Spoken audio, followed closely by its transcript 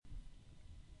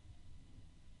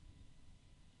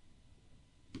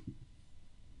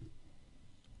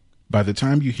By the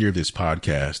time you hear this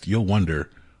podcast, you'll wonder,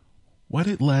 why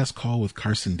did Last Call with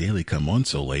Carson Daly come on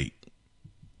so late?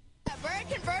 We're a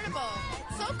convertible.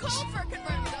 It's so cold for a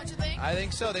convertible, don't you think? I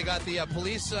think so. They got the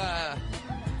police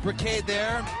brigade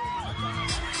there.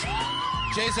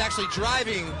 Jay's actually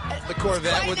driving the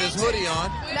Corvette with his hoodie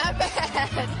on. Not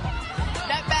bad.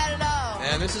 Not bad at all.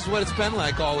 And this is what it's been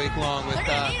like all week long. With They're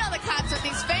going to need all the cops with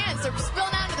these fans. They're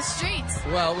spilling out into the streets.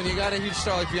 Well, when you got a huge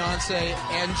star like Beyonce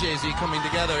and Jay-Z coming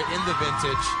together in the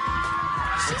vintage,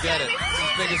 forget it. It's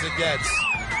as big as it gets.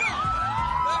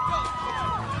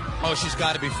 Oh, she's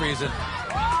got to be freezing.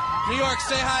 New York,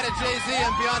 say hi to Jay-Z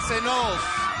and Beyonce Knowles.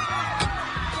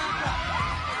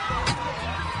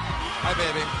 Hi,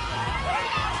 baby.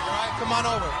 All right, come on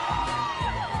over.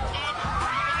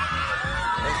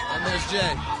 And there's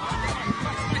Jay.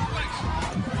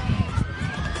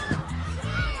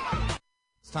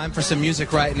 It's time for some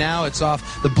music right now. It's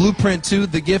off The Blueprint 2,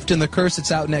 The Gift and the Curse.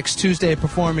 It's out next Tuesday,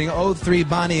 performing O3,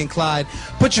 Bonnie and Clyde.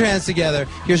 Put your hands together.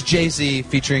 Here's Jay-Z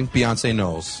featuring Beyonce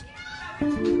Knowles.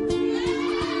 Ready,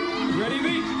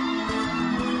 B?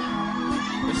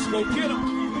 Let's go get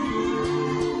 'em.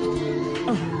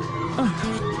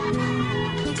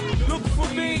 Look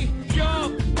for me,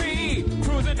 young B,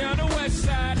 cruising down the west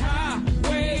side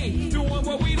highway, doing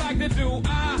what we like to do.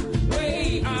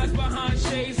 Eyes behind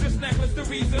shades, this necklace the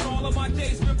reason all of my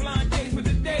days been blind days. But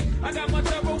today, I got my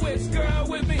turbo wits girl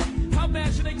with me. I'm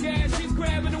matching the gas, she's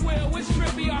grabbing the wheel. It's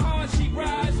trippy how hard she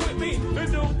rides with me. The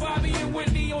new Bobby and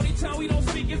Whitney, only time we don't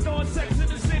speak is on Sex in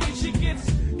the City. She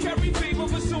gets carry fever,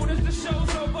 but soon as the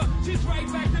show's over, she's right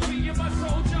back to me and my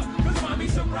soldier. Cause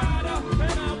mommy's a rider,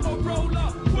 and I'm a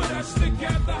roller. Put us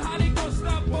together, how they gonna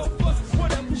stop both us?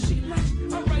 Whatever she likes,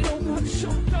 I'm right over her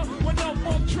shoulder. When I'm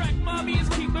on track, mommy is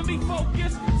keeping me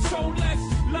focused. So let's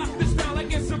lock this down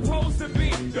like it's supposed to be.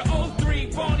 The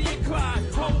O3, Bonnie and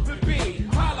Clyde, hope it be.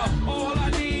 Holla, all I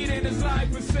need in this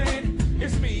life is sin.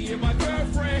 It's me and my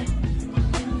girlfriend.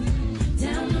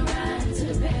 Down the ride to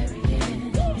the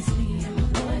barricade. It's me and my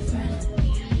boyfriend.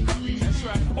 That's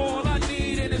right. All I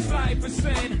need in this life is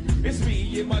sin. It's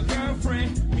me and my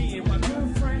girlfriend. Me and my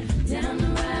girlfriend. Down the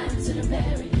ride to the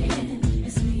barricade.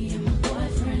 It's me and my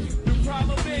boyfriend. The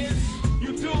problem is,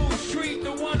 you dudes treat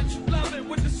the one that you love it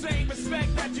with the same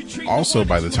respect that you treat. Also,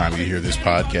 by the time you hear this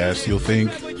podcast, you'll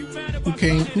think,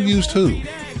 who used who?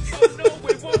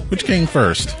 Which came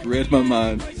first? Read my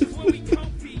mind.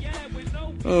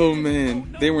 Oh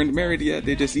man, they weren't married yet.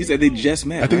 You said they just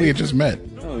met. I think right? they just met.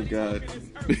 Oh god.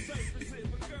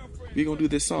 We gonna do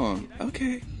this song.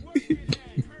 Okay.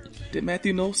 Did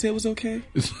Matthew Knowles say it was okay?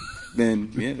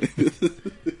 Then, yeah.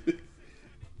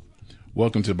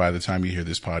 Welcome to By the Time You Hear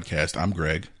This Podcast. I'm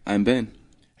Greg. I'm Ben.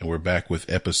 And we're back with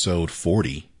episode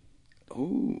 40.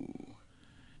 Ooh.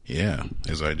 Yeah,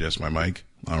 as I adjust my mic.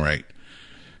 All right.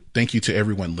 Thank you to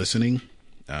everyone listening.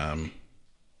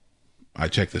 I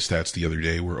checked the stats the other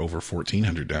day. We're over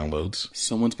 1,400 downloads.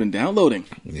 Someone's been downloading.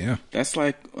 Yeah. That's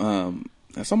like,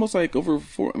 that's almost like over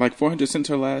 400 since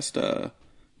our last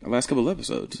couple of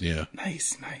episodes. Yeah.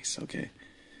 Nice. Okay.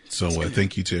 So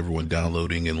thank you to everyone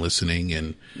downloading and listening,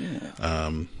 and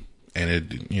and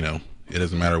it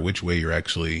doesn't matter which way you're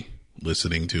actually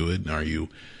listening to it. Are you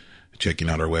checking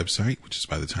out our website, which is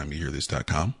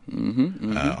bythetimeyouhearthis.com?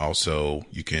 Also,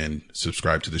 you can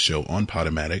subscribe to the show on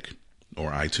Podomatic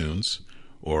or iTunes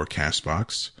or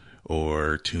Castbox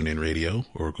or TuneIn Radio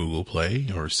or Google Play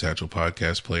or Satchel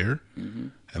Podcast Player.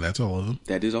 And that's all of them.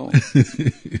 That is all.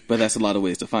 But that's a lot of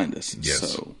ways to find us.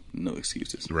 Yes. So no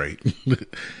excuses. Right.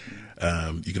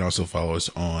 You can also follow us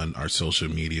on our social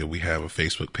media. We have a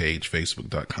Facebook page,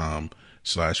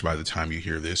 facebook.com/by the time you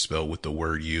hear this, spelled with the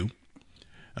word you.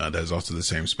 That is also the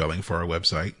same spelling for our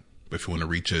website. But if you want to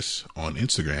reach us on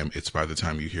Instagram, it's by the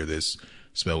time you hear this,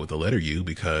 spelled with the letter U,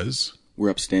 because we're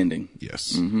upstanding.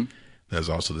 Yes. That is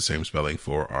also the same spelling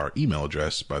for our email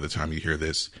address, by the time you hear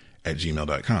this,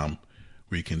 @gmail.com,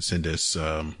 where you can send us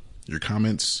your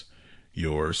comments,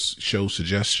 your show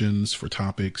suggestions for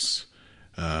topics.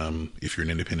 If you're an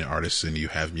independent artist and you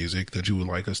have music that you would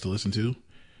like us to listen to,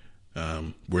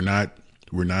 we're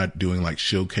not doing like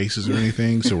showcases or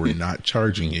anything, so we're not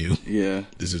charging you. Yeah.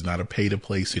 This is not a pay to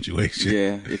play situation.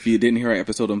 Yeah. If you didn't hear our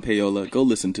episode on Payola, go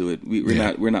listen to it.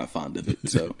 We're not fond of it.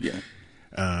 So yeah.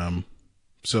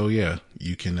 So yeah,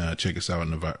 you can check us out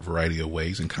in a variety of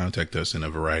ways and contact us in a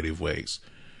variety of ways.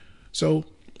 So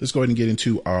let's go ahead and get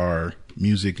into our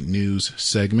music news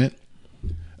segment.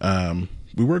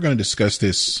 We were going to discuss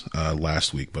this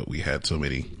last week, but we had so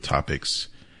many topics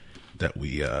that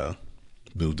we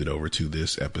moved it over to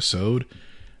this episode.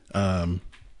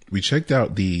 We checked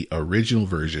out the original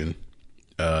version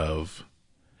of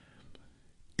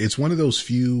it's one of those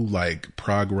few like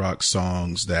prog rock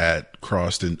songs that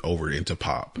crossed over into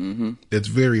pop. Mm-hmm. It's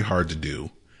very hard to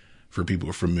do for people who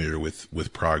are familiar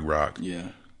with prog rock. Yeah.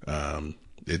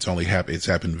 It's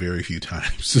happened very few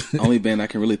times. Only band I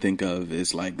can really think of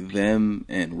is like them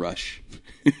and Rush.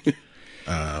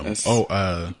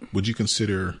 Would you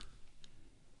consider,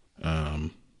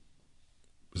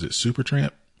 was it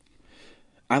Supertramp?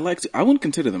 I wouldn't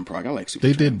consider them prog. I like Supertramp.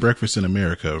 They did Breakfast in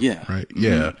America, Yeah. right? Mm-hmm.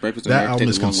 Yeah. Breakfast in That America, album Take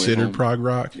is the Long Way considered Home. prog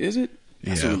rock. Is it?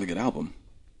 That's Yeah. a really good album.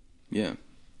 Yeah.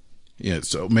 Yeah,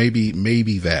 so maybe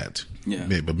that.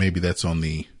 Yeah. But maybe that's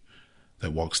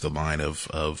that walks the line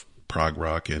of prog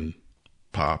rock and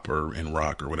pop and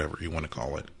rock or whatever you want to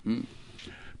call it. Mm.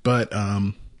 But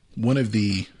one of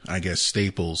the, I guess,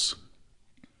 staples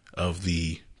of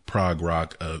the prog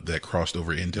rock that crossed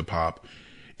over into pop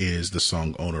is the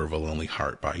song "Owner of a Lonely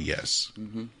Heart" by Yes.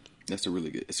 Mm-hmm. It's a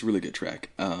really good track.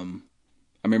 I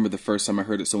remember the first time I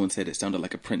heard it, someone said it sounded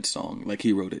like a Prince song, like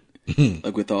he wrote it,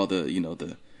 like with all the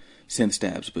the synth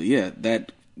stabs. But yeah,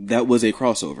 that was a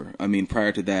crossover. I mean,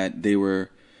 prior to that, they were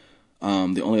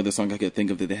the only other song I could think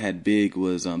of that they had big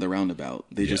was "The Roundabout."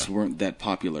 They just weren't that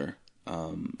popular.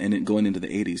 And going into the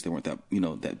 80s, they weren't that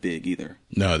that big either.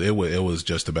 No, it was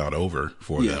just about over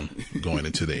for them going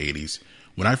into the 80s.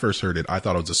 When I first heard it, I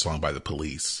thought it was a song by The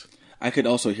Police. I could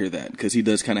also hear that because he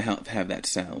does kind of have that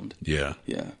sound. Yeah.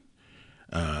 Yeah.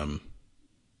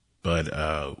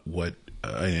 But what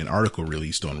an article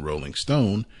released on Rolling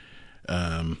Stone,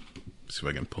 let's see if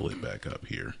I can pull it back up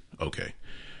here. Okay.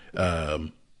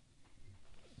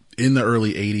 In the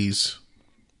early 80s,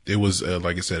 it was,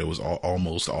 like I said, it was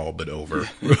almost all but over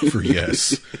for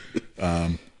Yes.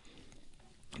 But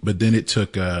then it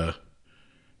took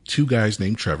two guys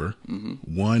named Trevor.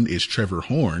 Mm-hmm. One is Trevor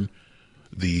Horn,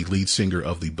 the lead singer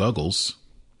of the Buggles,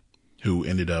 who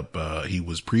ended up, he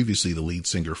was previously the lead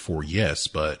singer for Yes,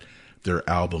 but their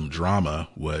album Drama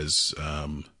was,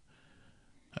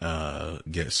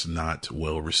 guess not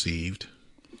well received.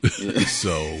 Yeah.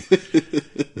 So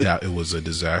that it was a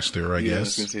disaster, I guess. I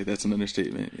was going to say that's an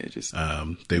understatement. Yeah,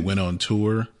 they went on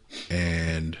tour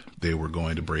and they were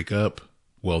going to break up.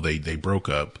 Well, they broke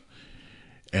up.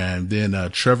 And then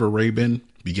Trevor Rabin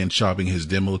began shopping his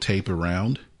demo tape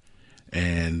around,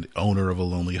 and Owner of a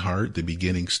Lonely Heart, the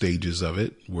beginning stages of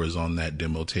it, was on that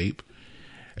demo tape.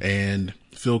 And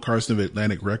Phil Carson of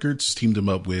Atlantic Records teamed him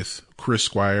up with Chris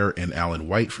Squire and Alan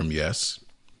White from Yes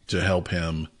to help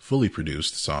him fully produce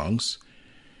the songs.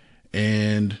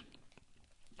 And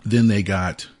then they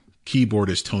got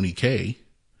keyboardist Tony Kaye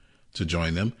to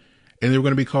join them, and they were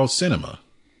going to be called Cinema.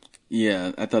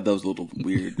 Yeah, I thought that was a little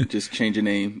weird. Just change a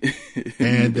name.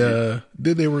 And then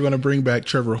they were going to bring back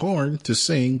Trevor Horn to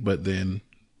sing, but then,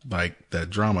 like, that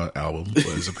Drama album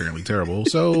was apparently terrible.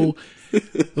 So,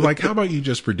 like, how about you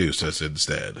just produce us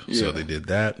instead? Yeah. So they did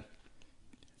that.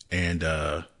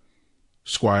 And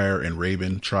Squire and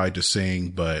Rabin tried to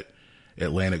sing, but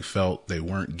Atlantic felt they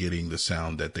weren't getting the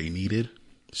sound that they needed.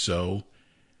 So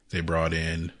they brought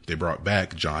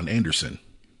back John Anderson.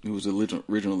 Who was the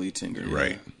original lead singer.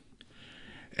 Right. Yeah.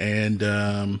 And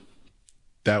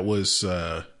that was,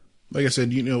 like I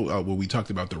said, when we talked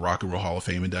about the Rock and Roll Hall of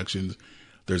Fame inductions,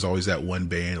 there's always that one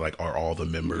band, like, are all the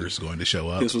members going to show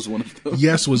up? This was one of those.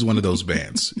 Yes was one of those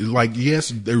bands. Like, yes,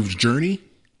 there was Journey,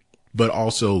 but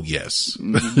also Yes.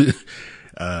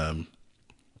 Mm-hmm.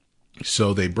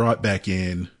 So they brought back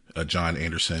in John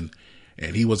Anderson,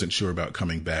 and he wasn't sure about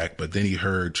coming back, but then he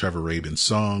heard Trevor Rabin's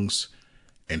songs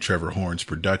and Trevor Horn's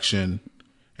production,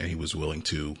 and he was willing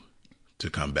to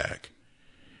come back.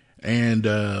 And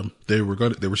they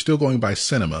were still going by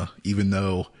Cinema, even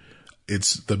though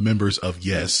it's the members of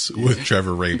Yes with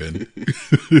Trevor Rabin.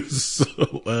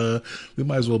 So we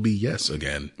might as well be Yes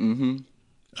again.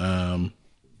 Mm-hmm.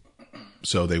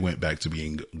 So they went back to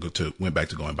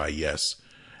going by Yes,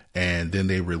 and then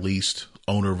they released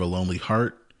Owner of a Lonely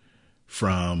Heart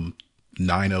from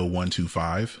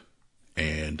 90125,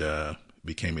 and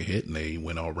became a hit, and they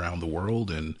went all around the world,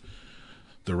 and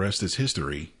the rest is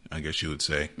history, I guess you would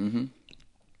say. Mm-hmm.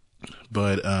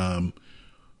 But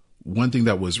one thing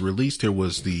that was released here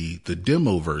was the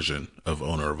demo version of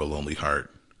Owner of a Lonely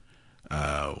Heart,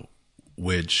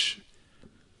 which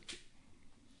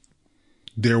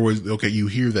there was, you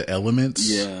hear the elements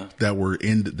that were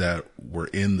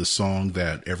in the song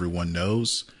that everyone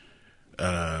knows.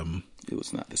 It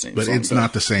was not the same but song. But it's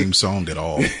not the same song at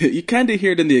all. You kind of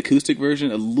hear it in the acoustic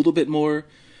version a little bit more.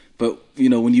 But,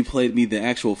 when you played me the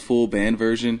actual full band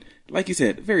version, like you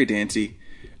said, very dancey.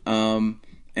 And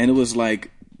it was like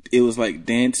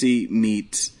dancey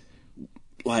meets,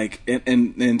 like,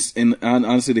 and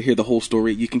honestly, to hear the whole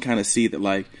story, you can kind of see that,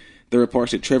 like, there were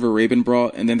parts that Trevor Rabin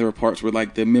brought, and then there were parts where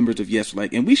like the members of Yes were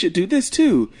like, and we should do this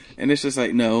too, and it's just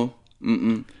like no,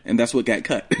 and that's what got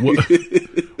cut. What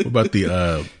about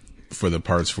the for the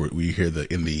parts where we hear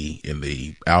in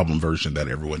the album version that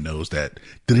everyone knows that?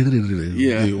 Yeah.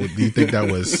 Do you think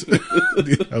that was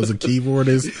a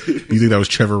keyboardist? Do you think that was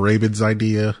Trevor Rabin's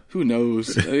idea? Who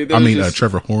knows?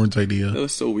 Trevor Horn's idea. That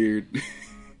was so weird.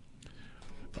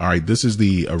 All right, this is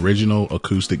the original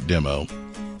acoustic demo.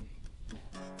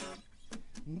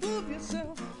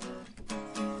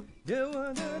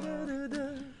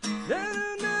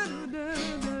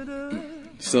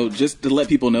 So just to let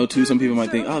people know too, some people might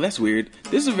think, "Oh, that's weird."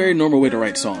 This is a very normal way to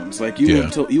write songs. Like you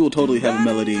will totally have a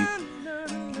melody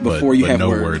before you have no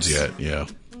words yet. Yeah.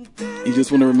 You just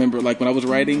want to remember. Like when I was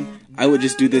writing, I would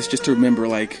just do this just to remember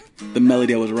like the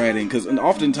melody I was writing. Because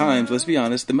oftentimes, let's be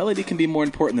honest, the melody can be more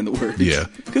important than the words. Yeah.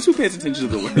 Because who pays attention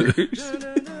to the words?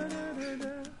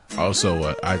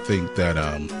 Also, I think that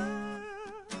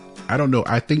I don't know.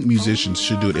 I think musicians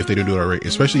should do it if they don't do it already,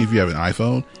 especially if you have an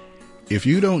iPhone. If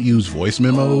you don't use voice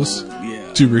memos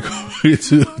to record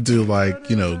to like,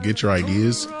 you know, get your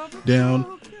ideas down.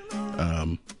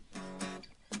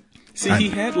 See,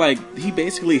 he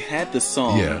basically had the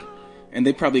song, and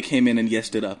they probably came in and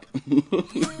yesed it up.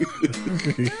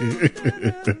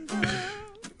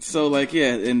 So like,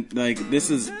 and like this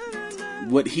is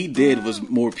what he did was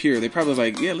more pure. They probably was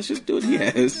like, yeah, let's just do what he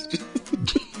has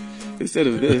instead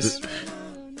of this.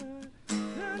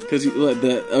 Because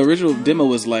the original demo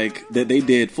was like that they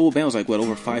did full band was like what,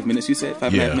 over 5 minutes? You said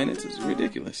 5.5 minutes. It's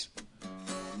ridiculous.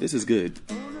 This is good.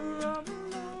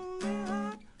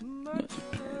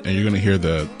 And you're gonna hear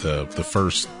the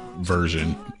first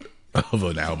version of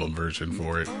an album version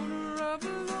for it.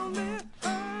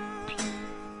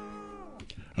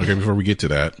 Okay, before we get to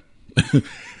that,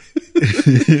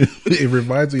 it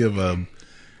reminds me of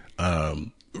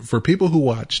for people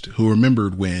who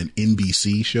remembered when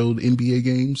NBC showed NBA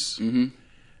games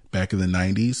back in the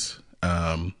 90s,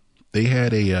 they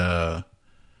had the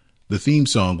theme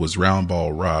song was Round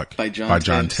Ball Rock by John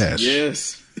Tesh.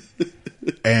 Yes.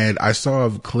 And I saw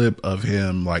a clip of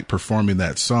him like performing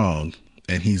that song,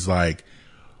 and he's like,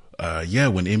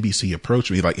 when NBC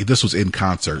approached me, like this was in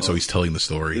concert, so he's telling the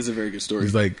story. This is a very good story.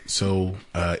 He's like,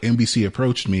 NBC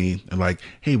approached me and like,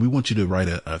 hey, we want you to write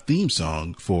a theme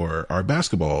song for our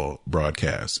basketball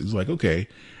broadcast. He's like, okay.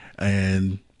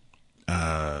 And,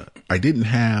 I didn't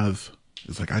have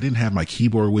my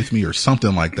keyboard with me or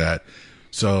something like that.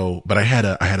 So, but I had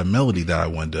a melody that I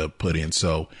wanted to put in.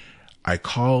 So I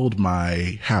called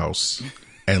my house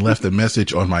and left a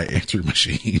message on my answering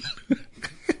machine.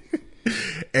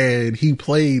 And he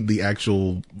played the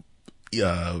actual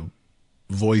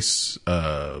voice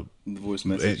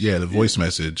message. Yeah, the voice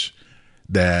message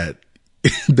that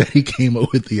he came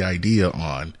up with the idea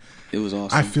on. It was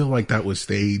awesome. I feel like that was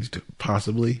staged,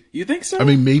 possibly. You think so? I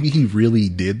mean, maybe he really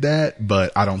did that,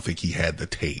 but I don't think he had the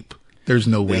tape. There's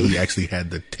no way he actually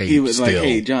had the tape. He was like,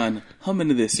 "Hey, John, hum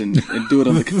into this and do it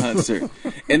on the concert."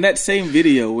 In that same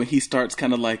video, when he starts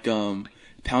kind of like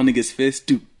pounding his fist,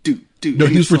 do. No,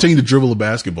 he was pretending to dribble a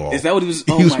basketball. Is that what he was?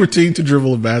 Oh, he was pretending to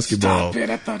dribble a basketball. Stop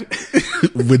it! I thought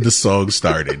when the song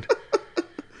started.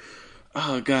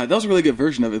 Oh god, that was a really good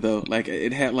version of it though. Like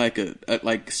it had like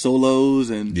like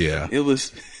solos and it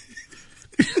was.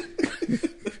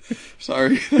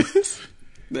 Sorry.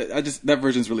 That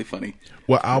version's really funny.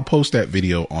 Well, I'll post that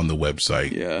video on the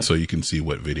website so you can see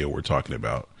what video we're talking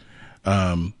about.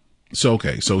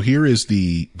 So here is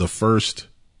the first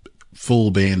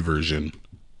full band version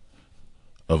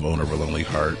of Owner of a Lonely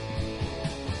Heart.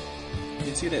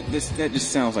 You see that that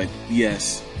just sounds like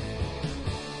Yes.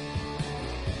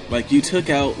 Like you took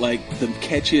out like the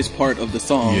catchiest part of the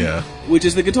song, which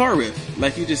is the guitar riff.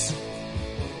 Like you just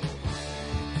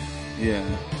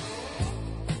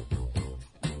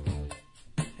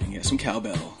some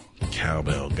cowbell.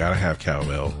 Cowbell. Gotta have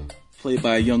cowbell. Played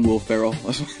by young Will Ferrell.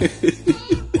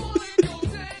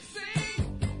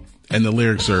 And the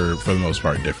lyrics are, for the most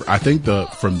part, different. I think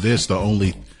from this, the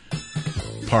only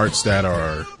parts that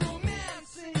are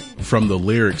from the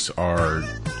lyrics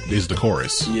is the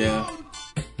chorus. Yeah.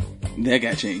 That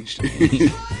got changed.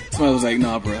 Somebody was like,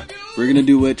 nah, bruh. We're gonna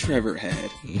do what Trevor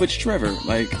had. Which Trevor?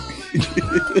 Like...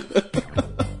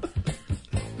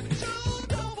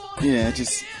 yeah,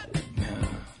 just...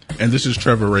 And this is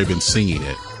Trevor Rabin singing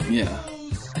it. Yeah.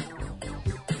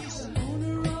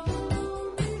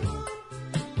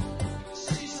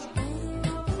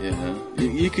 Yeah.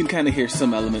 You can kind of hear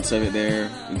some elements of it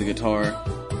there with the guitar.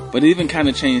 But it even kind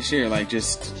of changed here, like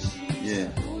just... yeah.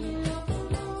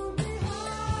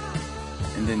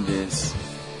 And then this.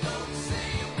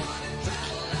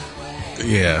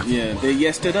 Yeah. Yeah, they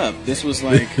yesed it up. This was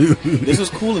like, this was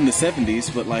cool in the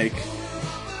 70s, but like,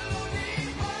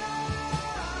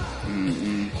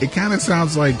 It kind of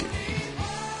sounds like,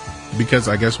 because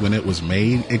I guess when it was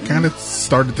made, it kind of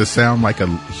started to sound like a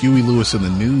Huey Lewis and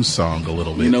the News song a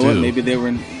little bit, you know too. what? Maybe they were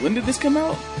in, when did this come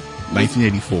out?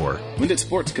 1984. When did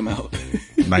Sports come out?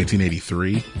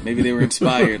 1983. Maybe they were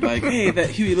inspired. Like, hey, that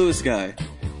Huey Lewis guy,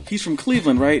 he's from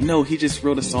Cleveland, right? No, he just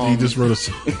wrote a song. He just wrote a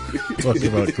song talking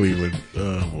about Cleveland.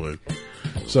 Oh, boy.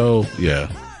 So,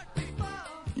 yeah.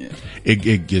 Yeah. It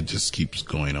just keeps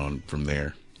going on from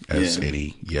there, as Yeah.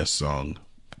 any Yes song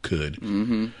could.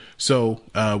 Mm-hmm. So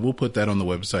we'll put that on the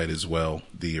website as well,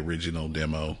 the original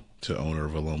demo to Owner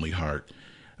of a Lonely Heart.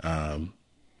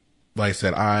 Like I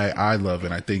said, I love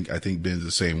it. I think Ben's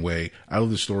the same way. I love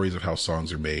the stories of how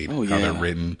songs are made, Oh, how yeah. they're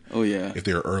written. Oh, yeah. If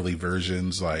they're early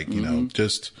versions, like, you know,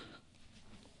 just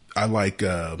I like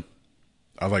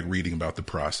reading about the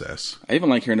process. I even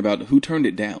like hearing about who turned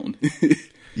it down.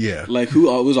 Yeah. Like,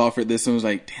 who was offered this and was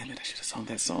like, damn it, I should have sung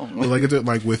that song. But like I did,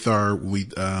 like with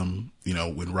you know,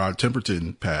 when Rod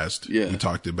Temperton passed, Yeah. we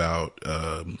talked about,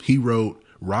 he wrote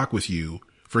Rock With You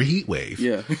for Heatwave.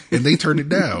 Yeah. And they turned it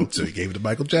down. So he gave it to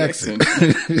Michael Jackson.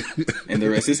 And the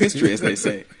rest is history, as they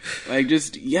say. Like,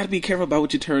 just, you gotta be careful about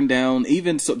what you turn down,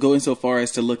 even going so far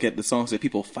as to look at the songs that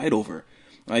people fight over.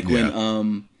 Like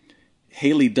when,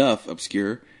 Haley Duff,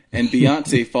 obscure, and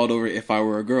Beyonce fought over If I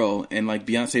Were a Girl, and like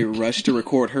Beyonce rushed to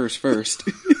record hers first.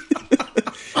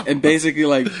 And basically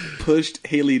like pushed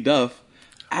Haley Duff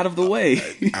out of the way.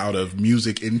 Out of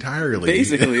music entirely.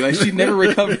 Basically, like she never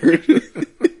recovered.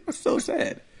 So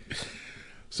sad.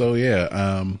 So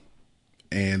yeah,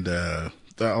 and I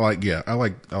like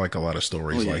a lot of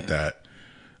stories Oh, yeah. like that.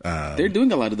 They're doing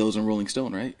a lot of those in Rolling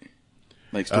Stone, right?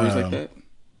 Like stories like that.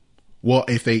 Well,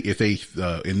 if they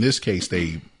in this case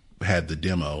they had the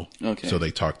demo, Okay. so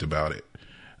they talked about it.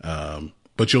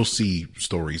 But you'll see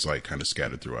stories like kind of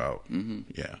scattered throughout. Mm-hmm.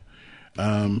 Yeah.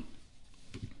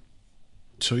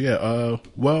 So yeah.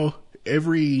 Well,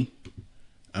 every.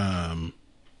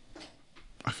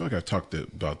 I feel like I've talked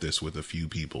about this with a few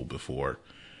people before,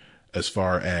 as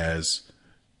far as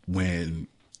when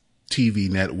TV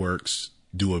networks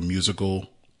do a musical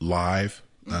live,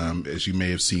 as you may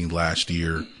have seen last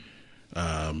year.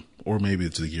 Or maybe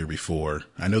it's the year before.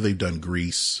 I know they've done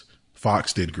Grease.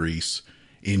 Fox did Grease.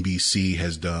 NBC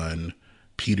has done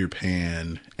Peter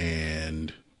Pan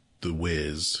and The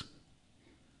Wiz.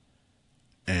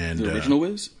 And The original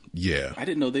Wiz? yeah, I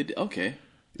didn't know they did. Okay.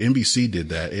 NBC did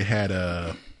that. It had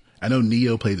I know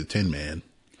Neo played the Tin Man.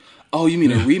 Oh, you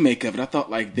mean a remake of it? I thought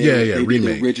like they did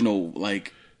remake. the original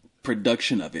like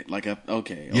production of it. Like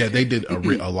okay. Yeah, they did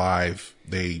a live.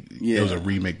 It was Yeah. a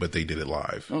remake, but they did it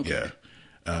live. Okay.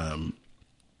 Yeah.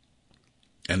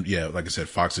 And yeah, like I said,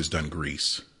 Fox has done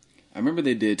Grease. I remember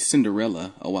they did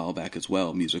Cinderella a while back as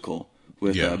well, musical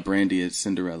with Yeah. Brandy as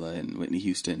Cinderella and Whitney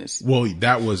Houston as. Well,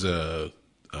 that was a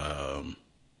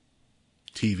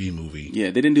TV movie. Yeah,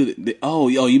 they didn't do oh,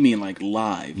 you mean like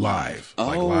live? Live. Oh,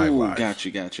 Like live.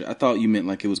 Gotcha. I thought you meant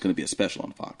like it was going to be a special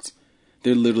on Fox.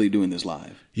 They're literally doing this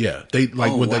live. Yeah, they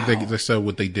like Oh, what wow. they said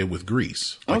what they did with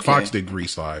Grease. Like Okay. Fox did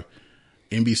Grease live.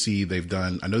 NBC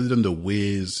I know they've done The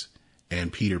Wiz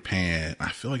and Peter Pan. I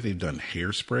feel like they've done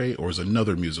Hairspray or is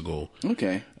another musical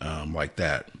Okay. like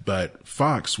that. But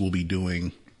Fox will be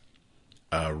doing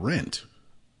Rent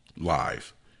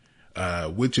live,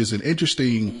 which is an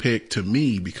interesting pick to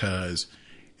me because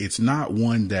it's not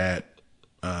one that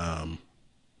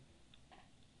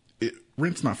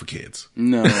Rent's not for kids.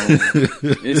 No,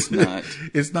 it's not.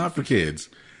 It's not for kids.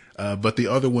 But the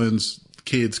other ones,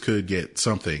 kids could get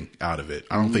something out of it.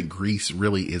 I don't think Grease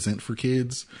really isn't for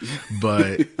kids,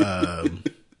 but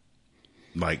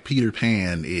like Peter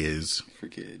Pan is, For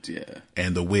kids, yeah.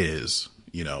 and The Wiz,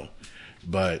 you know.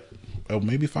 But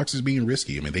maybe Fox is being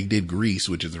risky. I mean, they did Grease,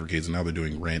 which is for kids, and now they're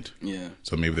doing Rent. Yeah.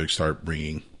 So maybe they start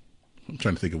bringing. I'm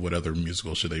trying to think of what other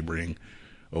musical should they bring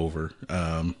over.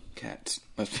 Cats.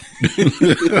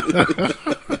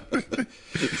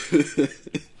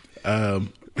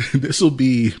 This will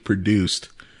be produced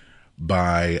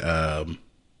by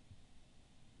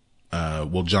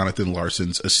Jonathan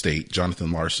Larson's estate.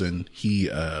 Jonathan Larson, he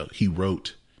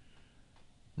wrote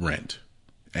Rent,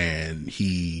 and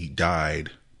he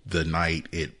died the night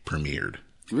it premiered.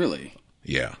 Really?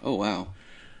 Yeah. Oh, wow.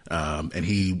 And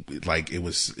he it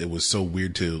was so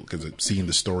weird too because seeing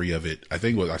the story of it. I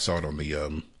think I saw it on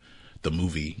the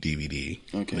movie DVD.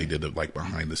 Okay. They did the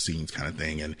behind the scenes kind of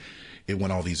thing, and it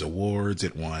won all these awards.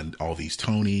 It won all these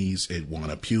Tonys. It won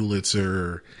a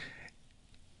Pulitzer,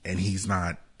 and he's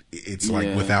not. It's like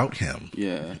Yeah. without him.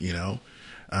 Yeah. You know.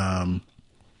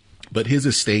 But his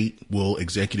estate will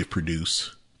executive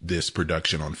produce this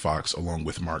production on Fox along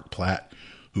with Mark Platt,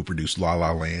 who produced La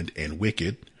La Land and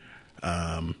Wicked.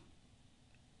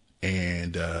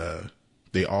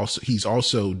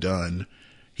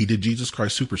 He did Jesus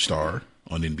Christ Superstar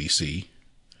on NBC,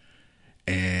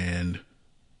 and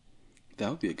That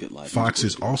would be a good live. Fox is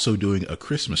musical. also doing A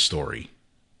Christmas Story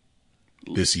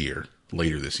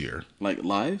later this year. Like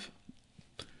live?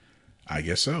 I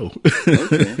guess so.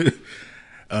 Okay.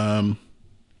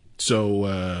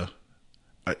 So,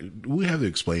 we have to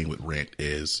explain what Rent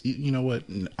is. You know what?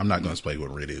 I'm not going to explain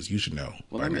what Rent is. You should know.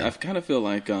 Well, by I mean, now. I kind of feel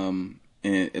like at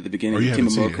the beginning Or of you Team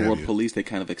haven't seen it, America have World you? Police, they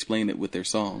kind of explained it with their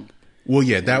song. Well,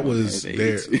 yeah, that was has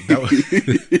their, AIDS.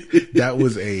 that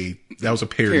was a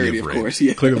parody, Parody, of of Rent. course,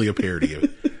 yeah. Clearly a parody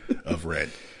of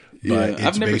Rent. But it's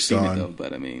I've never based seen on, it though.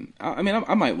 But I mean, I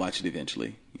might watch it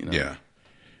eventually. You know? yeah.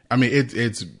 I mean,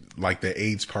 it's like the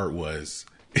AIDS part was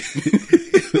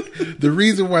the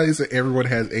reason why they said everyone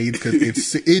has AIDS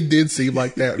because it did seem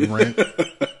like that in Rent.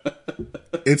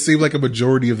 It seemed like a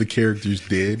majority of the characters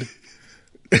did,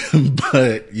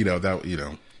 but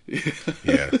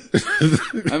yeah.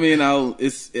 I mean,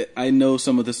 I know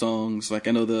some of the songs. Like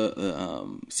I know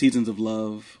the Seasons of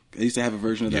Love. I used to have a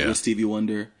version of that Yeah. with Stevie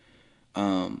Wonder.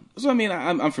 So I mean,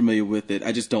 I'm familiar with it.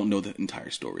 I just don't know the entire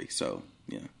story. So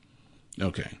yeah.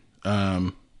 Okay.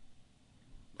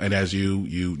 And as you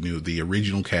knew, the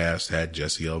original cast had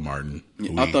Jesse L. Martin.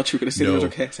 I thought you were going to say the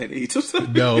original cast had AIDS. I'm sorry.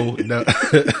 No.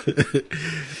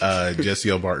 Jesse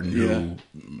L. Martin, who,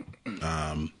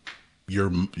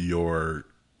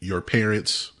 your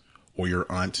parents or your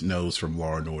aunt knows from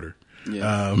Law and Order.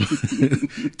 Yeah.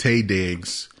 Taye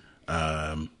Diggs,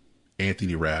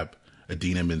 Anthony Rapp,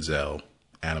 Idina Menzel,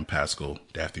 Adam Pascal,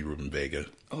 Daphne Rubin Vega.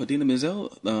 Oh, Idina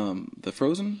Menzel, the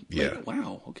Frozen. Yeah.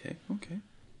 Wow. Okay.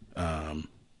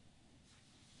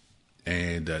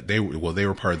 And they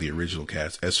were part of the original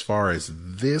cast. As far as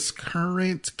this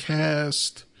current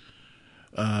cast,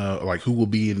 like who will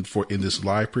be in this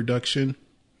live production,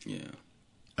 Yeah.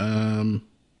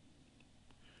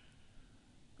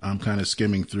 I'm kind of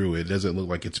skimming through it. It doesn't look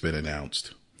like it's been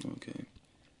announced. Okay.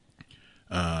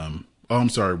 I'm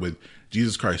sorry. With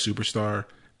Jesus Christ Superstar,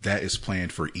 that is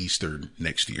planned for Easter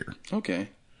next year. Okay.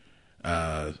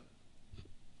 And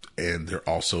there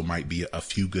also might be A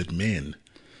Few Good Men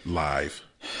live.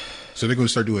 So they're going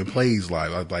to start doing plays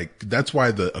live. That's why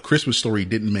A Christmas Story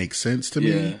didn't make sense to me,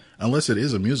 Yeah. unless it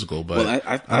is a musical. But Well,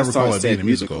 I I don't saw recall it it being said a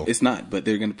musical. It's not, but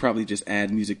they're going to probably just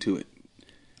add music to it.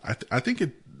 I think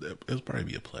it'll probably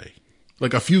be a play.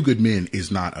 Like A Few Good Men is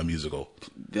not a musical.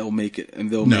 They'll make it, and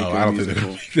they'll make No, it I a don't think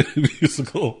musical. they're going to make it a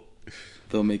musical.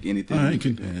 They'll make anything. I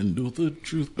can handle the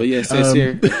truth. But yeah, it says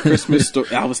here, A Christmas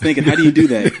Story. I was thinking, how do you do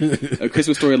that? A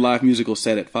Christmas Story live musical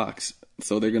set at Fox.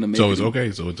 So they're going to make So it. it's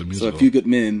okay. So it's a So musical. A Few Good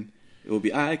Men, it will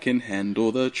be, I can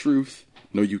handle the truth.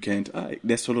 No, you can't.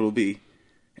 That's what it'll be.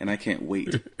 And I can't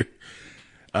wait.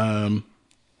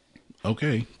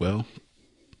 Okay, well,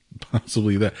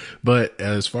 possibly that. But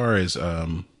as far as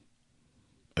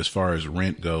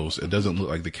Rent goes, it doesn't look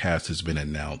like the cast has been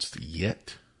announced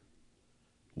yet.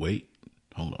 Wait,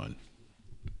 hold on.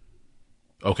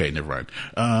 Okay, never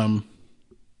mind.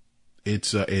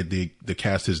 It's the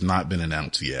cast has not been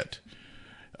announced yet.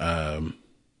 I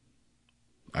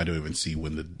don't even see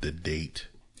when the date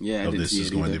Yeah, I of didn't this see is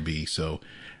it going either. to be. So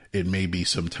it may be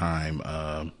sometime,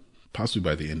 possibly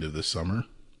by the end of the summer.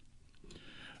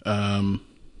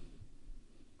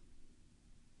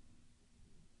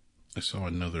 I saw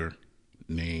another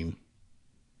name.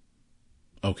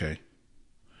 Okay.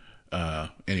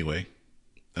 Anyway.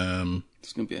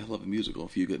 It's going to be a hell of a musical, A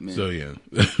Few Good Men. So yeah.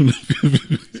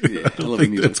 Yeah, hell of a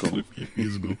musical.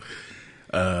 Musical.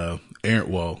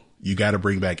 Aaron, you got to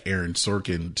bring back Aaron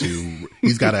Sorkin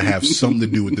he's got to have something to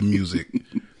do with the music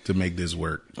to make this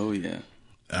work. Oh, yeah.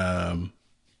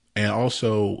 And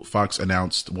also Fox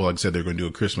announced, like I said, they're going to do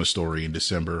A Christmas Story in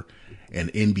December,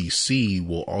 and NBC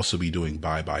will also be doing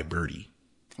Bye Bye Birdie.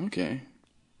 Okay.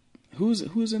 Who's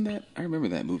in that? I remember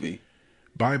that movie.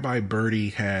 Bye Bye Birdie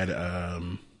had,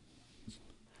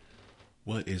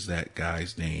 what is that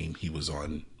guy's name? He was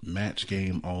on Match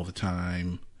Game all the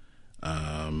time.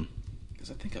 Because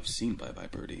I think I've seen Bye Bye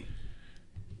Birdie.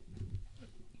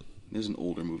 There's an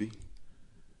older movie.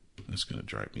 That's going to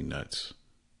drive me nuts.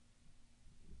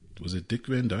 Was it Dick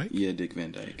Van Dyke? Yeah, Dick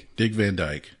Van Dyke. Dick Van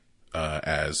Dyke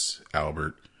as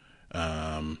Albert.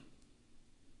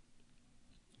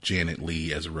 Janet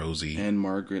Leigh as Rosie. And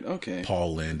Margaret. Okay.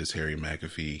 Paul Lynde as Harry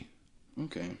McAfee.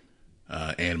 Okay.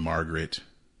 And Margaret.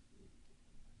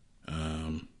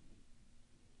 And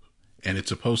it's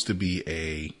supposed to be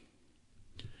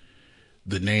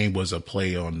the name was a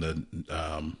play on the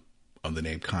on the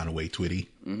name Conway Twitty,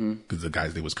 because the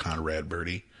guy's name was Conrad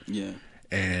Birdie. Yeah.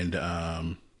 And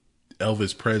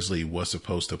Elvis Presley was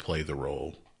supposed to play the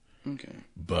role, Okay.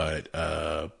 but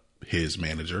his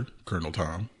manager, Colonel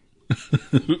Tom,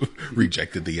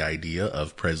 rejected the idea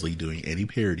of Presley doing any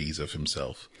parodies of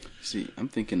himself. See, I'm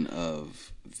thinking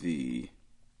of the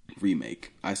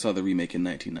remake. I saw the remake in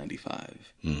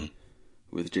 1995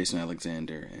 with Jason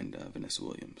Alexander and Vanessa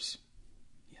Williams.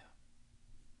 Yeah.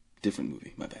 Different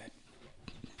movie, my bad.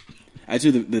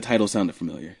 Actually, the title sounded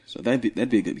familiar, so that'd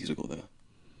be a good musical, though.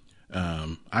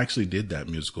 I actually did that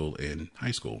musical in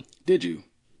high school. Did you?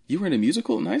 You were in a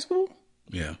musical in high school?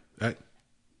 Yeah, that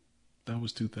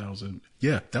was 2000.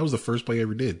 Yeah, that was the first play I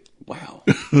ever did. Wow.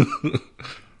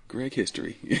 Greg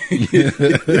history.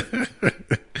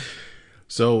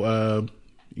 So, I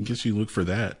guess you look for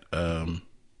that.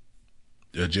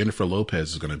 Jennifer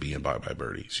Lopez is going to be in Bye Bye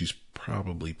Birdie. She's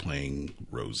probably playing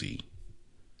Rosie.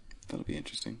 That'll be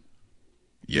interesting.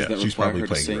 Yeah, Does that she's require probably her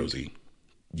to playing sing? Rosie.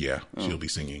 Yeah, she'll be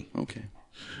singing. Okay.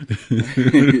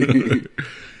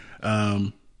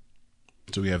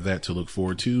 So we have that to look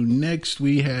forward to. Next,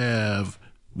 we're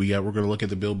going to look at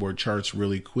the Billboard charts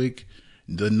really quick.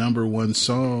 The number one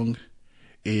song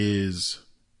is,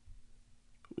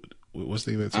 what's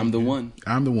the name of that song? I'm the One.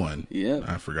 I'm the One. Yeah.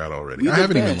 I forgot already. We I the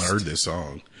haven't even best. heard this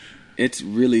song. It's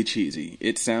really cheesy.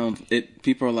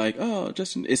 People are like, oh,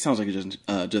 it sounds like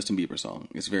a Justin Bieber song.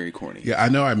 It's very corny. Yeah, I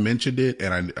know I mentioned it,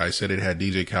 and I said it had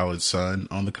DJ Khaled's son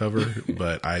on the cover,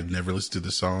 but I've never listened to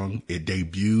the song. It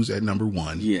debuts at number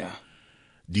one. Yeah.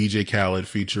 DJ Khaled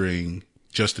featuring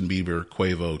Justin Bieber,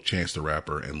 Quavo, Chance the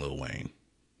Rapper, and Lil Wayne.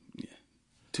 Yeah.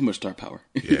 Too much star power.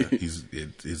 Yeah,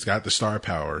 it's got the star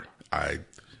power.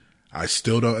 I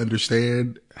still don't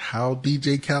understand how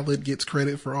DJ Khaled gets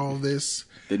credit for all this.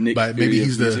 The Nick but Fury maybe of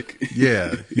he's music.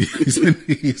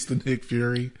 he's the Nick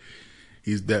Fury.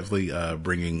 He's definitely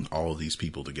bringing all of these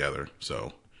people together.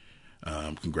 So,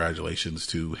 congratulations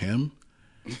to him,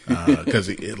 because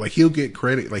he'll get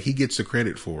credit. Like, he gets the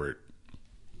credit for it.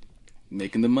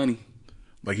 Making the money.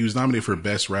 Like, he was nominated for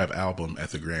Best Rap Album at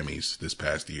the Grammys this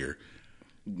past year.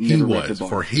 Never he rep the was bar.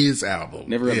 for his album.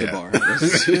 Never at the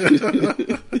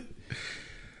bar.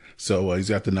 So he's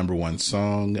got the number one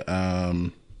song.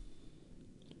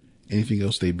 Anything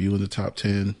else debut in the top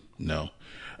 10? No.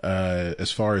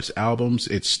 As far as albums,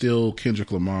 it's still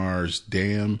Kendrick Lamar's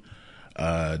Damn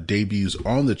debuts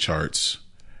on the charts.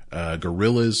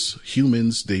 Gorillaz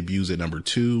Humans debuts at number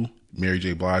 2. Mary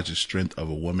J. Blige's Strength of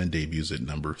a Woman debuts at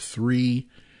number 3.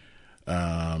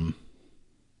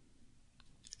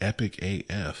 Epic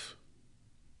AF.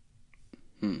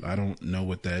 I don't know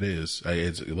what that is.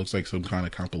 It looks like some kind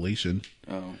of compilation.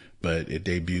 Oh. But it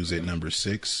debuts at number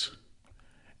 6.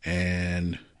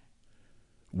 And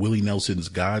Willie Nelson's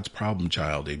God's Problem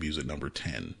Child debuts at number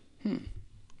 10.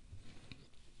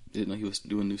 Didn't know he was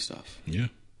doing new stuff. Yeah.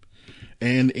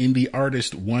 And in the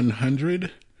Artist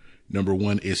 100, number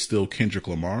 1 is still Kendrick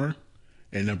Lamar.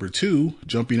 And number 2,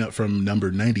 jumping up from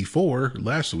number 94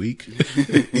 last week,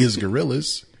 is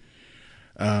Gorillaz.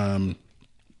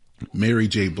 Mary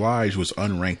J. Blige was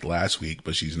unranked last week,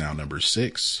 but she's now number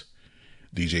 6.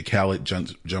 DJ Khaled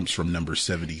jumps from number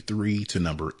 73 to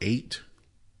number 8.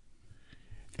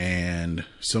 And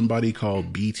somebody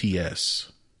called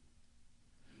BTS.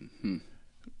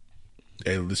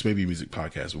 Hey, this may be a music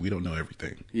podcast, but we don't know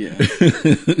everything. Yeah.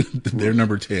 They're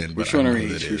number 10, but I don't know who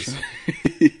that We're is.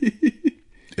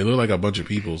 It looked like a bunch of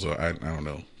people, so I don't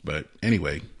know. But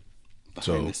anyway.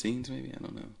 Behind the scenes, maybe? I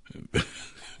don't know.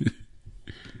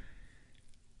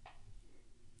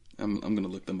 I'm going to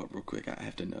look them up real quick. I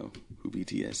have to know who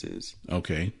BTS is.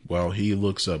 Okay. While he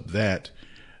looks up that,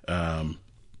 I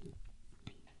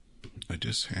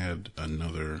just had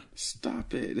another.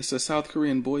 Stop it. It's a South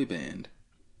Korean boy band.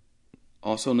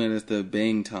 Also known as the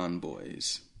Bangtan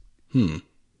Boys.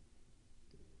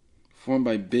 Formed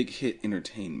by Big Hit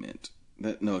Entertainment.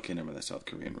 Okay, never mind. That's South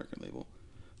Korean record label.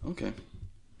 Okay.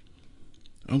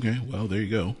 Okay. Well, there you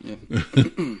go. Yeah.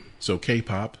 So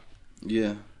K-pop.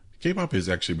 Yeah. K-pop is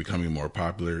actually becoming more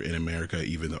popular in America,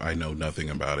 even though I know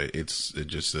nothing about it. It's a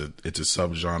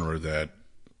subgenre that,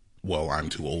 well, I'm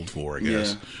too old for, I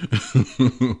guess.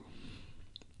 Yeah.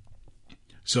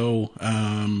 So,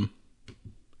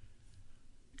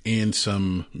 in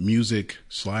some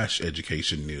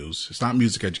music/education news, it's not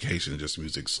music education, just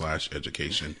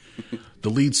music/education. The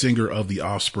lead singer of The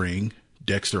Offspring,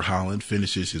 Dexter Holland,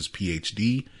 finishes his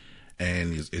PhD.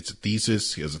 And it's a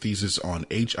thesis. He has a thesis on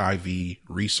HIV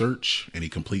research, and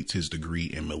he completes his degree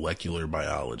in molecular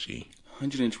biology.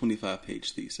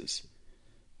 125-page thesis.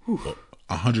 Well,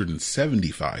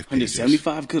 175 pages.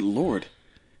 175? Good Lord.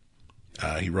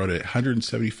 He wrote a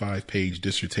 175-page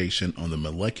dissertation on the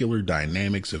molecular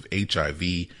dynamics of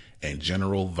HIV and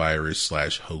general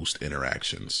virus/host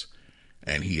interactions.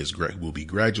 And he will be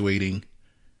graduating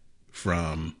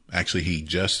from, actually he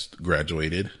just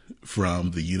graduated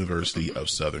from the University of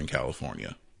Southern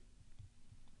California.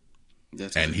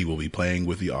 And he will be playing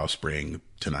with the Offspring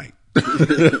tonight.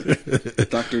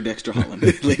 Dr. Dexter Holland,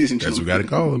 ladies and gentlemen. That's what we got to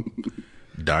call him.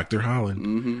 Dr.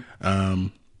 Holland. Mm-hmm.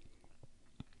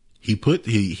 He put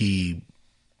the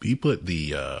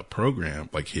program,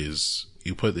 like he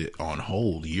put it on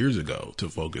hold years ago to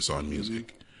focus on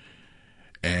music.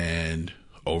 And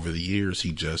over the years,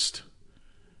 he just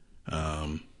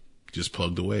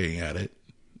plugged away at it,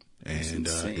 and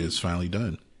it's finally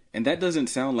done. And that doesn't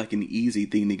sound like an easy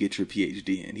thing to get your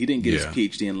PhD in. He didn't get his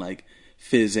PhD in like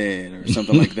phys ed or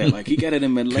something like that. Like he got it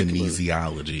in molecular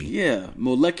kinesiology. Yeah,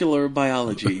 molecular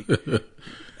biology.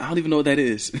 I don't even know what that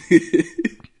is.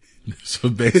 So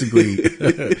basically,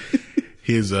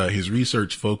 his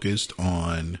research focused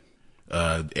on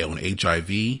HIV,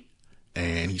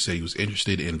 and he said he was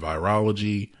interested in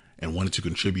virology and wanted to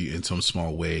contribute in some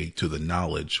small way to the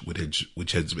knowledge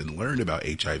which has been learned about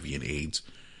HIV and AIDS,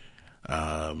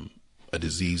 a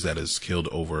disease that has killed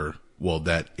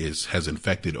has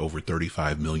infected over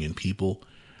 35 million people,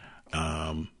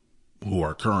 who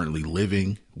are currently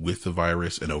living with the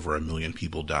virus, and over 1 million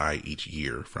people die each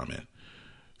year from it.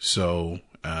 So,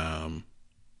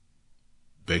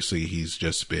 basically he's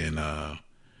just been,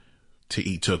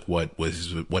 he took what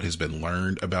has been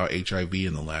learned about HIV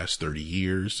in the last 30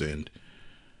 years, and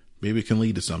maybe it can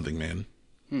lead to something, man.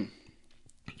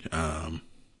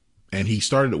 And he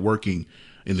started working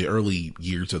in the early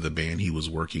years of the band. He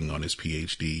was working on his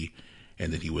PhD,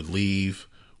 and then he would leave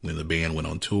when the band went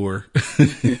on tour.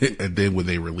 And then when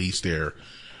they released their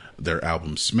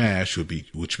album Smash,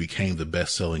 which became the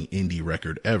best-selling indie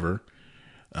record ever,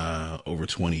 over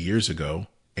 20 years ago.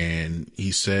 And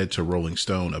he said to Rolling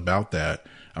Stone about that,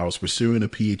 I was pursuing a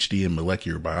PhD in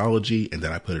molecular biology, and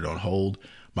then I put it on hold.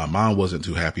 My mom wasn't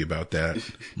too happy about that.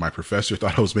 My professor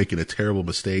thought I was making a terrible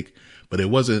mistake, but it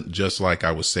wasn't just like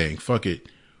I was saying, fuck it.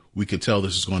 We could tell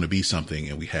this is going to be something,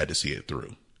 and we had to see it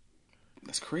through.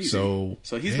 That's crazy. So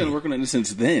he's been working on it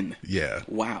since then. Yeah.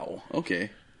 Wow. Okay.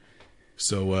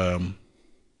 So,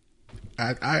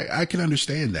 I can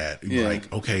understand that. Yeah.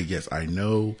 Like, okay, yes, I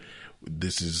know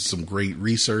this is some great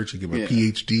research. I get my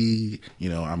PhD,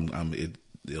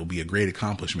 it'll be a great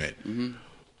accomplishment. Mm-hmm.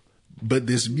 But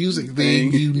this music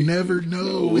thing, you never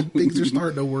know when things are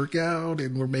starting to work out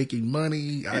and we're making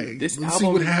money. Let's see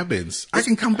what happens. I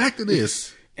can come back to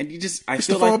this. And I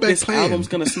feel like this album's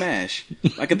going to smash.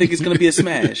 Like, I think it's going to be a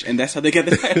smash. And that's how they got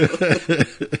the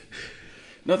title.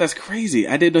 No, that's crazy.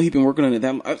 I didn't know he'd been working on it.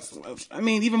 I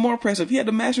mean, even more impressive. He had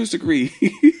a master's degree.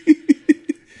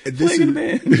 Playing in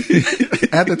the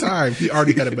band. At the time, he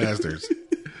already had a master's.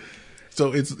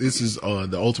 So this is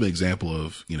the ultimate example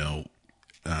of,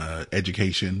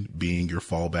 education being your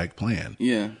fallback plan.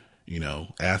 Yeah.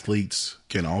 Athletes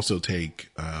can also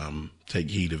take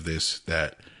heed of this,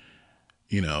 that,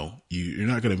 you're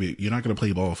not going to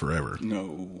play ball forever.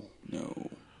 No.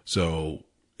 So,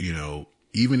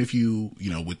 even if you,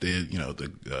 with the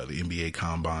NBA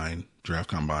combine, draft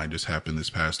combine just happened this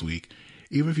past week.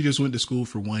 Even if you just went to school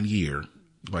for 1 year,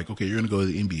 like, okay, you're going to go to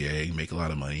the NBA, make a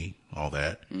lot of money, all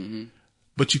that. Mm-hmm.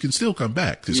 But you can still come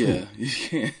back to school. Yeah, you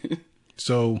can.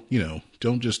 So,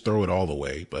 don't just throw it all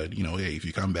away. But, hey, if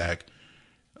you come back,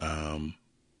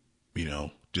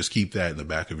 just keep that in the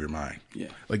back of your mind. Yeah.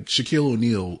 Like Shaquille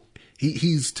O'Neal,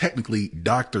 he's technically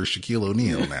Dr. Shaquille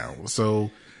O'Neal now.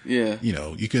 So, yeah,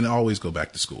 you can always go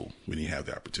back to school when you have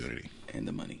the opportunity. And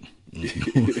the money.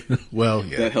 Well,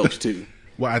 yeah. That helps too.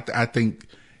 Well, I think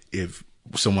if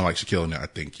someone like Shaquille O'Neal, I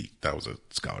think that was a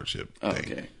scholarship thing.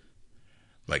 Okay.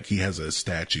 Like, he has a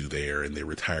statue there, and they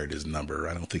retired his number.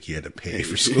 I don't think he had to pay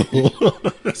for school.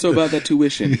 So about that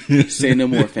tuition, say no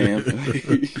more, fam.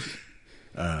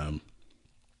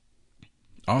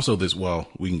 Also,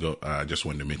 we can go. I just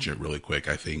wanted to mention it really quick.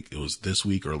 I think it was this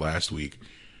week or last week.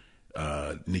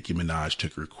 Nicki Minaj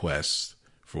took requests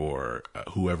for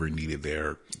whoever needed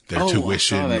their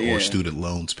tuition or student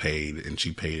loans paid, and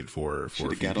she paid it for a few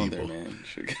people. There, man.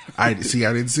 I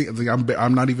didn't see.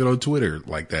 I'm not even on Twitter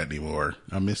like that anymore.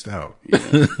 I missed out.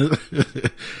 Yeah.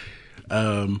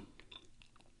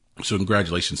 So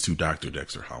congratulations to Dr.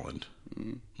 Dexter Holland,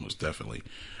 most definitely.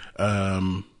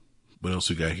 What else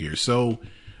we got here? So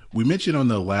we mentioned on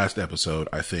the last episode,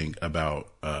 I think, about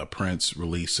Prince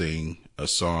releasing a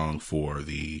song for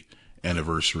the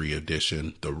anniversary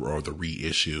edition, the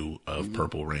reissue of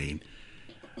Purple Rain,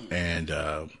 and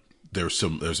there's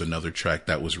another track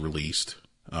that was released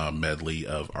medley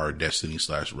of Our Destiny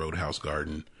 / Roadhouse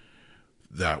Garden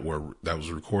that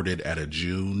was recorded at a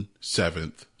June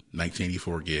 7th,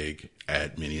 1984 gig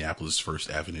at Minneapolis First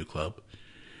Avenue Club,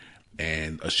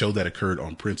 and a show that occurred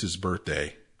on Prince's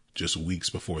birthday, just weeks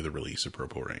before the release of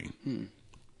Purple Rain.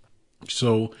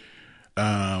 So,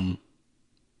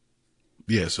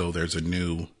 so there's a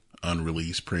new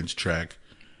unreleased Prince track.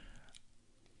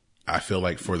 I feel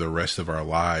like for the rest of our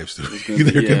lives, there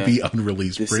could be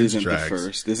unreleased this Prince isn't tracks. The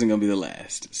first. This isn't going to be the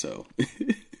last. So,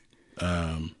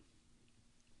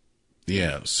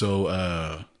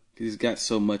 So, he's got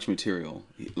so much material.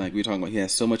 Like we were talking about, he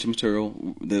has so much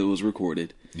material that was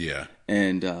recorded. Yeah.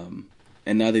 And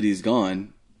now that he's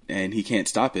gone and he can't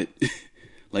stop it,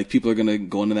 like people are going to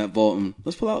go into that vault and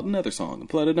let's pull out another song and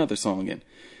pull out another song. And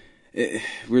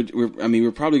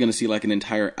we're probably going to see like an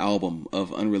entire album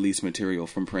of unreleased material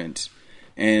from Prince.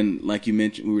 And like you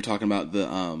mentioned, we were talking about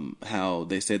the how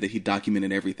they said that he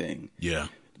documented everything. Yeah.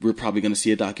 We're probably going to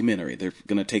see a documentary. They're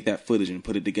going to take that footage and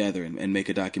put it together and make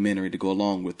a documentary to go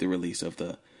along with the release of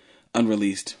the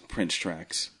unreleased Prince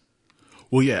tracks.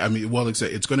 Well, yeah,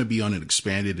 it's going to be on an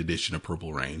expanded edition of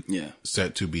Purple Rain. Yeah.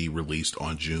 Set to be released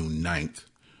on June 9th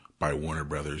by Warner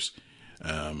Brothers.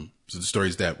 So the story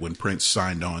is that when Prince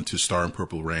signed on to star in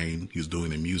Purple Rain, he was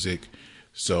doing the music.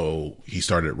 So he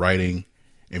started writing,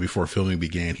 and before filming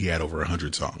began, he had over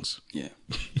 100 songs. Yeah.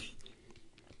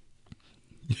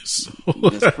 So,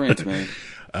 that's Prince, man.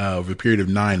 Over a period of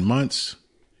 9 months,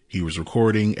 he was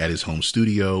recording at his home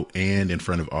studio and in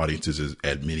front of audiences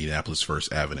at Minneapolis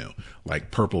First Avenue. Like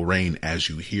Purple Rain, as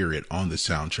you hear it on the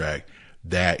soundtrack,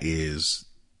 that is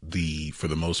for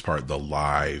the most part, the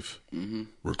live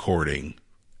recording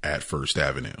at First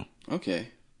Avenue.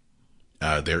 Okay.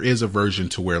 There is a version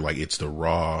to where like it's the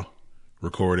raw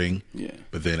recording. Yeah.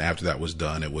 But then after that was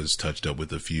done, it was touched up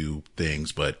with a few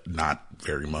things, but not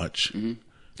very much.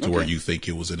 To where you think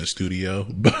it was in a studio.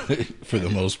 But for the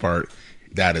most part,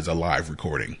 that is a live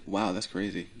recording. Wow, that's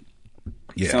crazy.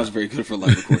 Yeah. Sounds very good for a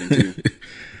live recording too.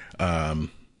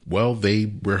 Well,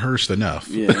 they rehearsed enough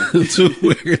Yeah. to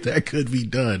where that could be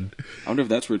done. I wonder if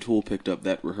that's where Tool picked up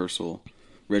that rehearsal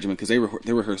regimen, because they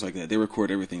rehearse like that. They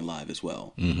record everything live as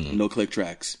well. No click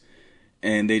tracks.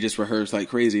 And they just rehearse like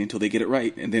crazy until they get it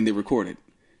right, and then they record it.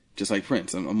 Just like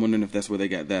Prince. I'm wondering if that's where they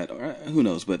got that. Or, who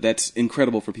knows? But that's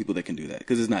incredible for people that can do that,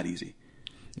 because it's not easy.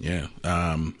 Yeah.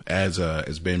 As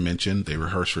Ben mentioned, they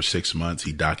rehearsed for 6 months.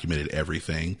 He documented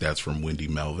everything. That's from Wendy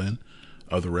Melvin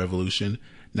of The Revolution.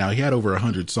 Now, he had over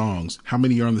 100 songs. How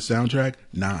many are on the soundtrack?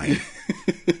 9.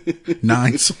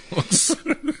 9 songs.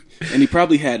 And he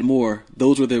probably had more.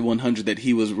 Those were the 100 that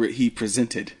he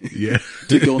presented. Yeah.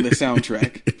 To go on the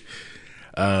soundtrack.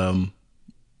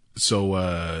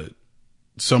 So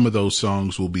some of those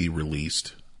songs will be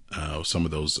released. Some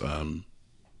of those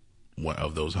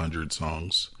 100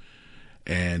 songs.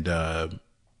 And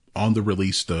on the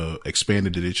release, the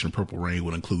expanded edition of Purple Rain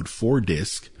will include 4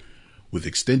 discs with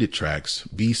extended tracks,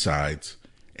 B-sides,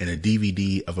 and a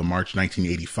DVD of a March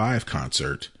 1985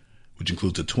 concert, which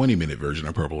includes a 20-minute version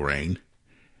of Purple Rain,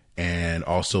 and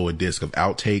also a disc of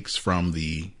outtakes from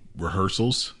the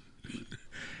rehearsals,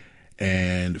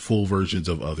 and full versions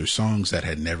of other songs that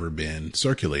had never been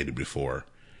circulated before.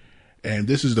 And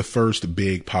this is the first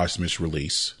big posthumous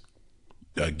release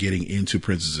getting into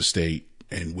Prince's estate,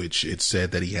 in which it's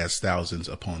said that he has thousands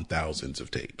upon thousands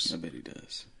of tapes. I bet he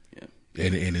does. Yeah.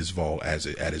 In his vault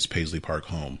at his Paisley Park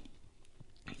home.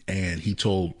 And he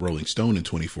told Rolling Stone in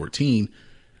 2014,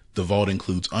 the vault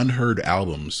includes unheard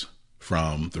albums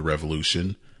from The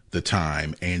Revolution, The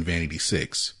Time, and Vanity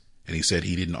 6. And he said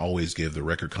he didn't always give the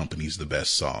record companies the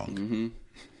best song.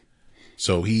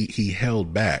 So he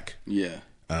held back. Yeah.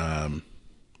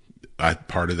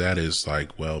 Part of that is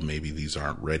like, well, maybe these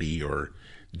aren't ready, or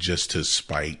just to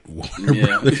spite Warner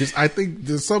Brothers. I think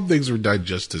some things were done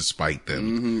just to spite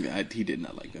them. He did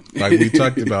not like them. Like we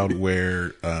talked about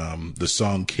where the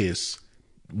song Kiss,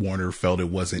 Warner felt it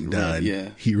wasn't done.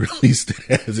 Yeah. He released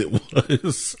it as it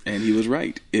was. And he was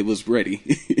right. It was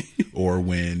ready. Or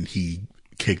when he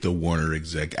kicked a Warner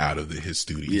exec out of his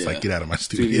studio. He's like, get out of my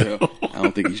studio. I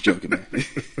don't think he's joking, man.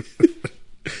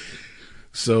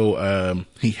 So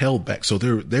he held back. So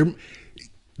there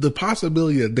the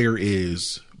possibility that there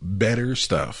is better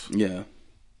stuff. Yeah.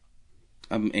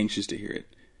 I'm anxious to hear it.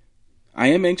 I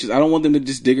am anxious. I don't want them to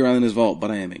just dig around in his vault,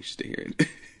 but I am anxious to hear it.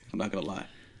 I'm not going to lie.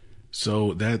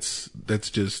 So that's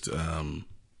just,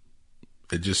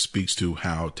 it just speaks to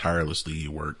how tirelessly he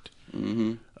worked.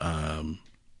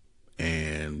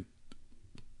 And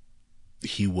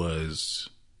he was,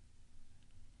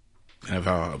 kind of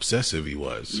how obsessive he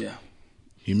was. Yeah.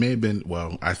 He may have been,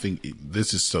 well, I think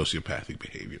this is sociopathic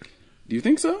behavior. Do you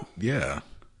think so? Yeah.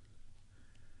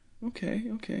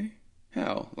 Okay.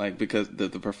 How? Like because the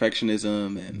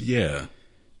perfectionism and Yeah.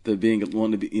 the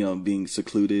wanting to be being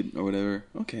secluded or whatever.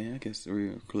 Okay, I guess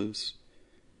we're close.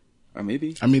 Or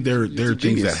maybe. I mean, there are he's a things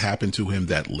genius. that happened to him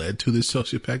that led to this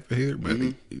sociopathic behavior, but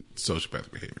Mm-hmm.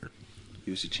 sociopathic behavior.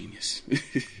 He was a genius.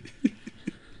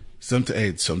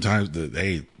 Sometimes some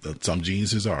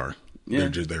geniuses are. Yeah.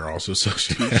 They're also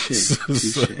sociopaths.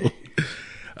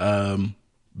 Touche.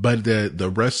 But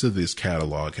the rest of this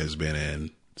catalog has been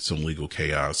in some legal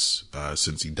chaos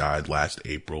since he died last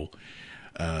April.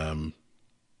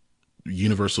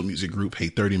 Universal Music Group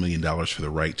paid $30 million for the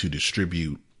right to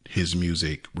distribute his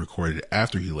music recorded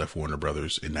after he left Warner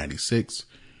Brothers in 96.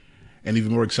 And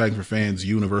even more exciting for fans,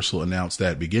 Universal announced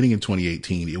that beginning in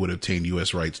 2018, it would obtain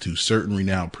U.S. rights to certain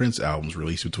renowned Prince albums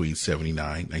released between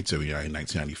 1979 and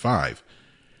 1995.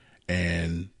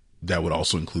 And that would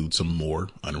also include some more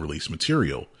unreleased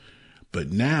material.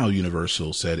 But now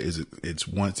Universal said it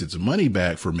wants its money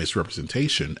back for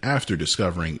misrepresentation after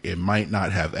discovering it might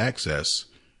not have access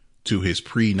to his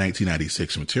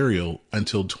pre-1996 material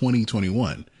until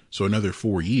 2021. So another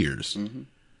 4 years. Mm-hmm.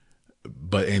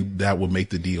 And that would make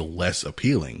the deal less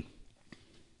appealing.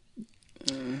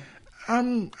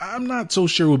 I'm not so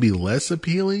sure it would be less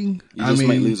appealing. You just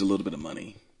might lose a little bit of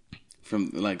money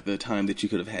from like the time that you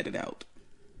could have had it out.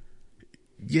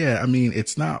 Yeah, I mean,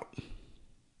 it's not.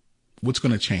 What's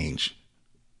going to change?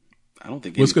 I don't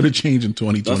think what's going to change in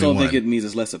 2021. I don't think it means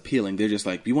it's less appealing. They're just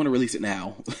like, we want to release it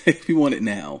now. We want it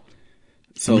now.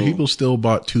 So people still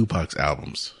bought Tupac's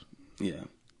albums. Yeah,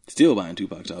 still buying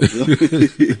Tupac's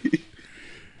albums.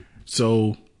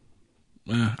 So,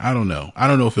 I don't know. I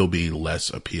don't know if it'll be less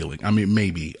appealing. I mean,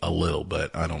 maybe a little,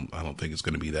 but I don't think it's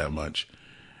going to be that much.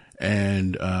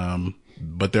 And,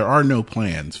 but there are no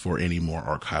plans for any more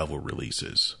archival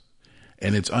releases.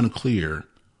 And it's unclear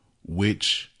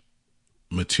which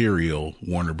material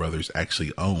Warner Brothers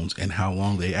actually owns and how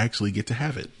long they actually get to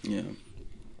have it. Yeah.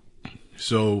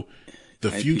 So the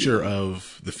future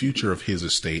of his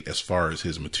estate, as far as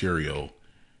his material,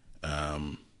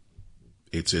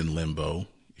 it's in limbo.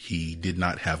 He did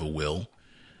not have a will,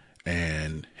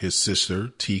 and his sister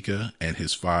Tika and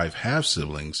his 5 half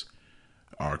siblings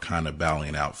are kind of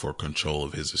battling out for control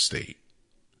of his estate.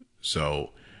 So,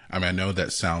 I mean, I know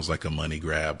that sounds like a money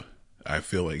grab. I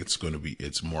feel like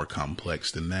it's more complex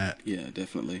than that. Yeah,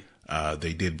 definitely.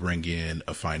 They did bring in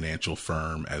a financial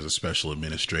firm as a special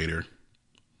administrator,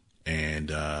 and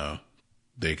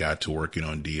they got to working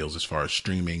on deals as far as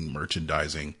streaming,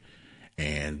 merchandising,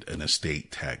 and an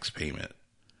estate tax payment.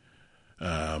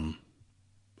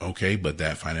 Okay, but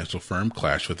that financial firm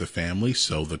clashed with the family,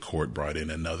 so the court brought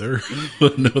in another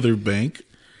bank.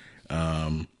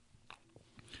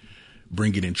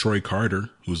 Bringing in Troy Carter,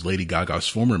 who's Lady Gaga's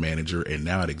former manager and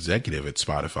now an executive at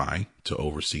Spotify, to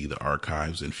oversee the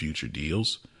archives and future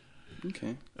deals.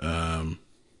 Okay. I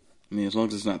mean, as long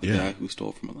as it's not the Yeah. guy who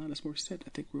stole from Alanis Morissette, I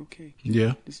think we're okay.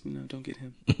 Yeah. Just, don't get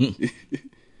him.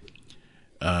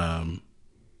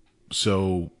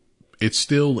 So it's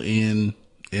still in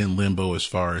limbo as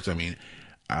far as, I mean,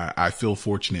 I feel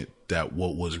fortunate that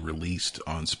what was released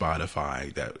on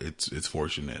Spotify, that it's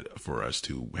fortunate for us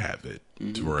to have it,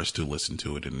 for us to listen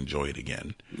to it and enjoy it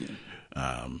again.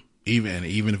 Yeah.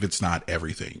 Even if it's not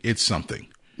everything, it's something.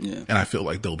 Yeah. And I feel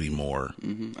like there'll be more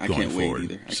I going can't forward.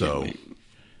 wait either. I So can't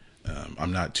wait.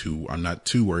 I'm not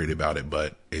too worried about it,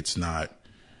 but it's not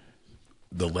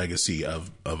the legacy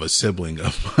of a sibling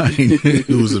of mine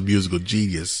who's a musical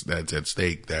genius that's at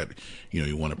stake that,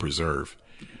 you want to preserve.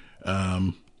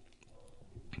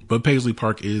 But Paisley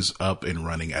Park is up and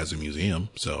running as a museum.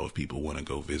 So if people want to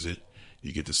go visit,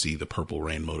 you get to see the Purple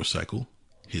Rain motorcycle,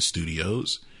 his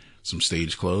studios, some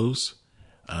stage clothes.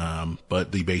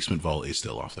 But the basement vault is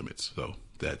still off limits. So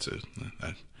that's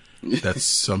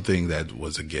something that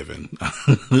was a given,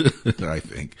 I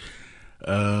think.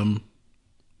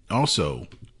 Also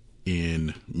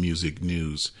in music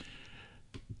news,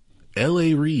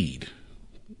 L.A. Reid,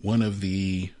 one of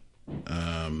the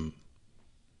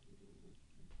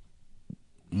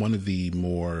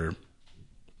more,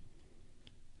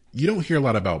 you don't hear a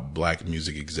lot about black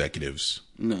music executives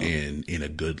in a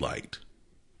good light.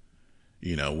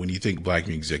 When you think black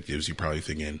music executives, you're probably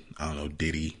thinking, I don't know,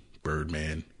 Diddy,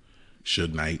 Birdman,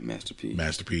 Suge Knight, Master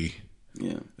P.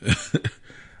 Yeah.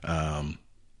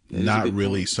 Not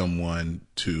really someone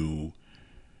to,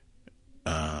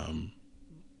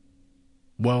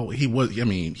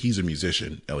 he's a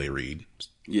musician, L.A. Reid.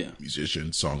 Yeah.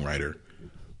 Musician, songwriter.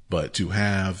 But to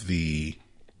have the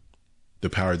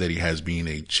power that he has being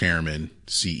a chairman,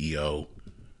 CEO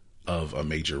of a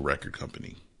major record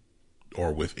company,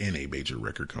 or within a major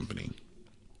record company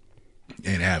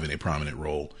and having a prominent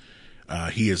role.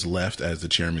 He has left as the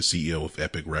chairman CEO of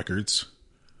Epic Records,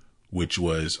 which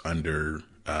was under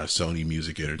Sony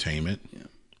Music Entertainment. Yeah.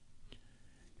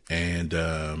 And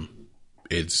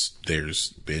there's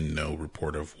been no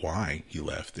report of why he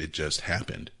left. It just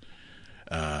happened.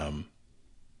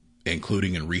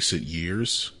 Including in recent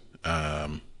years.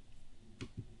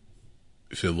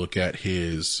 If you look at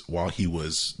while he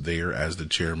was there as the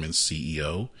chairman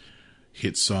CEO,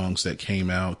 hit songs that came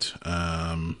out,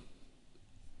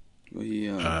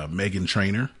 Meghan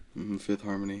Trainor, Fifth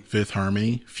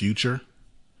Harmony, Future,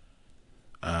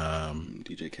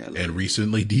 DJ Khaled, and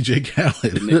recently DJ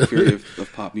Khaled, the Nick Fury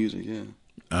of pop music. Yeah.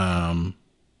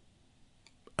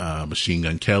 Machine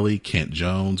Gun Kelly, Kent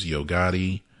Jones, Yo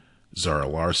Gotti, Zara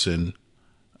Larsson,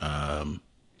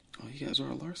 Oh, you got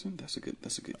Zara Larsson? That's a good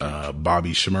catch.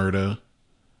 Bobby Shmurda.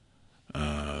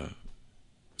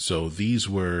 So these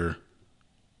were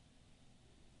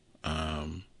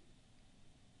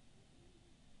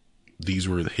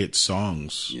the hit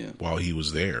songs while he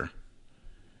was there.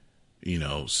 You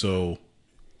know, so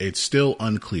it's still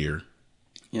unclear.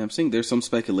 Yeah, I'm seeing there's some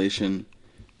speculation,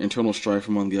 internal strife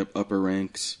among the upper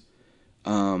ranks.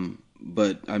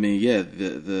 But I mean, yeah,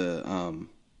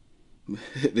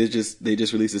 they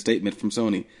just released a statement from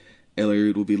Sony. L.A.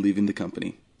 Reid will be leaving the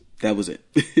company. That was it.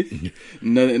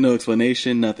 No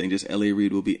explanation, nothing. Just L.A.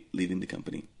 Reid will be leaving the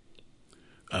company.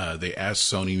 They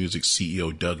asked Sony Music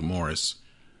CEO Doug Morris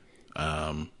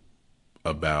to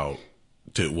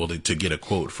get a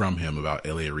quote from him about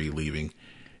L.A. Reid leaving,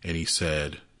 and he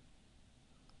said,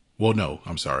 "Well, no,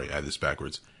 I'm sorry, I had this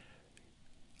backwards."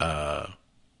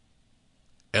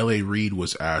 L.A. Reid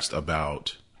was asked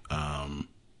about.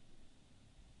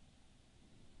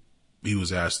 He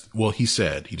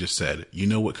just said, "You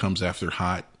know what comes after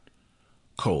hot?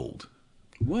 Cold."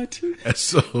 What? And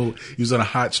so he was on a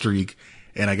hot streak,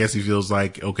 and I guess he feels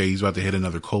like, okay, he's about to hit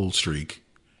another cold streak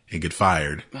and get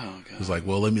fired. Oh, God. He's like,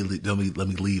 well, let me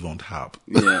leave on top.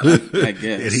 Yeah, I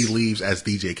guess. And he leaves as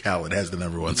DJ Khaled has the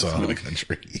 #1 song in the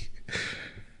country.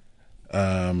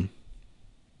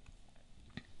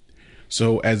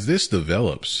 So as this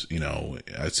develops, you know,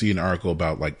 I see an article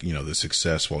about the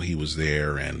success while he was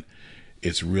there, and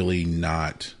it's really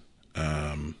not,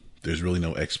 there's really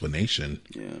no explanation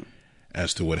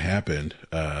as to what happened.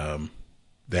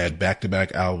 They had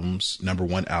back-to-back albums,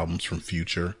 #1 albums from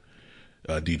Future.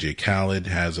 DJ Khaled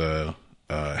had a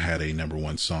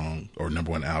 #1 song or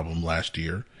 #1 album last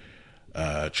year.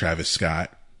 Travis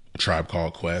Scott, A Tribe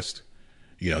Called Quest,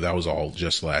 that was all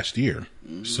just last year.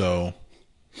 Mm-hmm. So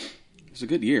it's a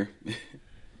good year.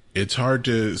 It's hard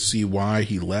to see why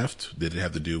he left. Did it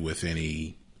have to do with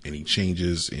any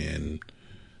changes in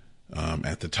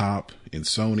at the top in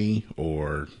Sony,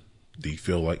 or do you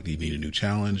feel like you need a new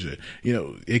challenge?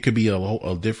 It could be a lot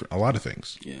of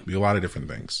things. Yeah, be a lot of different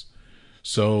things.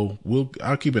 So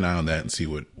I'll keep an eye on that and see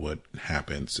what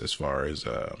happens as far as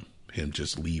him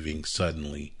just leaving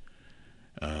suddenly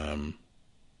in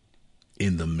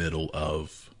the middle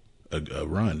of a good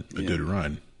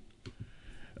run.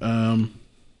 All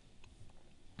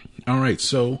right,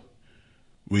 so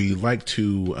we like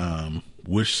to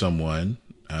wish someone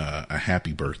a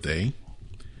happy birthday,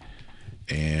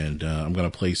 and I'm going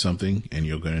to play something, and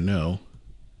you're going to know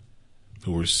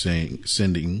who we're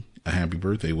sending a happy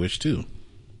birthday wish to.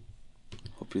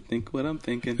 Hope you think what I'm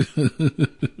thinking.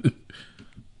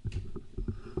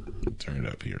 Turn it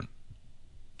up here.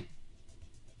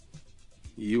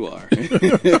 You are.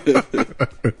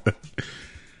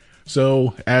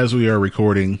 So, as we are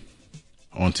recording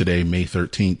on today, May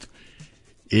 13th,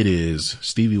 it is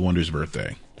Stevie Wonder's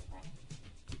birthday.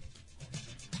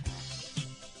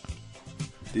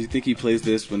 Do you think he plays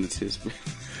this when it's his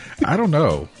birthday? I don't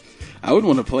know. I would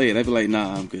want to play it. I'd be like,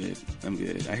 nah, I'm good.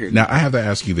 I hear now, I have to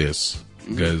ask you this,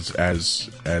 because as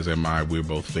am I, we're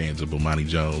both fans of Bomani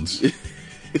Jones.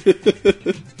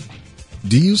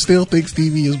 Do you still think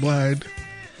Stevie is blind?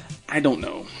 I don't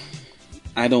know.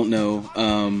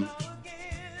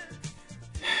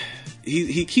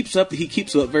 He keeps up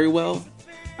very well.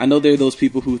 I know there are those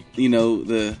people who,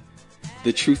 the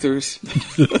truthers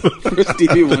for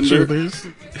Stevie Wonder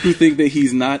who think that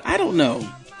he's not. I don't know.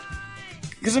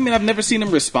 Because, I've never seen him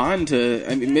respond to...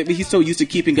 maybe he's so used to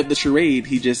keeping up the charade,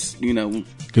 he just,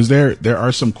 Because there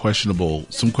are some questionable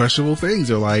things.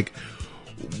 They're like,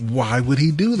 why would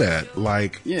he do that?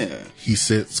 Like, he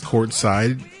sits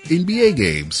courtside NBA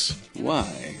games.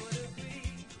 Why?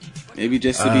 Maybe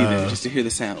just to be there, just to hear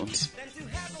the sounds.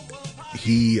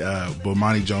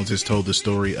 Bomani Jones has told the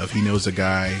story of he knows a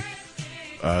guy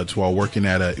while working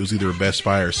at it was either a Best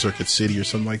Buy or Circuit City or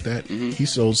something like that. He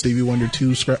sold Stevie Wonder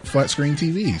 2 flat screen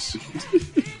TVs.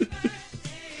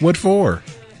 What for?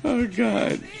 Oh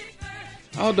God,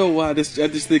 I don't know why. I just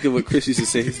think of what Chris used to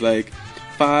say. He's like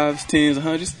 5s, 10s,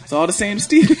 100s. It's all the same to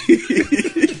Stevie.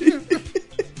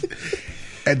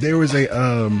 And there was a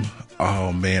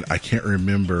oh man, I can't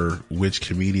remember which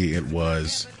comedian it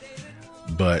was,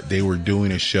 but they were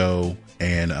doing a show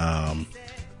and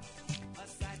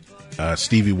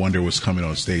Stevie Wonder was coming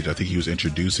on stage. I think he was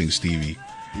introducing Stevie,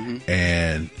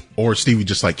 or Stevie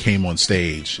just like came on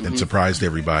stage and surprised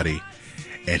everybody.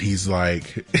 And he's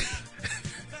like,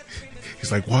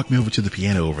 walk me over to the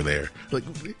piano over there. Like,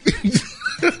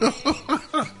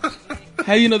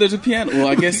 how you know there's a piano? Well,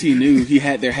 I guess he knew he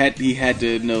had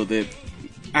to know that.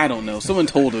 I don't know. Someone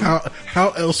told him.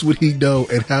 How else would he know?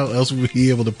 And how else would he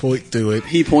be able to point to it?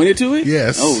 He pointed to it?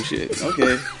 Yes. Oh shit.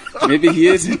 Okay. Maybe he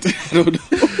isn't. I don't know.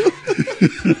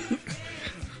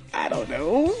 I don't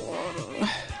know.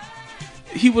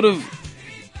 He would have.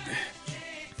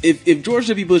 If George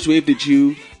W. Bush waved at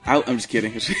you, I'm just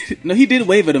kidding. No, he did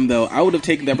wave at him though. I would have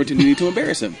taken the opportunity to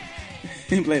embarrass him.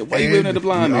 He'd be like, "Why are you waving at the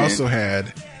blind man?" Also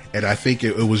had, and I think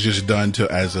it was just done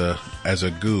as a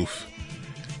goof.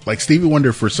 Like Stevie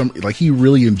Wonder, for some, like he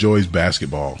really enjoys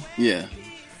basketball. Yeah.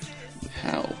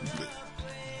 How?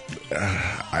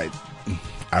 I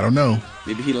don't know.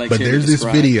 Maybe he likes. But there's this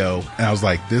video, and I was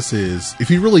like, "This is if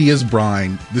he really is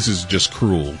Brian, this is just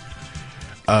cruel."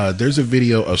 There's a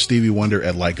video of Stevie Wonder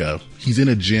at he's in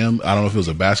a gym. I don't know if it was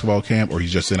a basketball camp or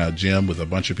he's just in a gym with a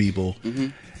bunch of people.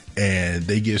 And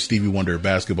they give Stevie Wonder a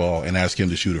basketball and ask him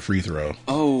to shoot a free throw.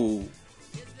 Oh,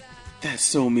 that's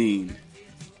so mean.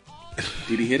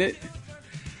 Did he hit it?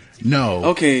 No.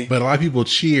 Okay. But a lot of people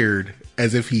cheered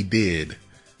as if he did.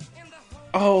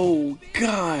 Oh,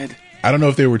 God. I don't know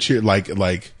if they were cheered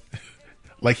the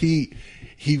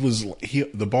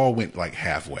ball went like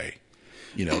halfway.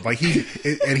 You know, like he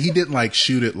didn't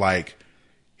shoot it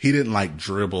he didn't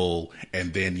dribble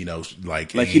and then, he knew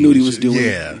what he was doing.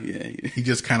 Yeah. He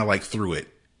just kind of threw it.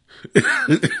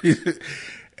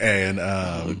 And,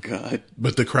 oh God.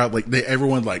 But the crowd,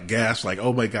 everyone gasped,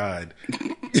 oh my God.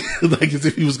 As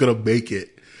if he was going to make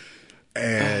it.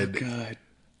 And oh God.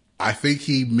 I think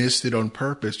he missed it on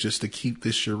purpose just to keep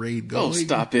this charade going. Oh,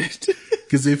 stop it.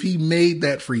 Because if he made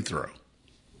that free throw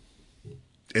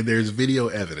and there's video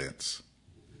evidence,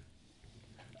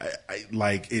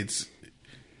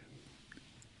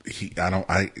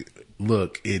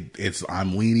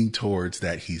 I'm leaning towards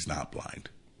that he's not blind.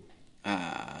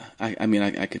 I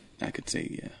could say,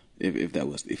 yeah.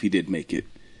 If he did make it,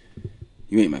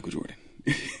 you ain't Michael Jordan.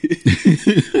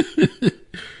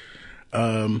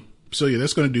 So yeah,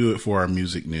 that's going to do it for our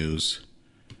music news.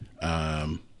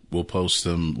 We'll post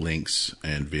some links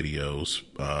and videos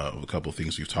of a couple of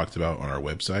things we've talked about on our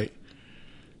website.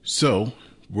 So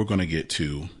we're going to get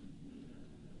to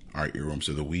our earworms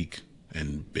of the week,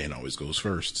 and Ben always goes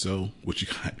first. So what you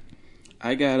got?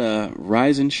 I got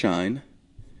Rise and Shine.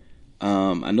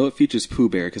 I know it features Pooh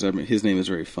Bear because his name is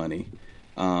very funny.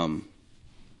 God,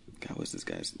 what's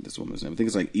this woman's name? I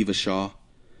think it's Eva Shaw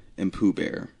and Pooh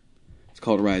Bear. It's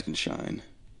called Rise and Shine.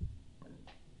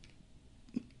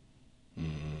 Let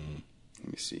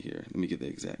me see here. Let me get the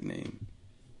exact name.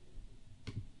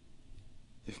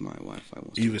 If my Wi-Fi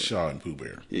wants to Eva work. Shaw and Pooh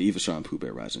Bear. Yeah, Eva Shaw and Pooh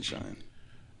Bear, Rise and Shine.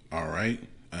 All right.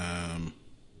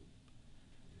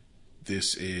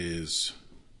 This is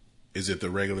it the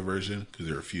regular version? Because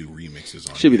there are a few remixes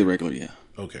on it. Should be the regular, yeah.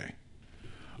 Okay.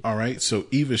 All right. So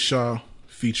Eva Shaw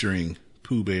featuring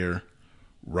Pooh Bear,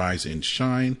 Rise and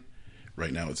Shine.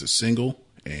 Right now it's a single,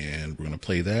 and we're going to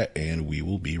play that, and we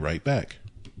will be right back.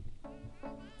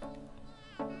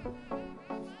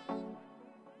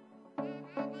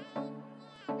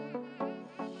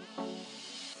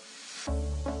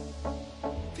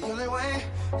 The only way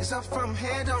is up from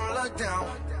here, don't look down.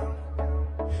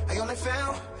 I only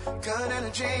feel good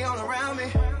energy all around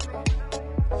me.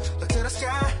 Look to the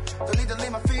sky, don't need to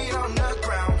leave my feet on the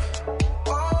ground.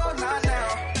 Oh, not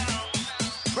now.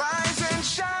 Rise and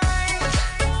shine.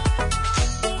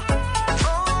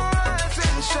 Oh, rise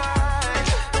and shine.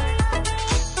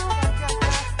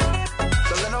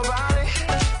 Don't let nobody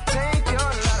take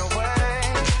your light away.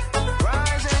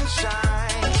 Rise and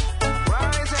shine.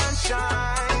 Rise and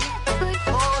shine.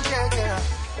 Oh, yeah, yeah.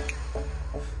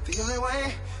 The only way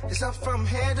is up from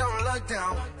here, don't look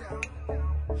down.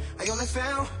 I only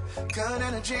feel good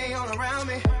energy all around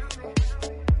me.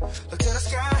 Look to the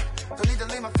sky, don't need to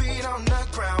leave my feet on the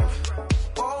ground.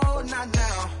 Oh, not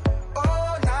now,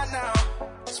 oh, not now.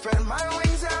 Spreading my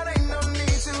wings out, ain't no need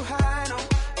to hide them.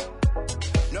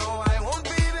 No, I won't be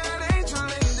that angel in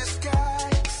the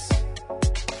sky.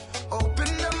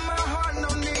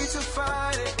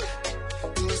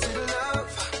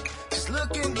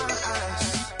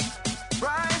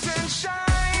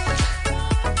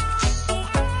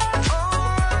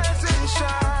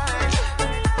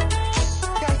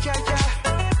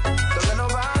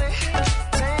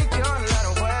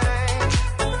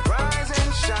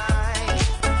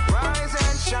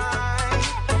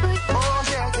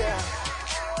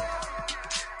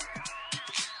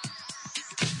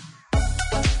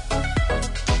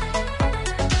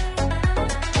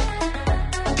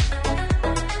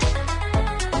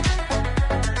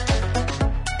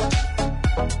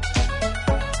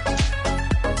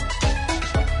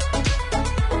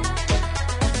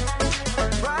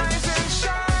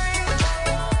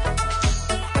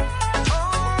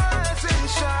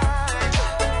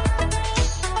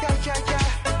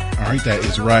 right, that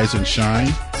is Rise and Shine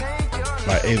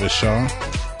by Ava Shaw,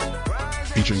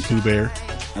 featuring Pooh Bear.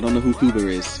 I don't know who Pooh Bear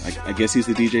is. I guess he's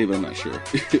the DJ, but I'm not sure.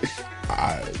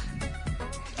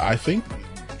 I think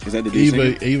Is that the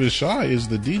DJ? Ava Shaw is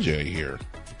the DJ here.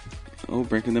 Oh,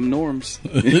 breaking them norms.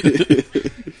 I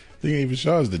think Ava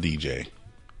Shaw is the DJ.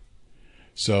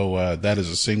 So that is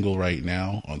a single right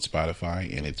now on Spotify,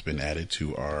 and it's been added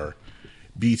to our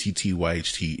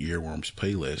BTTYHT Earworms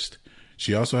playlist.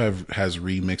 She also has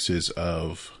remixes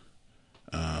of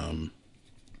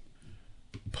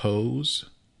Pose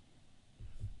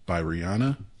by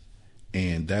Rihanna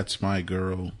and That's My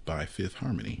Girl by Fifth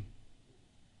Harmony.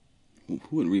 Who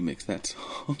would remix that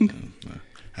song?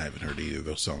 I haven't heard either of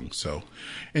those songs. So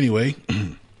anyway,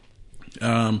 we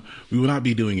will not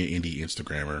be doing an indie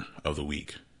Instagrammer of the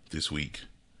week this week.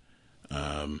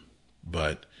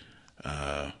 But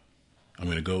I'm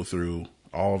going to go through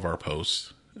all of our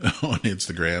posts on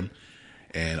Instagram,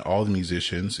 and all the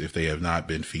musicians, if they have not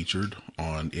been featured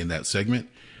in that segment,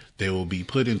 they will be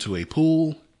put into a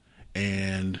pool,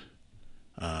 and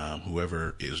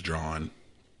whoever is drawn,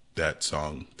 that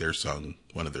song,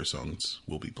 one of their songs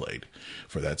will be played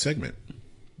for that segment,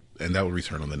 and that will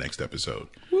return on the next episode.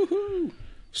 Woohoo!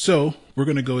 So we're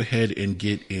going to go ahead and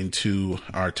get into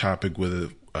our topic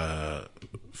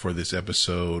for this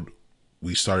episode.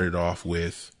 We started off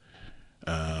with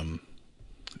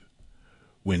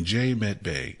When Jay Met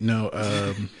Bay. No,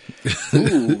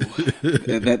 Ooh,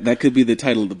 that could be the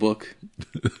title of the book.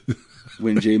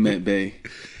 When Jay Met Bay.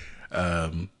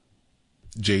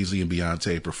 Jay-Z and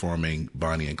Beyonce performing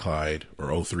Bonnie and Clyde,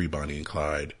 or 03 Bonnie and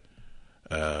Clyde,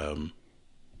 on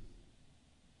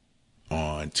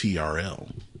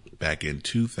TRL back in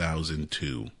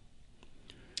 2002.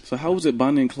 So how was it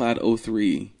Bonnie and Clyde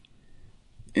 03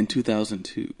 in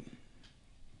 2002?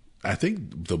 I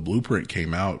think the blueprint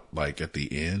came out like at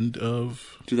the end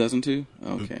of 2002?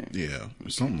 Okay. Yeah,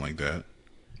 something like that.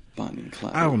 Bonnie and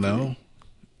Clyde. I don't know.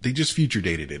 They just future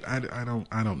dated it. I don't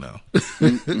know.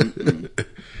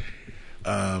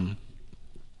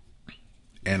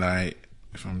 And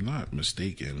if I'm not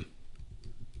mistaken,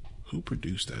 who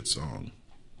produced that song?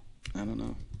 I don't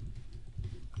know.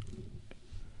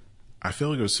 I feel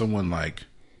like it was someone like,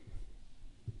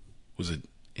 was it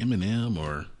Eminem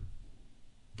or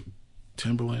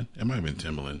Timbaland? It might have been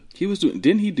Timbaland. He was doing.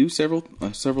 Didn't he do several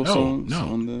songs? No,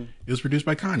 on the. It was produced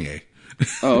by Kanye.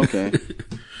 Oh, okay.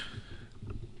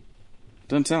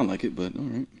 Doesn't sound like it, but all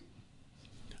right.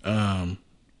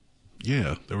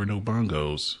 Yeah, there were no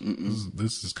bongos.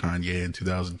 This is Kanye in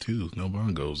 2002. No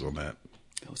bongos on that.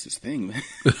 That was his thing, man.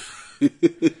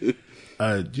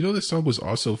 You know, this song was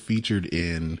also featured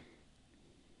in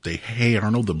the Hey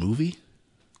Arnold the movie?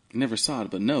 Never saw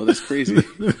it, but no, that's crazy.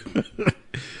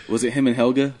 Was it him and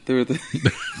Helga? They were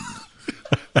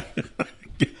I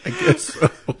guess so.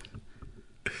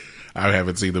 I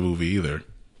haven't seen the movie either.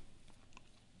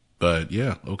 But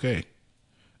yeah, okay.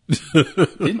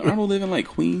 Didn't Arnold live in like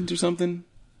Queens or something?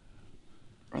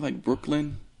 Or like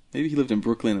Brooklyn? Maybe he lived in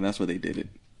Brooklyn and that's where they did it.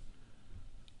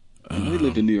 I know he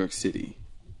lived in New York City.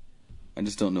 I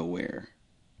just don't know where.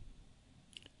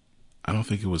 I don't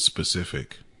think it was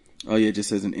specific. Oh yeah, it just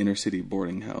says an inner city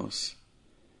boarding house.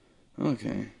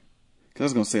 Okay. 'Cause I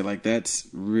was going to say, like, that's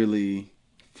really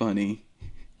funny.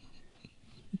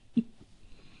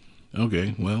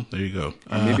 Okay, well, there you go.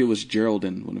 Or maybe it was Gerald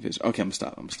in one of his... Okay, I'm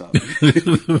going to stop.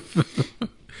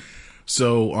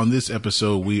 So, on this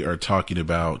episode, we are talking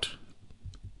about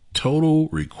Total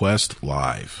Request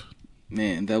Live.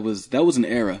 Man, that was an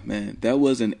era, man. That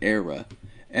was an era.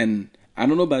 And I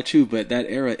don't know about you, but that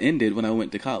era ended when I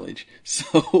went to college.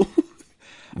 So...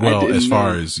 Well, as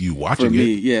far as you watching for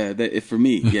me, it. Yeah, for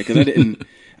me. Yeah, because I didn't...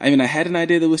 I mean, I had an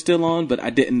idea that was still on, but I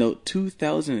didn't know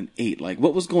 2008. Like,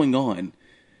 what was going on?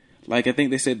 Like, I think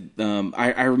they said,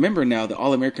 I remember now the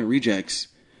All American Rejects,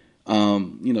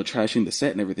 trashing the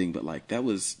set and everything, but like, that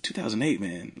was 2008,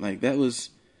 man. Like, that was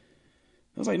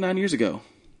like 9 years ago.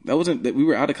 That wasn't, that we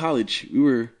were out of college. We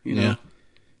were,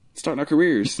 starting our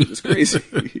careers. It's crazy.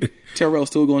 Terrell's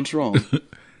still going strong.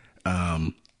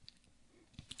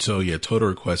 So yeah, Total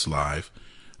Request Live,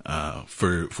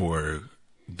 for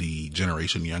the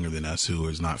generation younger than us who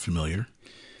is not familiar.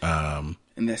 And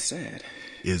that's sad.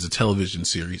 Is a television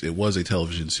series. It was a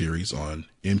television series on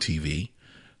MTV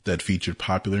that featured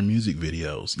popular music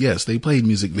videos. Yes, they played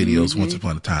music videos once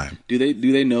upon a time. Do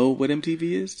they know what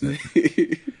MTV is?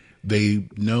 They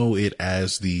know it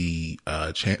as the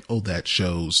channel that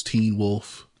shows Teen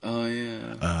Wolf. Oh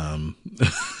yeah.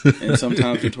 And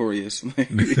sometimes Notorious.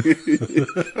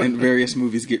 And various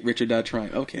movies Get Rich or Die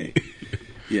Trying. Okay.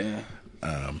 Yeah.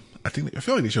 I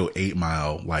feel like they show 8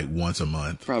 Mile like once a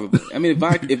month. Probably. I mean, if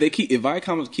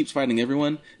Viacom keeps fighting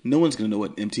everyone, no one's gonna know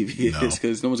what MTV is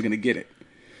because no one's gonna get it.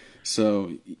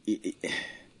 So,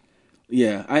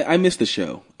 yeah, I missed the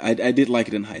show. I did like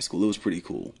it in high school. It was pretty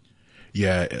cool.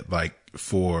 Yeah, like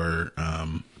for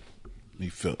I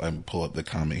pull up the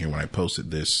comment here when I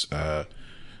posted this.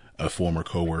 A former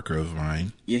coworker of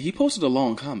mine. Yeah, he posted a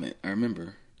long comment. I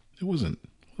remember. It wasn't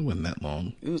that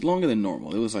long. It was longer than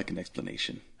normal. It was like an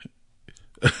explanation.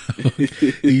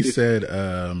 He said,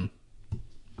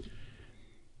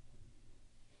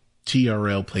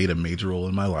 TRL played a major role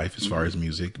in my life as far as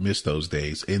music. Missed those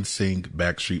days. NSYNC,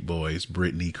 Backstreet Boys,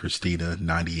 Britney, Christina,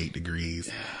 98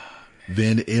 Degrees.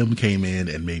 Then M came in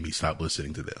and made me stop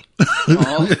listening to them.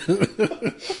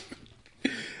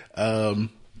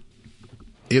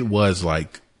 It was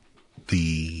like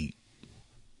this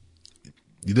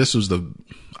was the,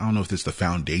 I don't know if it's the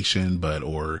foundation,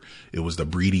 or it was the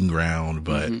breeding ground,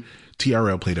 but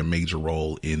TRL played a major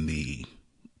role in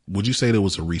would you say there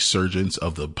was a resurgence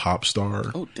of the pop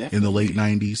star in the late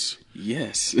 90s?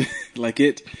 Yes. Don't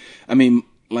get me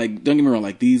wrong,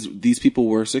 like these people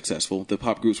were successful, the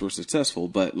pop groups were successful,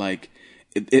 but like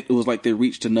it was like they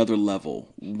reached another level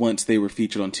once they were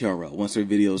featured on TRL, once their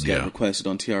videos got requested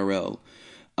on TRL.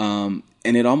 And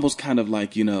it almost kind of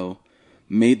like,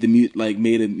 made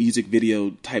made a music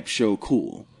video type show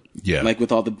cool. Yeah. Like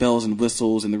with all the bells and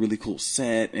whistles and the really cool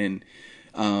set, and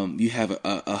you have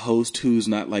a host who's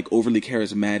not like overly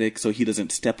charismatic, so he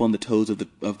doesn't step on the toes of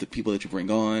the people that you bring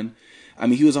on. I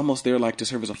mean, he was almost there like to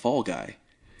serve as a fall guy.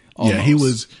 Almost. Yeah, he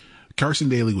was. Carson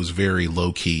Daly was very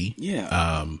low key.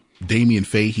 Yeah. Damien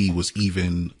Fahey was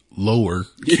even lower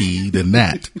key than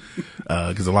that,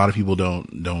 because a lot of people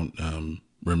don't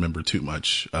remember too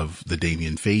much of the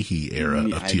Damien Fahey era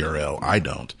of TRL. I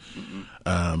don't.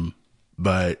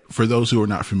 But for those who are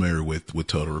not familiar with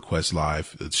Total Request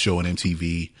Live, it's show on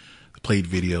MTV, played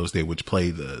videos. They would play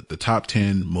the top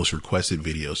 10 most requested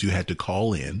videos. You had to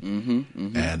call in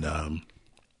and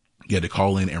you had to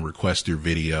call in and request your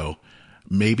video.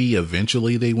 Maybe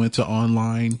eventually they went to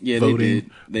online voting. They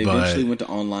did. They eventually went to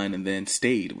online and then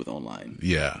stayed with online.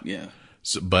 Yeah. Yeah.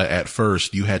 So, but at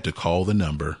first you had to call the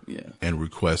number and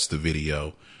request the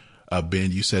video.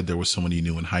 Ben, you said there was someone you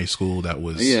knew in high school that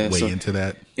was into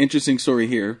that. Interesting story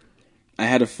here. I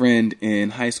had a friend in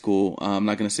high school. I'm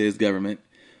not going to say his government,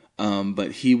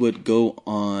 but he would go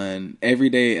on every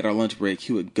day at our lunch break.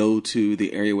 He would go to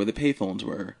the area where the payphones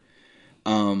were,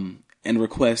 and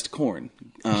request Korn.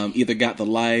 Either Got the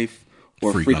Life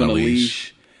or Freak on a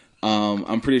Leash.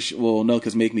 I'm pretty sure. Well, no,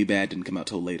 because Make Me Bad didn't come out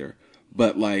till later.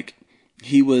 But like,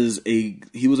 he was a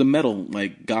metal,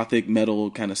 like gothic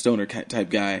metal kind of stoner type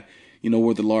guy.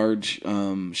 Wore the large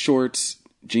shorts,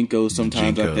 Jinkos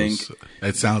sometimes, Jinkos. I think.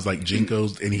 That sounds like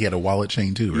Jinkos, and he had a wallet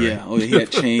chain too, right? Yeah, he had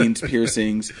chains,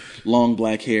 piercings, long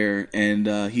black hair,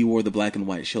 and he wore the black and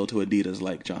white shell to Adidas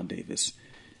like John Davis.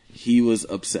 He was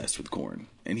obsessed with Korn,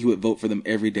 and he would vote for them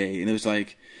every day. And it was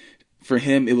like, for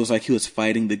him, it was like he was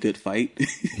fighting the good fight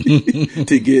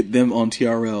to get them on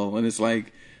TRL. And it's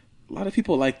like, a lot of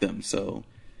people like them, so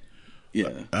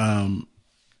yeah.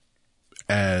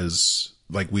 As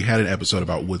like we had an episode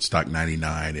about Woodstock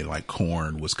 99, and like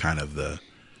Korn was kind of the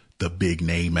big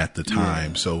name at the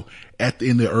time. Yeah. So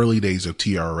in the early days of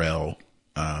TRL,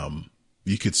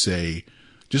 you could say,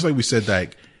 just like we said,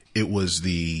 that it was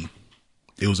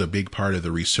a big part of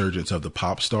the resurgence of the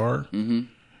pop star.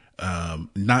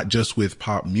 Not just with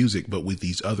pop music, but with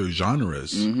these other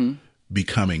genres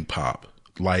becoming pop,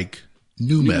 like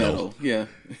nu metal. Yeah.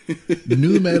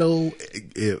 Nu metal,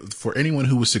 for anyone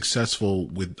who was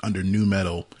successful under nu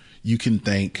metal, you can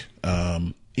thank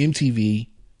MTV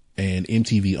and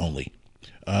MTV only.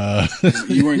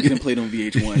 You weren't getting played on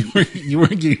VH1. You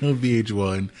weren't getting on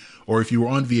VH1, or if you were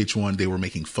on VH1, they were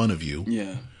making fun of you.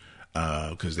 Yeah.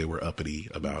 Because they were uppity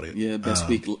about it. Yeah, best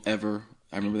week ever.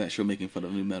 I remember that show making fun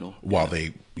of nu metal. While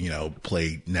they,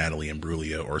 played Natalie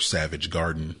Imbruglia or Savage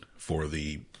Garden for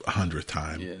the 100th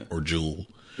time, or Jewel.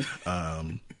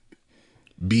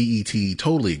 BET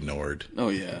totally ignored. Oh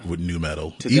yeah, with nu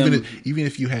metal. Even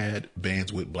if you had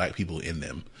bands with black people in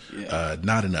them,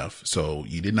 not enough. So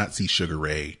you did not see Sugar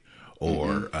Ray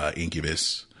or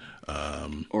Incubus,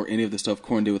 or any of the stuff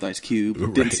Korn did with Ice Cube.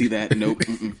 Right. Didn't see that. Nope.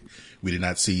 We did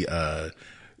not see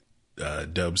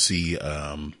Dub C.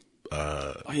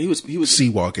 He was sea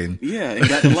walking. Yeah, and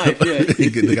Got the Life. Yeah,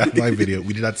 the Got the Life video.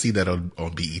 We did not see that on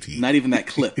BET. Not even that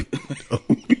clip.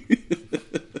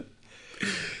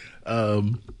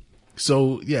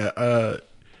 So yeah,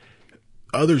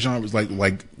 other genres like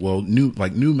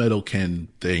nu metal can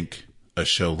thank a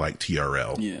show like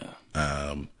TRL.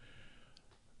 Yeah.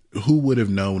 who would have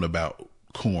known about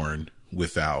Korn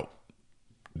without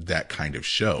that kind of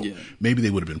show? Yeah. Maybe they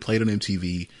would have been played on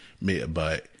MTV,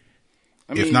 but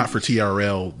if mean- not for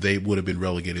TRL, they would have been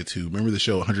relegated to, remember the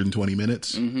show 120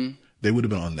 Minutes? Mm-hmm. They would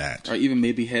have been on that. Or even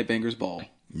maybe Headbangers Ball.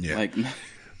 Yeah. Like,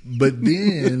 But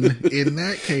then, in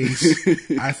that case,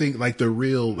 I think like the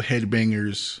real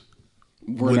headbangers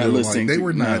we're would not have, listening. they to-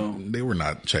 were not. no. They were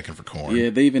not checking for Korn.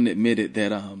 Yeah, they even admitted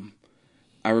that.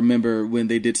 I remember when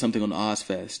they did something on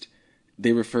Ozfest,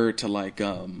 they referred to like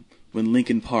when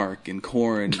Linkin Park and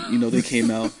Korn, they came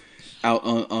out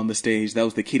on the stage. That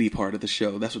was the kiddie part of the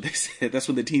show. That's what they said. That's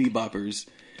when the teeny boppers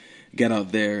got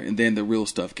out there, and then the real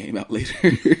stuff came out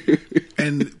later.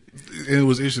 And it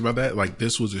was interesting about that. Like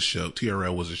this was a show.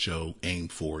 TRL was a show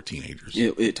aimed for teenagers.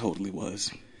 It totally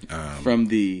was. From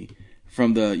the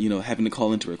having to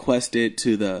call in to request it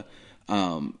to the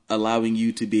allowing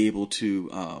you to be able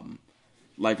to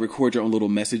like record your own little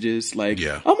messages, like,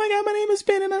 Yeah. oh my god, my name is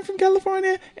Ben and I'm from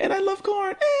California and I love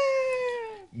Korn.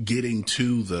 Getting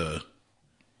to the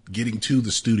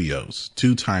studios,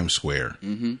 to Times Square.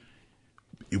 Mm-hmm.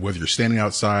 Whether you're standing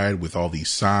outside with all these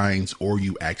signs or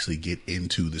you actually get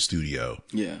into the studio,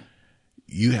 Yeah,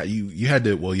 you had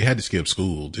to skip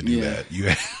school to do Yeah. that. You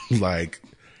had like,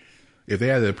 if they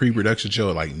had a pre-production show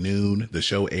at like noon, the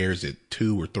show airs at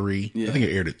 2 or 3. Yeah. I think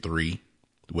it aired at 3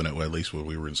 at least when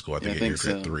we were in school. I think it aired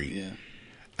so. at 3.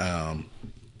 Yeah,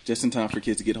 just in time for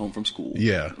kids to get home from school.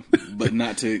 Yeah. but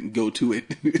not to go to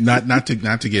it. not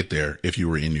to get there if you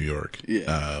were in New York.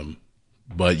 Yeah.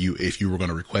 But if you were going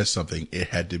to request something, it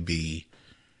had to be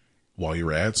while you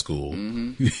were at school.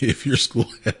 Mm-hmm. If your school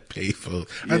had payphones,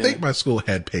 I Yeah. think my school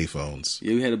had payphones.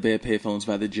 Yeah, we had a bed payphones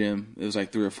by the gym. It was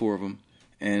like 3 or 4 of them,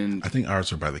 and I think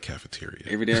ours were by the cafeteria.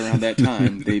 every day around that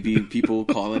time, there'd be people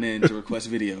calling in to request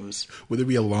videos. Would there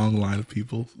be a long line of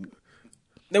people?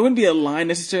 There wouldn't be a line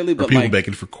necessarily, Or but people like,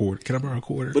 begging for quarter? Can I borrow a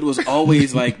quarter? but it was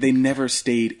always like they never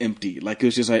stayed empty. Like it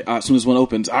was just like as soon as one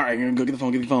opens, all right, go get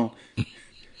the phone.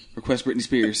 Request Britney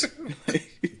Spears.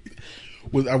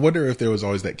 Well, I wonder if there was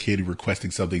always that kid requesting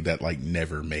something that like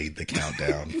never made the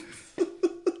countdown.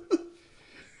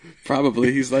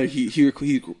 Probably he's like he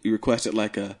requested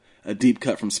like a deep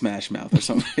cut from Smash Mouth or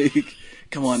something. Like,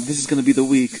 come on, this is gonna be the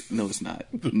week. No, it's not.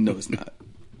 No, it's not.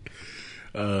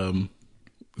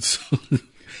 So,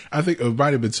 I think it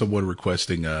might have been someone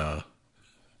requesting that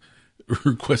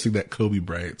Kobe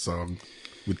Bryant song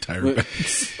with Tyra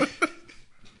Banks.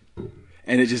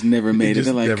 And it just never made it. just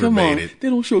They're like, never come made on, it. they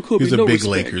don't show Kobe He's a no big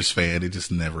respect. Lakers fan. It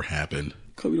just never happened.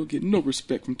 Kobe don't get no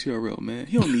respect from TRL, man.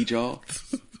 He don't need y'all.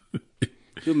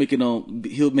 He'll make it on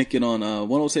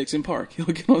 106 in Park. He'll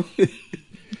get on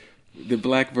the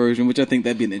black version, which I think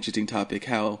that'd be an interesting topic.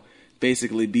 How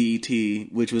basically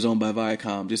BET, which was owned by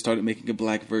Viacom, just started making a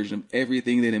black version of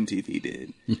everything that MTV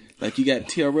did. Like you got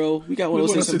TRL, we got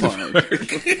 106 in Park.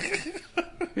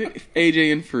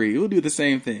 AJ and Free, we'll do the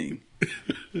same thing.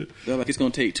 They're like, it's gonna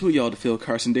take 2 of y'all to fill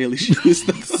Carson Daly's shoes.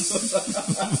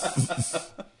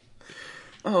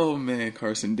 Oh man,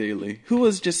 Carson Daly, who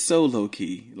was just so low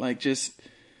key, like just.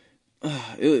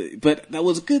 But that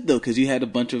was good though, because you had a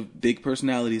bunch of big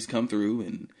personalities come through,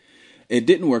 and it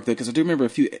didn't work though, because I do remember a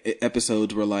few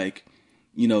episodes where like,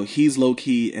 he's low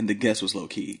key and the guest was low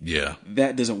key. Yeah.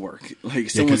 That doesn't work. Like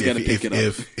someone's got to pick it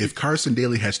up. If Carson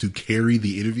Daly has to carry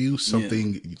the interview,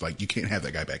 something like you can't have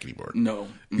that guy back anymore. No,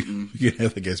 You can't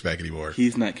have the guest back anymore.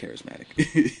 he's not charismatic.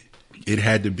 It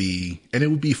had to be, and it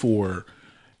would be for,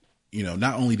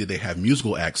 not only did they have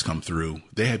musical acts come through,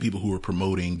 they had people who were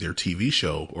promoting their TV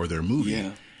show or their movie.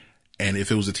 Yeah. And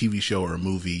if it was a TV show or a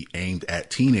movie aimed at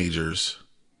teenagers,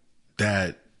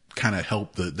 that kind of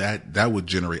helped that would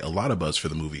generate a lot of buzz for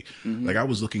the movie. Mm-hmm. Like I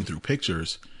was looking through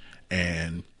pictures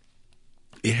and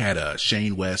it had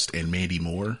Shane West and Mandy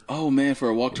Moore. Oh man, For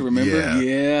a Walk to Remember.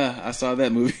 Yeah, I saw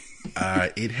that movie.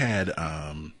 It had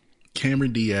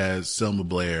Cameron Diaz, Selma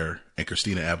Blair, and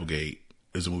Christina Applegate.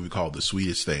 There's a movie called The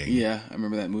Sweetest Thing. Yeah, I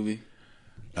remember that movie.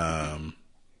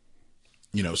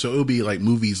 So it would be like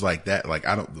movies like that. Like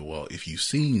if you've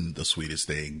seen The Sweetest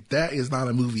Thing, that is not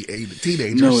a movie aimed at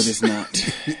teenagers. No, it is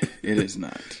not. It is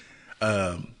not.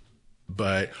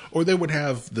 Or they would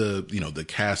have the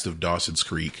cast of Dawson's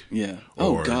Creek. Yeah.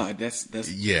 Or- Oh God, that's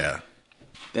Yeah.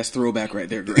 that's throwback right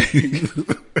there, Greg.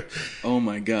 Oh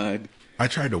my God. I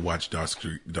tried to watch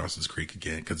Dawson's Creek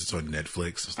again because it's on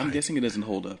Netflix. It's I'm like, guessing it doesn't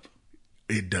hold up.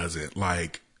 it doesn't.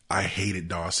 Like, I hated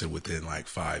Dawson within like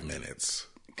 5 minutes.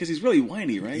 Because he's really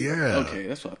whiny, right? Yeah. Okay,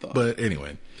 that's what I thought. But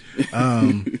anyway,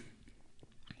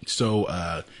 so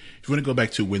if you want to go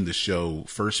back to when the show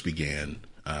first began,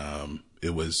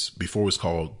 it was before it was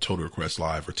called Total Request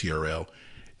Live or TRL.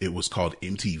 It was called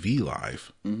MTV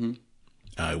Live. Mm-hmm.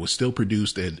 It was still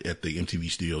produced at the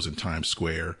MTV studios in Times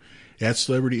Square. It had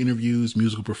celebrity interviews,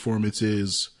 musical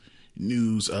performances,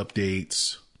 news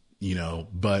updates,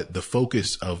 but the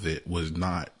focus of it was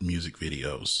not music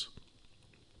videos.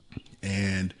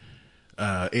 And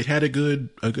it had a good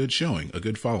showing, a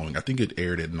good following. I think it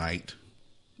aired at night.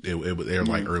 It would air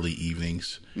like early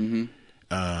evenings. Mm-hmm.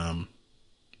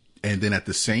 And then at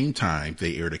the same time,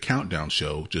 they aired a countdown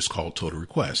show just called Total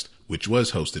Request, which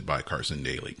was hosted by Carson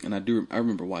Daly. And I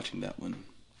remember watching that one.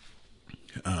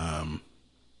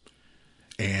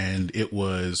 And it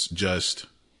was just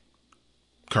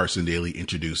Carson Daly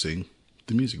introducing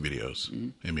the music videos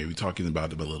and maybe talking about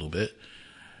them a little bit.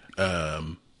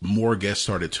 More guests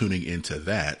started tuning into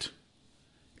that.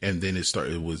 And then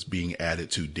it was being added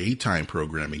to daytime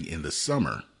programming in the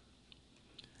summer.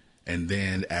 And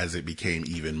then as it became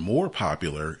even more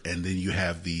popular, and then you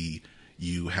have the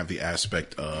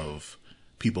aspect of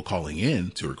people calling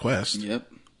in to request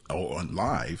on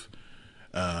live,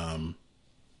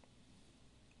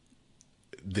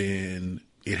 then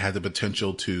it had the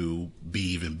potential to be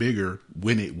even bigger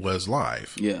when it was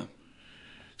live. Yeah.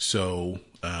 So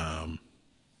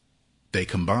they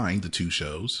combined the two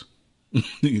shows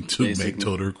to make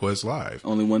Total Request Live.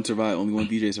 Only one survived. Only one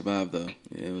DJ survived, though.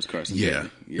 It was Carson. Yeah.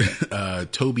 Yeah.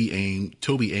 Toby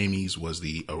Amies was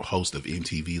the host of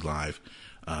MTV Live.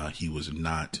 He was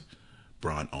not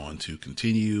brought on to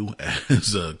continue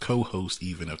as a co-host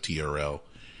even of TRL.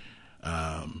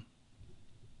 And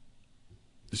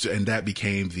that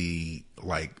became the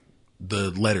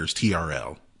letters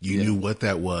TRL. You knew what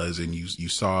that was, and you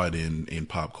saw it in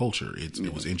pop culture.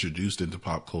 It was introduced into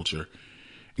pop culture.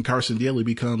 And Carson Daly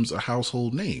becomes a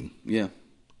household name. Yeah.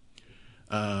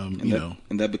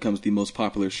 And that becomes the most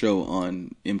popular show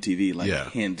on MTV,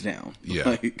 hands down.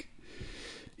 Yeah.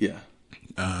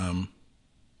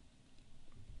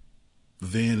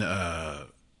 Then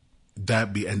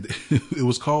and it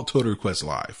was called Total Request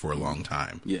Live for a long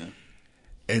time. Yeah.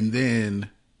 And then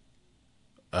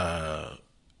the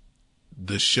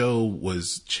show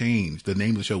was changed. The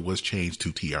name of the show was changed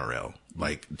to TRL.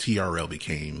 Like TRL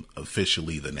became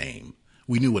officially the name.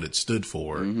 We knew what it stood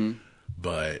for,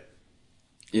 but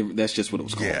that's just what it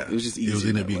was called. Yeah, it was just easy. It was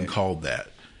ended up being called that.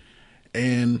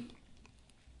 And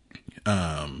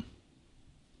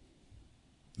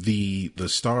the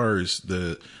stars,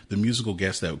 the musical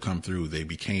guests that would come through,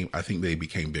 I think they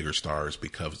became bigger stars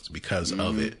because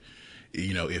of it.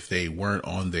 If they weren't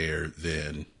on there,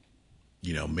 then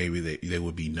maybe they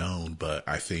would be known, but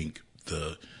I think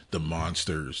the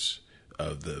monsters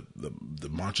of the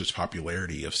monstrous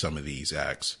popularity of some of these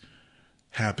acts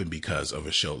happened because of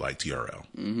a show like TRL.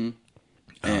 Mm-hmm.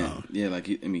 And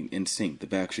NSYNC, the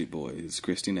Backstreet Boys,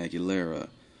 Christina Aguilera,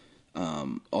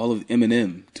 all of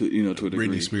Eminem to a degree.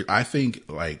 Britney Spears. I think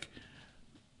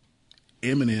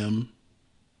Eminem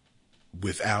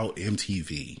without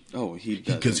MTV. Oh,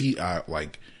 because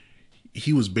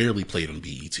he was barely played on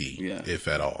BET, if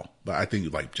at all. But I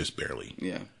think just barely.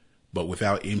 Yeah. But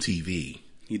without MTV,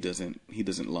 he doesn't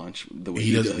launch the way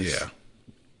he does. Yeah.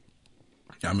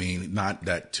 I mean, not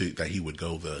that he would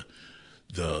go the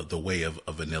way of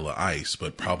Vanilla Ice,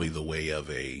 but probably the way of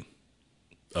a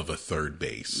third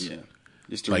base. Yeah.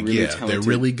 Just a really talented, they're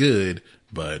really good,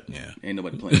 but ain't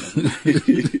nobody playing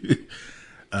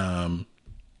them.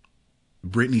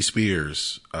 Britney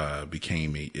Spears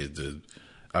became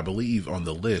I believe on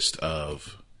the list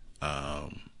of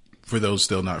for those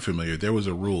still not familiar, there was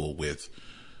a rule with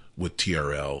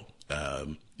TRL.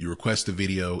 You request a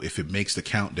video, if it makes the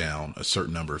countdown a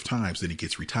certain number of times, then it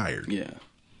gets retired. Yeah.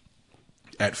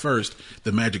 At first,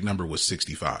 the magic number was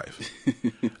 65.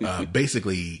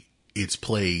 Basically, it's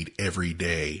played every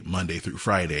day, Monday through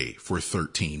Friday, for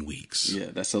 13 weeks.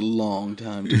 Yeah, that's a long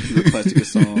time to be requesting a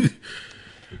song.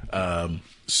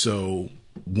 So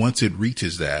once it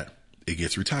reaches that, it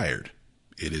gets retired.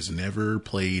 It is never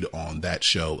played on that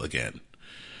show again.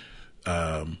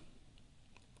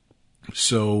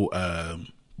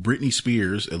 Britney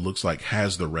Spears, it looks like,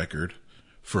 has the record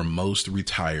for most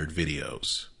retired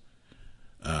videos.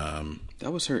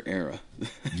 That was her era.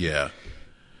 Yeah.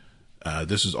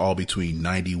 This is all between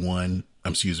 99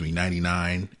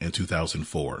 and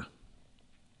 2004.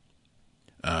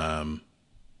 Of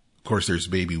course, there's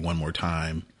Baby One More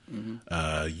Time.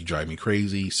 Mm-hmm. You Drive Me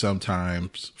Crazy.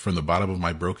 Sometimes, From the Bottom of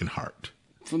My Broken Heart.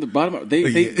 From the bottom of,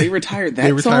 they retired that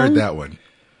They retired song? that one.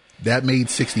 That made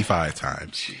 65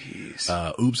 times.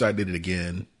 Jeez. Oops, I Did It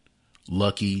Again.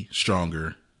 Lucky,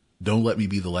 Stronger. Don't Let Me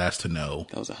Be the Last to Know.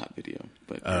 That was a hot video.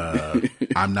 But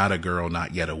I'm Not a Girl,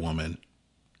 Not Yet a Woman.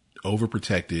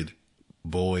 Overprotected.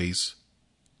 Boys.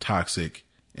 Toxic.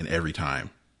 And Every Time.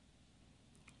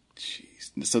 Jeez.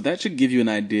 So that should give you an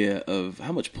idea of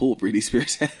how much pull Britney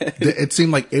Spears had. It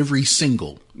seemed like every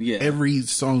single, Yeah. every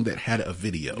song that had a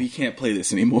video We can't play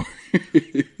this anymore.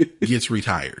 gets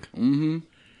retired. Mm-hmm.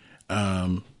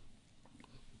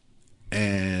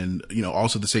 And, you know,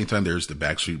 also at the same time, there's the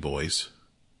Backstreet Boys.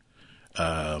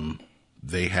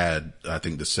 They had, I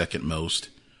think, the second most,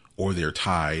 or they're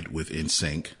tied with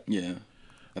NSYNC. Yeah.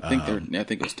 I think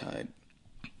it was tied.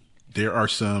 There are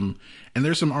some, and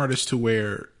there's some artists to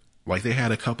where, like, they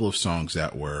had a couple of songs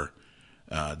that were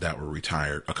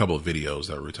retired, a couple of videos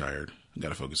that were retired. Got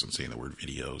to focus on saying the word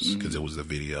videos because it was the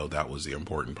video that was the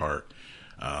important part.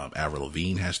 Avril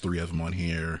Lavigne has 3 of them on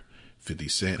here. 50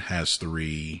 Cent has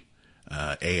 3.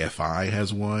 AFI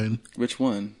has 1. Which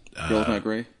one? Girls Not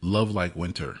Grey? Love Like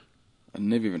Winter. I've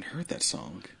never even heard that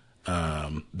song.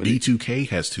 B2K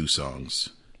has 2 songs.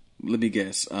 Let me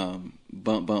guess.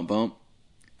 Bump, Bump, Bump.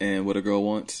 And What a Girl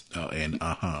Wants. Oh, and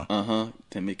Uh-huh. Uh-huh.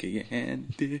 To make your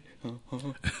hand.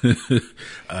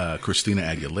 Christina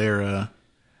Aguilera.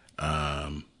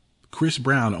 Chris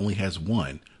Brown only has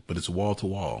 1, but it's Wall to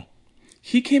Wall.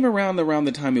 He came around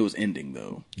the time it was ending,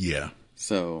 though. Yeah.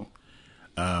 So,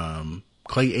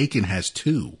 Clay Aiken has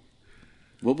 2.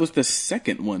 what was the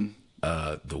second one?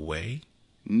 The Way.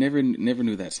 Never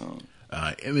knew that song.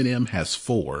 Eminem has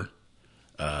 4.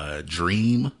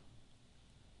 Dream.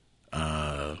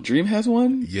 Dream has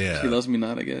one? Yeah. She Loves Me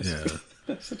Not, I guess. Yeah.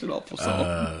 That's such an awful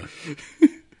song.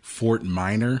 Fort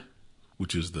Minor,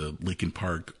 which is the Linkin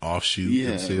Park offshoot. Yeah,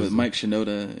 of SZA. with Mike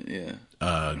Shinoda.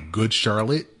 Yeah. Good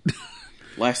Charlotte.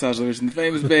 Lifestyles Livers and the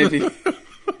Famous, baby.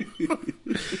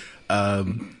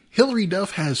 Hillary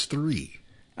Duff has 3.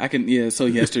 So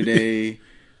Yesterday.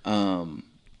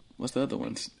 What's the other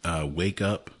ones? Wake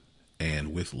Up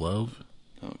and With Love.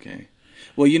 Okay.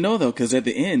 Well, you know, though, because at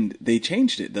the end, they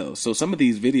changed it, though. So some of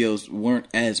these videos weren't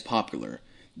as popular.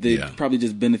 They Yeah. probably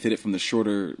just benefited from the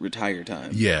shorter retire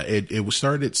time. Yeah, it was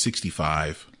started at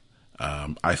 65.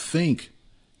 I think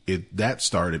that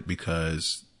started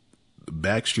because the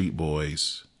Backstreet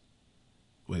Boys.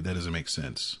 Wait, that doesn't make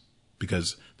sense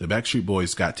because the Backstreet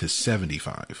Boys got to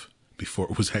 75 before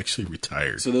it was actually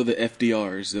retired. So they're the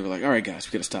FDRs. They were like, all right, guys,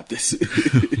 we got to stop this.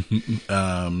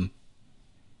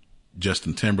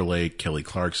 Justin Timberlake, Kelly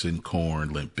Clarkson,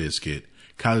 Korn, Limp Bizkit.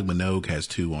 Kylie Minogue has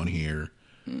 2 on here.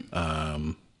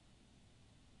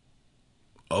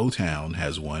 O-Town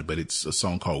has 1, but it's a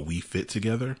song called We Fit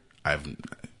Together.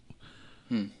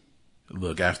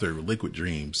 Look, after Liquid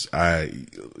Dreams,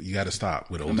 you got to stop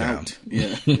with I'm O-Town. out.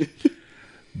 Yeah.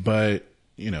 But,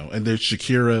 you know, and there's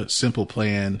Shakira, Simple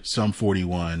Plan, Sum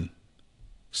 41,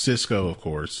 Cisco, of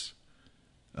course,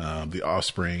 The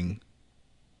Offspring,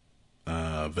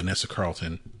 Vanessa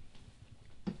Carlton.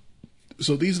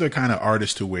 So these are the kind of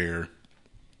artists to where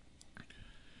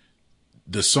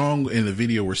the song and the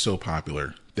video were so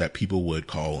popular that people would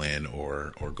call in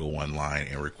or go online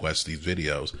and request these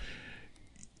videos.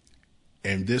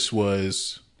 And this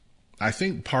was, I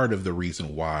think, part of the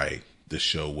reason why the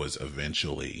show was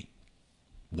eventually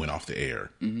went off the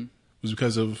air was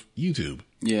because of YouTube.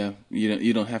 Yeah.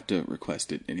 You don't have to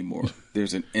request it anymore.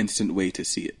 There's an instant way to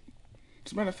see it.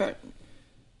 As a matter of fact,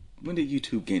 when did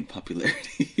YouTube gain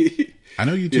popularity? I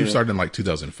know YouTube started in like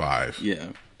 2005. Yeah.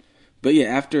 But yeah,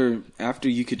 after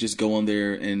you could just go on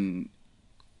there and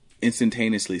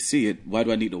instantaneously see it, why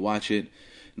do I need to watch it?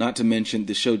 Not to mention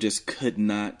the show just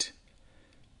couldn't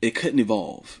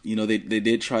evolve. You know, they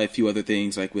did try a few other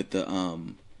things like with the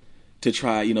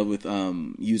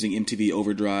using MTV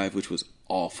Overdrive, which was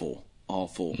awful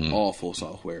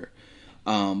software.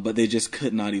 But they just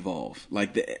could not evolve.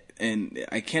 And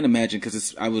I can't imagine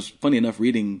because I was funny enough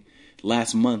reading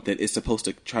last month that it's supposed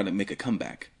to try to make a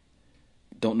comeback.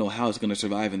 Don't know how it's going to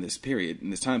survive in this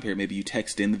time period. Maybe you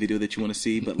text in the video that you want to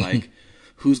see, but like,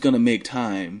 who's going to make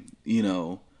time,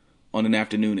 on an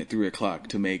afternoon at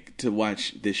 3:00 to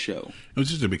watch this show? It was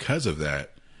just because of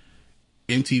that.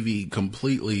 MTV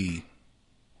completely,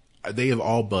 they have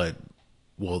all but,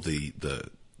 well, the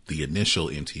initial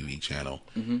MTV channel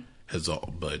has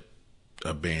all but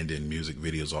abandoned music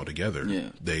videos altogether. Yeah.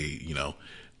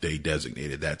 They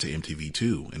designated that to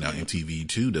MTV2, and now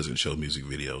MTV2 doesn't show music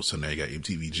videos. So now you got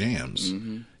MTV Jams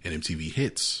and MTV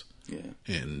Hits. Yeah.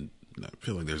 And I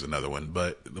feel like there's another one,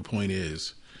 but the point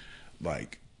is,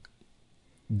 like,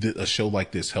 a show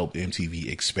like this helped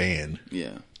MTV expand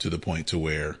to the point to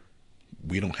where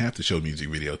we don't have to show music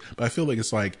videos. But I feel like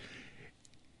it's like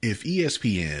if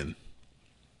ESPN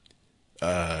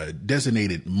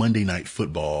designated Monday Night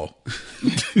Football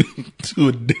to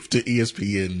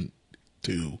ESPN2,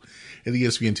 and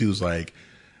ESPN2 is like,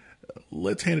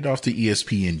 let's hand it off to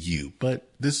ESPNU. But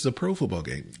this is a pro football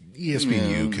game.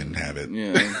 ESPNU can have it.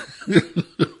 Yeah.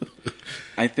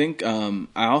 I think, I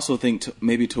also think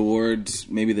maybe towards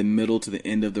maybe the middle to the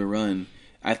end of the run,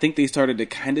 I think they started to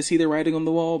kind of see the writing on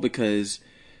the wall because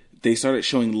they started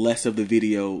showing less of the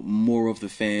video, more of the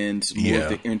fans, more of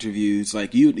the interviews.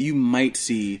 Like you might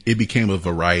see It became a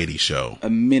variety show. a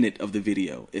minute of the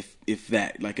video, if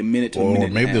that, like a minute to a minute. Or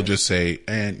and a maybe half. they'll just say,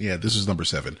 and yeah, this is number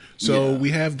 7. So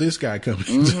we have this guy coming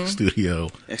into the studio.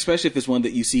 Especially if it's one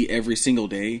that you see every single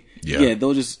day. Yeah.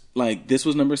 They'll just, like, this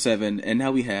was number 7, and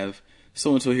now we have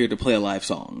so-and-so here to play a live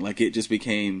song. Like, it just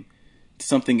became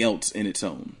something else in its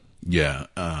own. Yeah.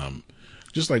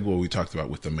 Just like what we talked about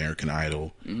with American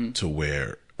Idol, to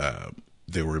where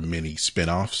there were many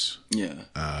spinoffs. Yeah.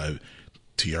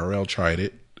 TRL tried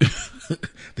it.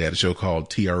 They had a show called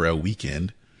TRL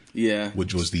Weekend, Yeah.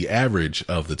 which was the average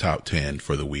of the top 10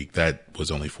 for the week. That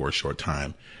was only for a short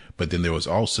time. But then there was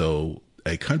also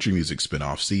a country music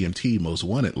spinoff, CMT Most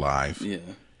Wanted Live, Yeah.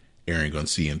 airing on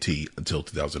CMT until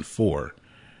 2004.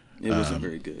 It wasn't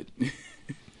very good.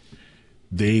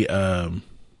 They,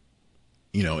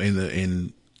 you know,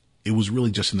 it was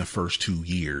really just in the first 2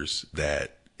 years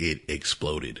that it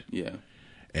exploded. Yeah.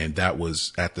 And that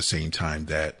was at the same time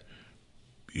that,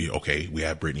 okay, we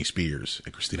have Britney Spears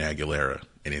and Christina Aguilera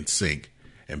and NSYNC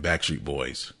and Backstreet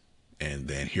Boys. And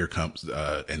then here comes,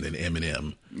 and then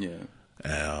Eminem. Yeah.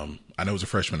 I know I was a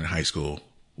freshman in high school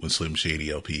when Slim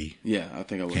Shady LP Yeah, I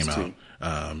think I was came too.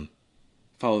 out.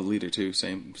 Follow the Leader too,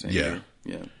 same Yeah. year.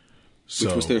 Yeah. So,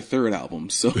 Which was their third album.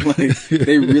 So like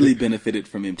they really benefited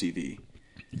from MTV.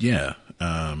 yeah.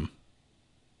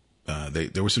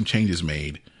 There were some changes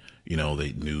made. You know,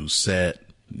 they new set,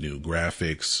 new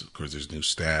graphics. Of course, there's new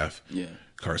staff. Yeah.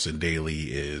 Carson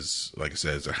Daly is, like I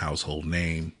said, is a household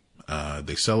name.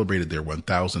 They celebrated their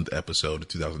 1000th episode in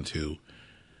 2002.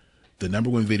 The number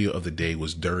 1 video of the day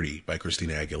was Dirty by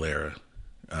Christina Aguilera.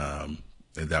 And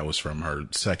that was from her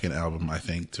second album, I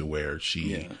think, to where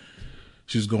she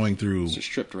was going through. Just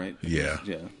stripped, right? Yeah.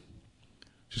 Yeah.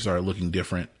 She started looking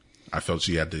different. I felt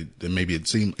she had to, maybe it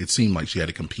seemed like she had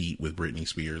to compete with Britney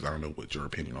Spears. I don't know what your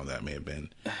opinion on that may have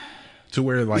been. To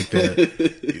where like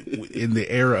in the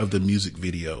era of the music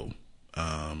video,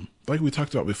 like we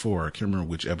talked about before, I can't remember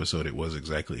which episode it was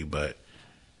exactly, but,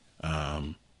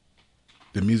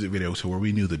 the music video, so where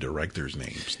we knew the directors'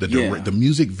 names, the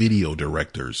music video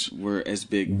directors Were as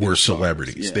big were as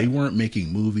celebrities. stars. They weren't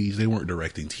making movies. They weren't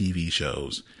directing TV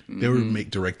shows. They were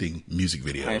directing music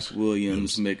videos. Hype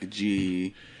Williams,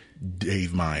 McGee,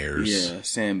 Dave Myers. yeah,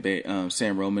 Sam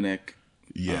Romanek.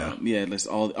 Yeah. Let's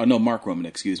all. Oh no, Mark Romanek.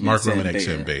 Excuse me. Mark Romanek,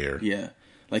 Sam Bayer. Yeah,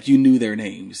 like you knew their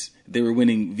names. They were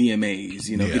winning VMAs,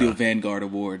 Yeah. Video Vanguard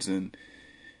Awards, and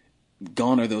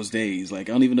gone are those days. Like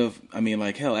I don't even know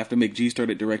if hell. After McGee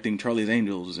started directing Charlie's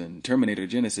Angels and Terminator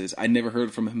Genesis, I never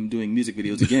heard from him doing music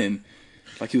videos again.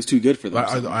 Like he was too good for them.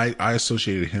 I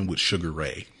associated him with Sugar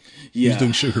Ray. He Yeah. was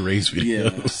doing Sugar Ray's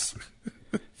videos.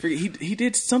 He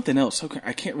did something else.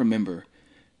 I can't remember.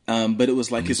 But it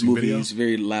was like his music movies video?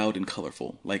 very loud and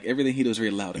colorful. Like everything he does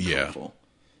very loud and Yeah. colorful.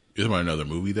 You're talking about another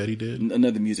movie that he did?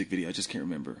 Another music video. I just can't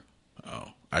remember. Oh,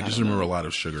 I just remember a lot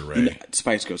of Sugar Ray.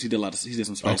 Spice Girls. He did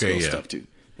some Spice Okay, Girls yeah. stuff too.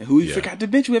 And who we Yeah. forgot to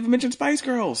mention? We haven't mentioned Spice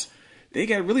Girls. They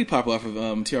got really popular off of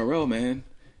TRL, man.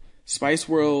 Spice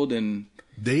World, and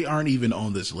They aren't even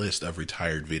on this list of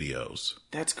retired videos.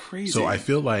 that's crazy. So I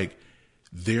feel like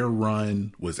their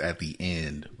run was at the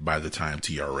end by the time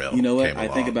TRL you know what? came I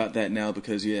along. think about that now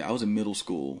because I was in middle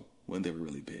school when they were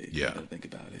really big. Yeah. I think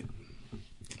about it.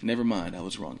 Never mind, I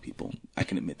was wrong, people. I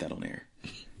can admit that on air.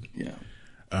 Yeah.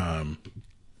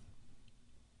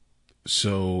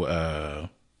 So,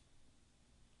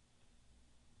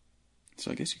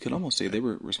 So I guess you could almost say they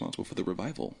were responsible for the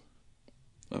revival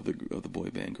of the boy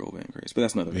band, girl band craze. But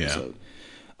that's another Yeah. episode.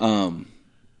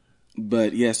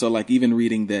 But yeah, so like even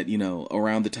reading that,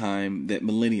 around the time that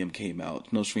Millennium came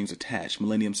out, No Strings Attached,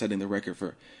 Millennium setting the record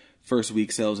for first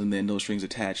week sales, and then No Strings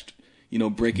Attached,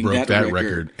 breaking broke that that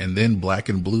record. And then Black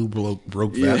and Blue broke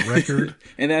that record.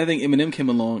 And then I think Eminem came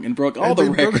along and broke all And the they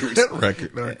broke records. that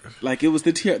record. Like it was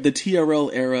the TRL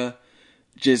era.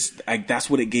 Just that's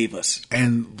what it gave us.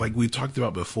 And like we talked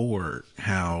about before,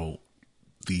 how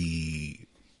the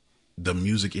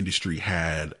music industry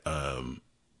had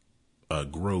a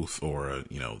growth, or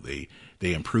they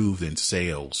improved in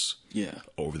sales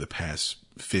over the past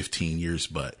 15 years,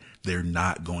 but they're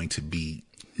not going to be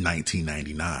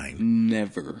 1999,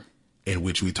 Never. in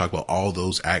which we talk about all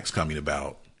those acts coming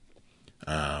about,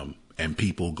 and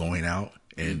people going out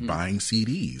and buying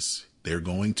CDs. They're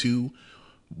going to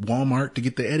Walmart to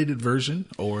get the edited version,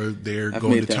 or they're I've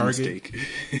going made to that Target.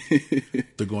 mistake.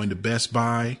 They're going to Best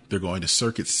Buy. They're going to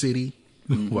Circuit City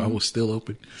while we're still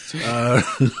open.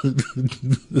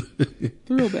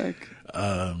 Throwback.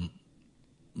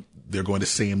 They're going to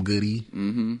Sam Goody.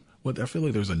 Mm-hmm. What I feel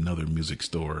like there's another music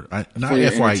store, not For your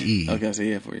FYE. I was gonna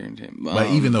say yeah, for your entertainment. But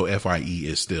even though FYE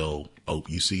is still,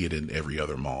 you see it in every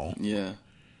other mall. Yeah.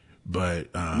 But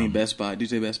I mean, Best Buy. Did you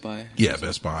say Best Buy? yeah,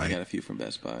 Best Buy. I got a few from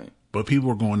Best Buy. But people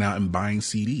were going out and buying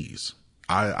CDs.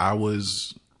 I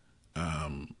was,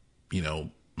 my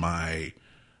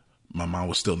mom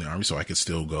was still in the Army, so I could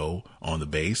still go on the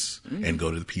base and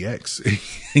go to the PX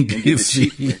and get the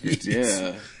cheap CDs. records,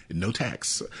 yeah. No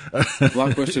tax.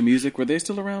 Blockbuster Music, were they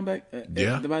still around by then?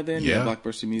 Yeah.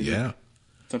 Blockbuster Music. Yeah.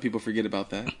 Some people forget about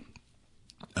that.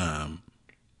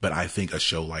 But I think a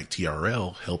show like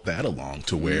TRL helped that along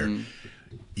to where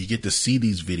you get to see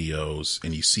these videos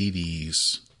and you see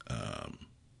these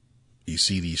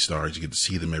stars, you get to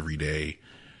see them every day.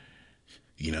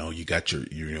 You know, you got your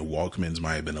Walkmans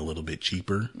might have been a little bit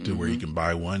cheaper to where you can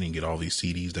buy one and get all these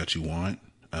CDs that you want.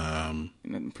 And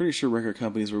I'm pretty sure record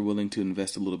companies were willing to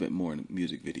invest a little bit more in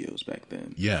music videos back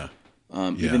then. Yeah.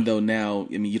 Even though now,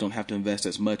 I mean, you don't have to invest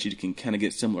as much. You can kind of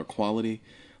get similar quality.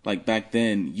 Like back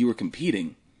then, you were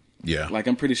competing. Yeah. Like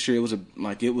I'm pretty sure it was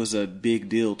a big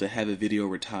deal to have a video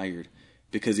retired,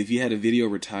 because if you had a video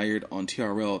retired on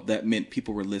TRL, that meant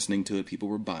people were listening to it, people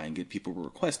were buying it, people were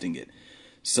requesting it.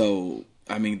 So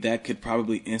I mean, that could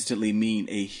probably instantly mean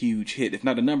a huge hit, if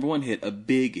not a number one hit, a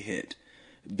big hit,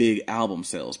 big album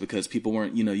sales, because people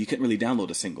weren't, you couldn't really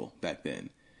download a single back then.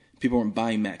 People weren't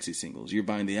buying maxi singles. You're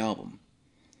buying the album.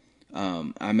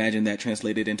 I imagine that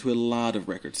translated into a lot of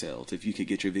record sales if you could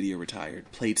get your video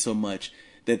retired, played so much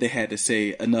that they had to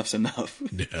say enough's enough.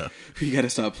 Yeah. You got to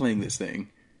stop playing this thing.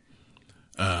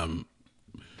 I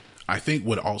think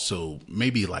what also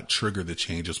maybe like triggered the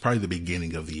change was probably the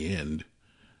beginning of the end.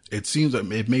 It seems like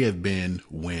it may have been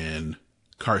when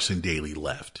Carson Daly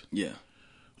left. Yeah.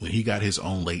 When he got his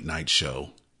own late night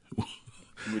show.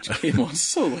 Which came on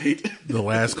so late. The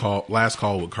last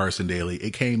call with Carson Daly,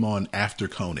 it came on after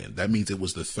Conan. That means it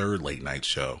was the third late night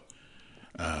show.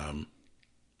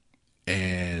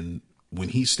 And when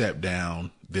he stepped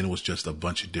down, then it was just a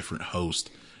bunch of different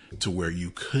hosts to where you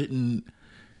couldn't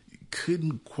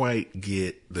quite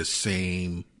get the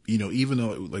same, even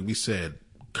though, like we said,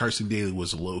 Carson Daly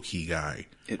was a low key guy.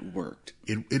 It worked.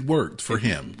 It worked for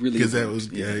him. Really because that worked,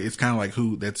 was, yeah. It's kind of like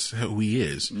that's who he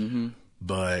is. Mm-hmm.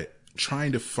 But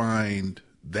trying to find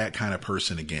that kind of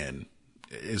person again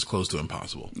is close to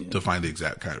impossible to find the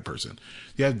exact kind of person.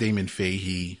 You have Damon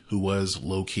Fahey, who was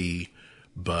low key,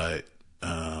 but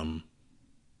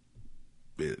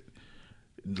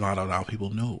not a lot of people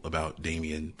know about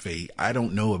Damien Fahey. I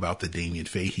don't know about the Damien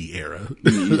Fahey era of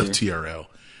TRL.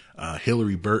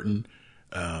 Hillary Burton.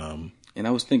 And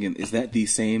I was thinking, is that the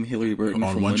same Hillary Burton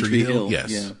on from One Tree Hill?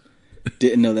 Yes. Yeah.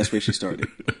 Didn't know that's where she started.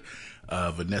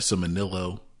 Vanessa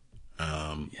Manillo.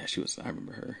 Yeah, she was. I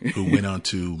remember her. Who went on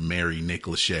to marry Nick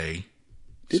Lachey.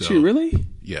 Did she really?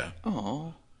 Yeah.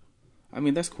 Oh, I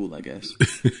mean, that's cool, I guess.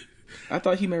 I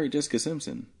thought he married Jessica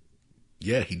Simpson.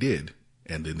 Yeah, he did.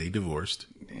 And then they divorced.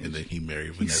 And then he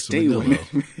married Vanessa Stay with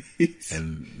Manillo. me.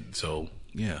 And so,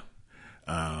 yeah.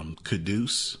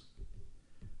 Caduce.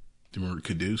 Do you remember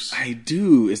Caduce? I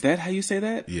do. Is that how you say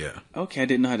that? Yeah. Okay, I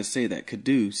didn't know how to say that.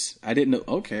 Caduce. I didn't know.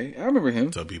 Okay, I remember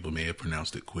him. Some people may have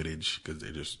pronounced it Quidditch because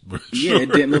they just weren't Yeah, sure.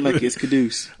 it didn't look like it's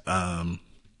Caduce.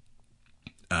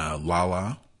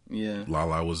 Lala. Yeah.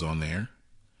 Lala was on there.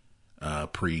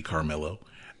 Pre-Carmelo.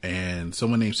 And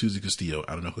someone named Susie Castillo.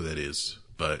 I don't know who that is,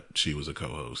 but she was a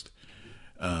co-host.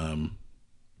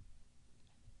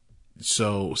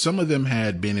 So some of them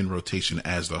had been in rotation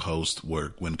as the host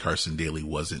when Carson Daly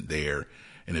wasn't there,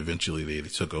 and eventually they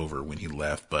took over when he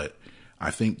left. But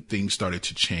I think things started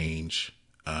to change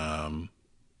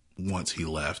once he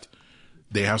left.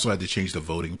 They also had to change the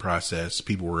voting process.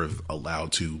 People were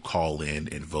allowed to call in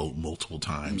and vote multiple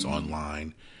times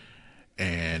online.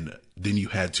 And then you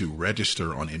had to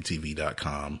register on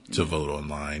MTV.com to vote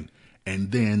online.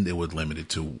 And then it was limited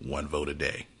to one vote a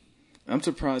day. I'm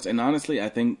surprised. And honestly, I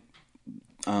think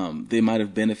they might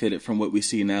have benefited from what we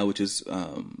see now, which is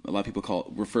a lot of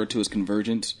people refer to as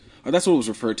convergence. Or that's what it was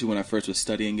referred to when I first was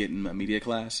studying it in my media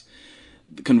class.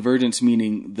 The convergence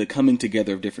meaning the coming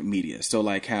together of different media. So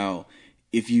like how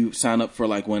if you sign up for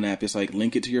like one app, it's like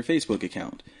link it to your Facebook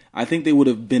account. I think they would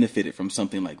have benefited from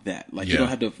something like that. Like, you Yeah. don't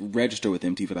have to register with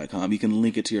MTV.com. You can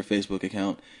link it to your Facebook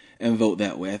account and vote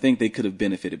that way. I think they could have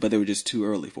benefited, but they were just too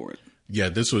early for it. Yeah,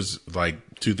 this was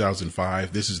like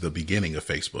 2005. This is the beginning of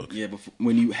Facebook. Yeah, before,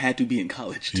 when you had to be in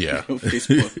college to Yeah. go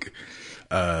Facebook.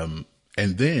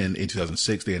 And then in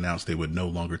 2006, they announced they would no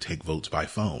longer take votes by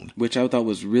phone. Which I thought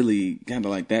was really kind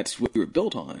of like, that's what we were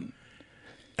built on.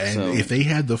 And So- if they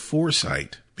had the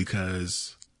foresight,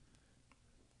 because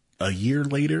a year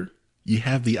later, you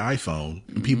have the iPhone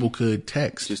and people could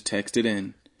text, Just text it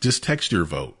in. just text your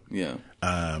vote. Yeah.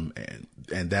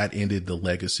 And that ended the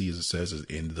legacy, as it says, it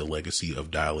ended the legacy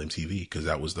of Dial MTV, because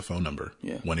that was the phone number.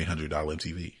 Yeah.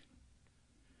 1-800-DIAL-MTV.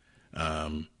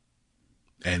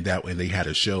 And they had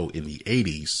a show in the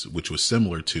 80s, which was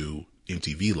similar to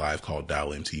MTV Live, called Dial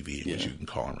MTV, in which you can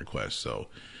call and request. So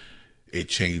it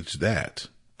changed that.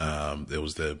 It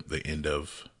was the end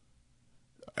of,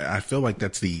 I feel like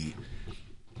that's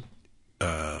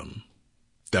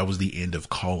that was the end of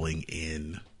calling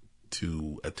in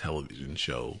to a television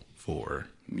show for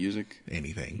Music.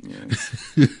 anything. Yeah.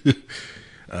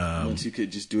 Once you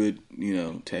could just do it,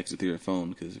 text it through your phone,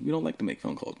 because we don't like to make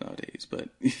phone calls nowadays, but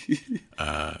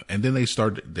And then they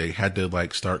had to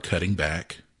start cutting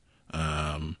back.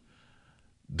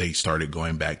 They started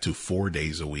going back to 4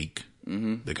 days a week.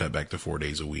 Mm-hmm. They cut back to 4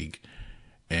 days a week.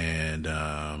 And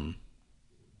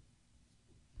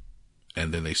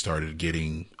then they started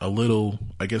getting a little,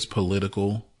 I guess,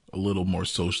 political, a little more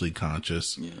socially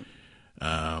conscious. yeah.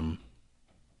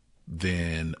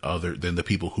 Then the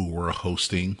people who were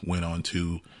hosting went on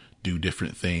to do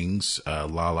different things.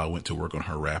 Lala went to work on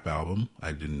her rap album.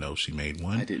 I didn't know she made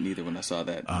one. I didn't either when I saw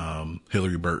that.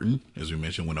 Hillary Burton, as we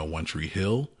mentioned, went on One Tree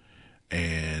Hill,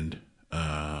 and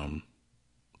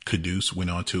Caduce went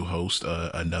on to host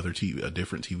a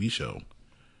different TV show.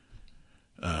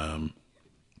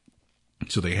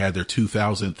 So they had their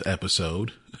 2000th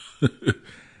episode,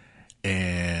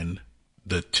 and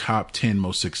the top 10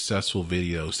 most successful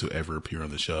videos to ever appear on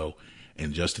the show,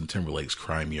 and Justin Timberlake's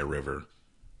Cry Me a River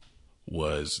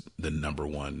was the number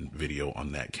one video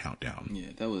on that countdown.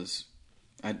 Yeah, that was.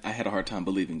 I had a hard time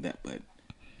believing that, but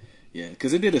yeah,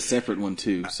 because it did a separate one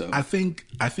too. So I think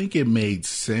it made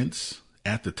sense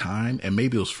at the time, and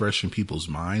maybe it was fresh in people's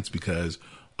minds because,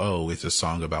 it's a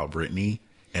song about Britney,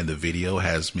 and the video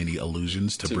has many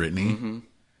allusions to Britney. Mm-hmm.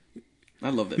 I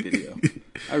love that video.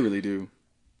 I really do.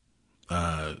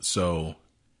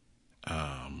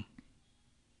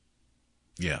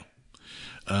 Yeah.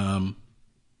 And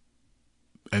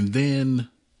then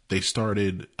they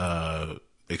started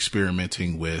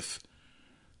experimenting with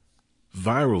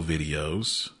viral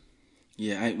videos.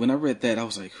 Yeah, when I read that, I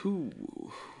was like,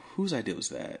 whose idea was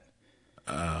that?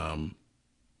 And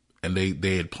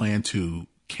they had planned to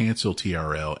cancel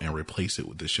TRL and replace it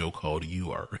with a show called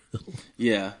URL.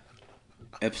 Yeah,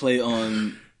 a play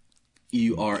on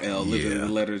URL, literally Yeah.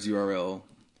 the letters URL.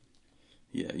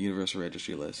 Yeah, Universal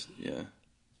Registry List. Yeah.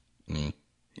 Yeah,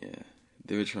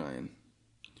 they were trying.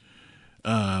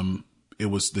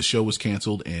 The show was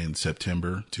canceled in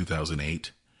September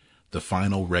 2008. The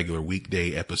final regular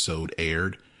weekday episode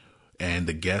aired, and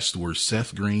the guests were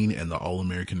Seth Green and the All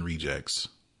American Rejects.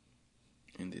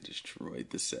 And they destroyed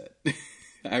the set.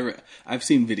 I've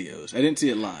seen videos. I didn't see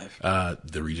it live.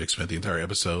 The Rejects spent the entire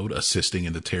episode assisting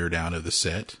in the teardown of the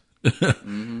set.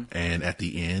 Mm-hmm. And at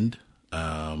the end,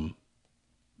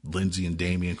 Lindsay and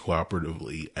Damien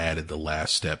cooperatively added the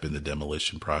last step in the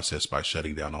demolition process by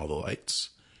shutting down all the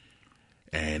lights.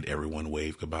 And everyone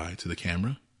waved goodbye to the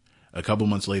camera. A couple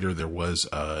months later, there was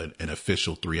an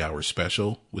official 3-hour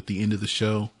special with the end of the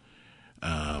show.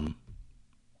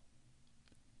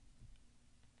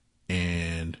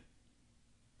 And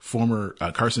former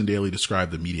Carson Daly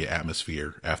described the media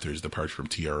atmosphere after his departure from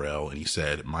TRL, and he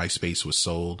said, MySpace was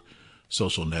sold,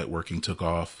 social networking took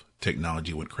off,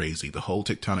 technology went crazy, the whole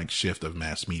tectonic shift of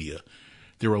mass media.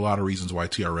 There were a lot of reasons why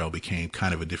TRL became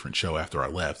kind of a different show after I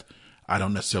left. I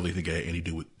don't necessarily think it had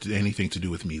anything to do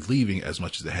with me leaving as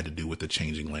much as it had to do with the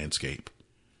changing landscape.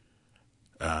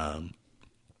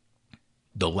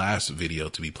 The last video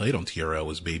to be played on TRL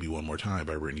was Baby One More Time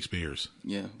by Britney Spears.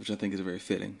 Yeah, which I think is very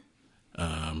fitting.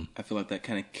 I feel like that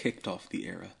kind of kicked off the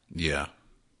era. Yeah.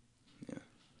 Yeah.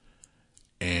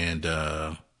 And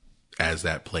as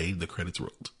that played, the credits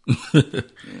rolled.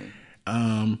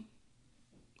 And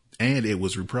it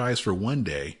was reprised for one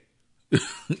day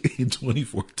in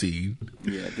 2014.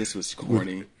 Yeah, this was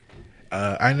corny.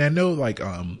 And I know,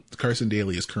 Carson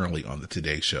Daly is currently on the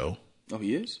Today Show. Oh,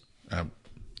 he is? Let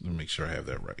me make sure I have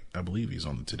that right. I believe he's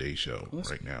on the Today Show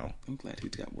right now. I'm glad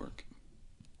he's got work.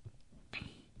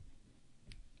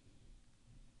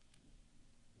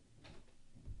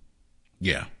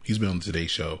 Yeah, he's been on the Today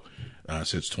Show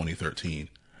since 2013.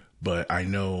 But I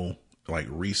know, like,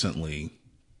 recently,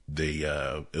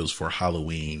 it was for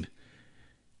Halloween.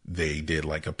 They did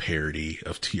like a parody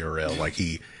of TRL. Like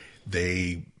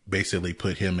they basically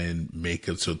put him in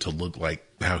makeup to look like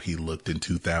how he looked in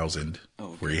 2000,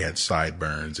 where he had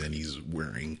sideburns and he's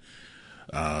wearing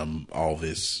all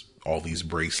these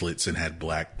bracelets and had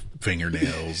black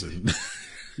fingernails, and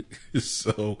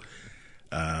so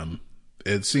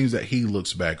it seems that he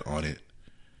looks back on it,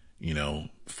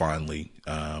 fondly.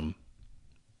 And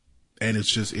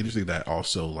it's just interesting that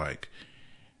also, like,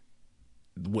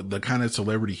 what the kind of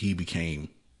celebrity he became.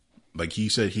 Like, he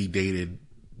said he dated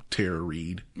Tara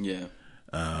Reid. Yeah.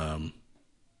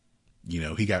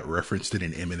 He got referenced in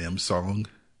an Eminem song.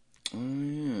 Oh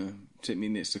yeah, Tip Me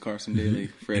Next to Carson Daly,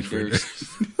 Fred Durst.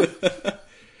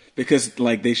 Because,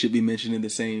 like, they should be mentioned in the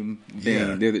same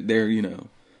vein. Yeah. They're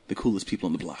the coolest people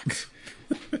on the block.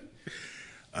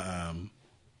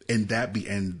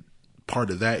 And part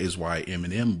of that is why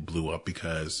Eminem blew up,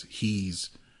 because he's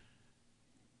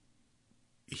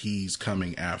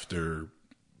coming after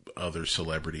other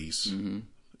celebrities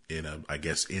in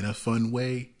a fun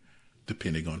way,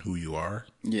 depending on who you are.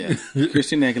 Yeah.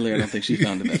 Christina Aguilera, I don't think she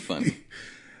found it that funny.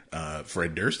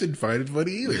 Fred Durst didn't find it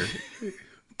funny either.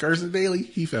 Carson Daly,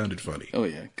 he found it funny. Oh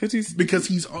yeah, because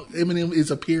Eminem is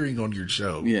appearing on your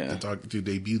show. Yeah. to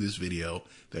debut this video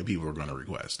that people are going to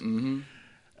request.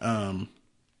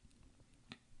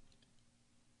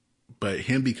 But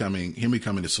him becoming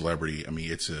a celebrity, I mean,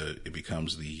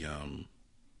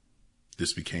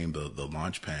 this became the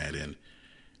launch pad, and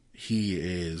he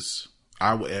is,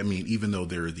 I mean, even though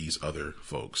there are these other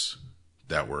folks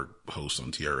that were hosts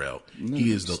on TRL,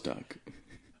 stuck.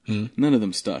 None of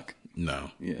them stuck.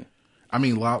 No. Yeah. I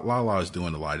mean, Lala is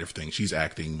doing a lot of different things. She's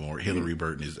acting more. Hillary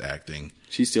Burton is acting.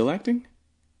 She's still acting?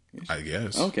 I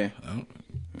guess. Okay.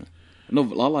 No,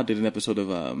 Lala did an episode of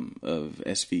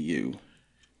SVU.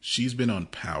 She's been on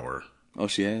Power. Oh,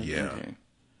 she has? Yeah. Okay.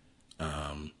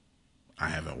 I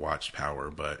haven't watched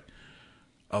Power, but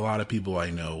a lot of people I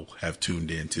know have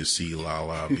tuned in to see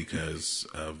Lala because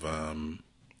of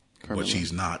what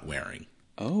she's not wearing.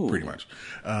 Oh. Pretty much.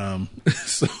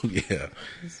 So, yeah.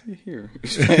 Let's see here.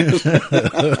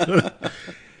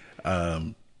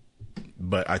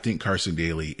 But I think Carson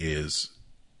Daly is,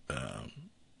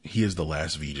 he is the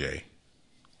last VJ.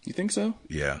 You think so?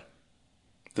 Yeah.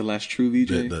 The last true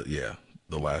VJ? The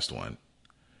last one.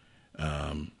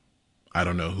 I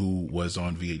don't know who was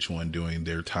on VH1 doing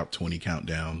their top 20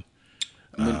 countdown.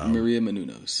 Maria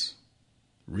Menounos.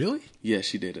 Really? Yeah,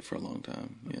 she did it for a long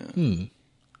time. Yeah.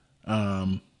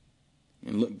 And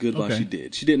looked good while she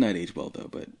did. She did not age well though,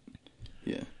 but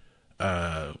yeah.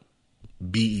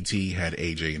 BET had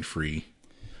AJ and Free,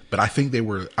 but I think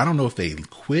I don't know if they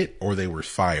quit or they were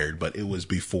fired, but it was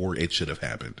before it should have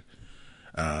happened.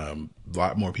 A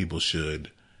lot more people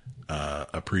should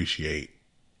appreciate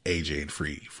AJ and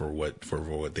Free for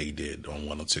what they did on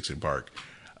 106 in Park.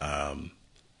 I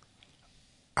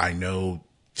know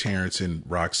Terrence and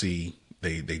Roxy,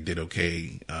 they did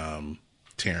okay.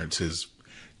 Terrence has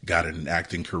got an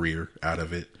acting career out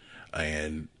of it,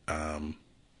 and I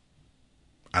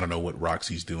don't know what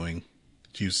Roxy's doing.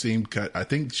 She seemed, I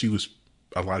think she was,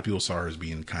 a lot of people saw her as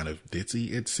being kind of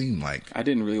ditzy, it seemed like. I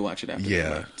didn't really watch it after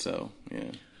that, so yeah.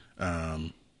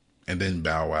 And then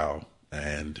Bow Wow,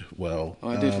 and well,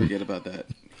 I did forget about that.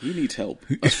 He needs help.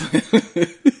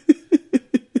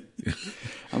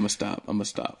 I'm gonna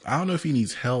stop. I don't know if he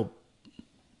needs help.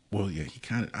 Well, yeah, he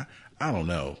kind of, I don't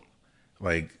know.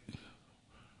 Like,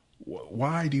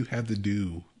 why do you have to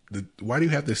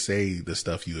say the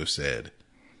stuff you have said?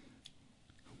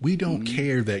 We don't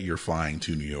care that you're flying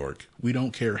to New York. We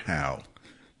don't care how,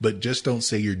 but just don't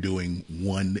say you're doing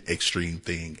one extreme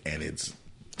thing and it's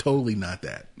totally not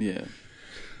that. Yeah.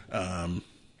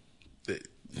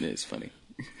 It's funny.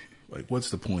 Like,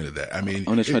 what's the point of that? I mean, I'm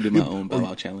gonna try to do my own Bow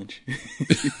Wow challenge.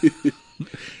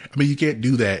 I mean, you can't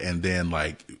do that and then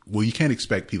you can't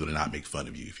expect people to not make fun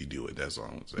of you if you do it. That's all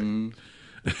I'm saying.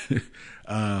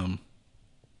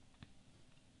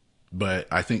 But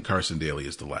I think Carson Daly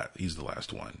is he's the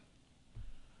last one.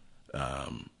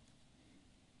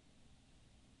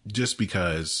 Just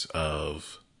because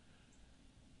of,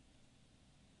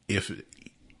 if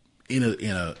in a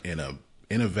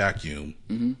vacuum,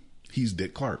 he's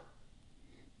Dick Clark.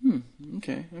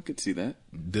 Okay, I could see that.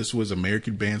 This was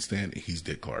American Bandstand. He's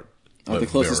Dick Clark. The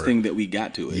closest thing that we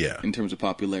got to it, yeah, in terms of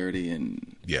popularity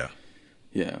and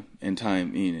and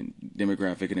time and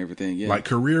demographic and everything. Yeah, like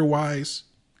career wise,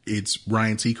 it's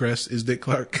Ryan Seacrest is Dick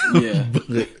Clark. Yeah,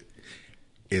 but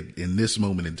in this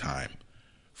moment in time,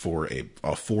 for a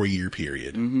 4-year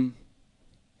period,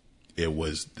 it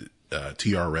was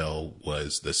TRL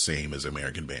was the same as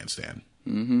American Bandstand.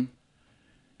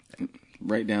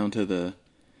 Right down to the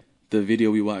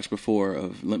video we watched before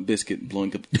of Limp Bizkit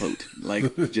blowing up the boat.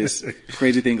 Like, just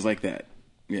crazy things like that.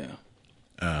 Yeah.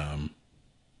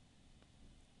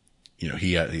 You know,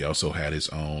 he also had his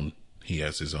own. He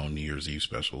has his own New Year's Eve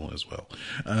special as well.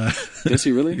 Does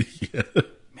he really? Yeah.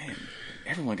 Man,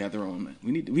 everyone got their own.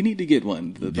 We need to get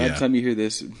one. By the Yeah. time you hear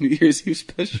this, New Year's Eve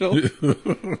special.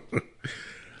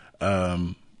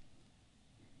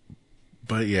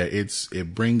 But yeah,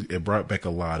 it brought back a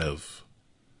lot of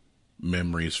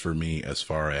memories for me as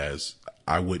far as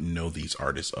I wouldn't know these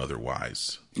artists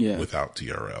otherwise without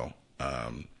TRL.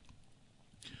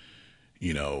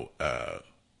 You know,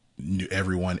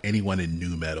 anyone in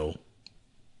nu metal,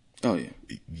 Oh yeah.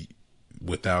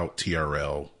 without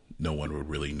TRL, no one would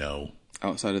really know.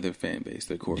 Outside of their fan base,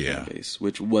 their core Yeah. fan base,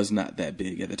 which was not that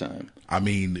big at the time. I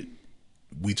mean,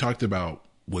 we talked about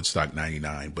Woodstock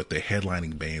 99, but the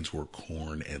headlining bands were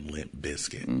Korn and Limp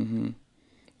Bizkit.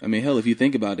 I mean, hell, if you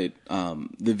think about it,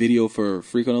 the video for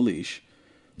Freak on a Leash,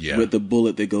 Yeah. with the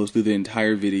bullet that goes through the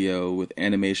entire video with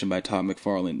animation by Todd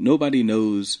McFarlane, nobody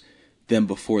knows them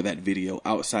before that video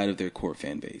outside of their core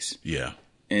fan base. Yeah.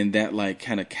 And that like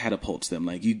kind of catapults them.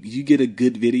 Like you get a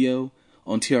good video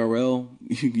on TRL,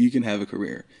 you can have a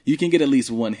career. You can get at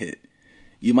least one hit.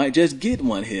 You might just get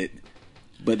one hit,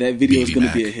 but that video is BB going to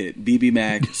Mac. be a hit. BB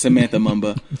Mac, Samantha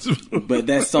Mumba, but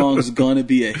that song's going to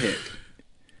be a hit.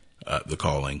 The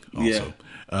Calling also.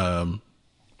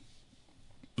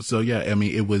 So yeah, I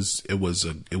mean, it was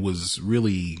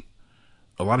really,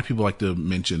 a lot of people like to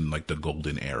mention like the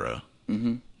golden era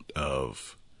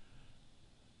of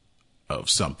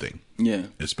something. Yeah.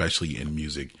 Especially in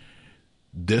music.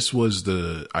 This was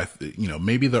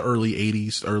maybe the early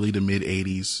 80s, early to mid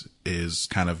 80s is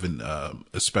kind of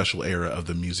a special era of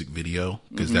the music video,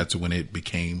 because that's when it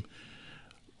became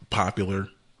popular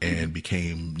and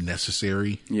became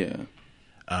necessary. Yeah.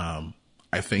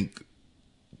 I think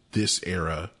this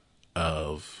era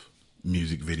of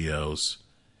music videos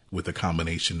with a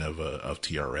combination of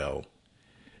TRL,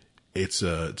 it's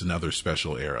another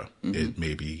special era. It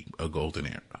may be a golden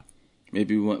era.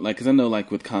 Maybe we want, like, because I know,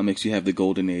 like, with comics, you have the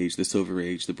Golden Age, the Silver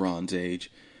Age, the Bronze Age.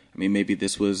 I mean, maybe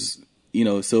this was,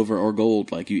 silver or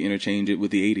gold. Like, you interchange it with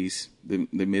the 80s, the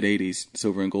mid 80s,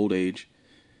 Silver and Gold Age.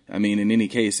 I mean, in any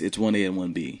case, it's 1A and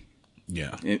 1B.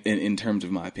 Yeah. In terms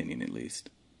of my opinion, at least.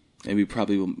 And we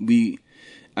probably will.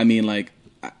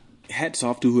 Hats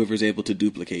off to whoever's able to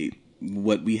duplicate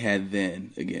what we had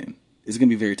then again. It's going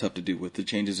to be very tough to do with the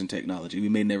changes in technology. We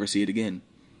may never see it again.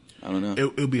 I don't know.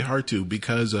 It would be hard to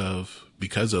because of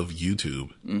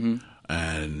YouTube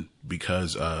and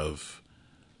because of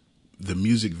the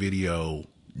music video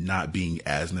not being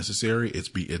as necessary.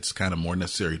 It's kind of more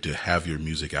necessary to have your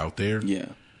music out there. Yeah.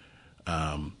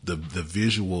 The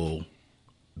visual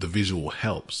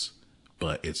helps,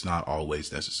 but it's not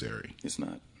always necessary. It's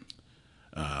not.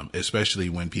 Especially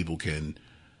when people can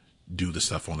do the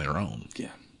stuff on their own.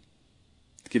 Yeah.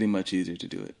 It's getting much easier to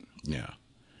do it. Yeah.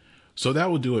 So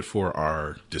that will do it for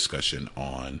our discussion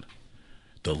on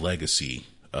the legacy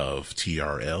of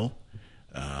TRL.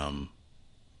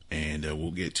 And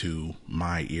we'll get to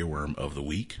my earworm of the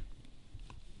week.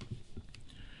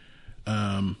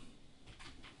 Who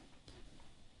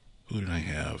did I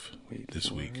have this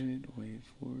week? Wait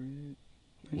for it.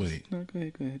 Wait. No, go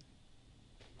ahead.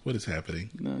 What is happening?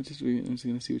 No, I'm just going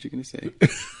to see what you're going to say.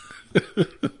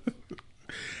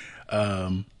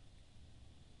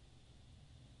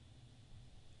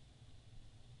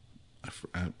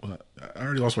 I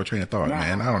already lost my train of thought,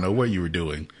 man. I don't know what you were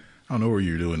doing. I don't know what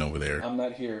you were doing over there. I'm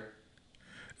not here.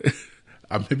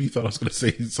 Maybe you thought I was going to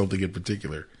say something in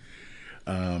particular.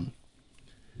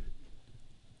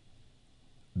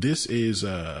 This is,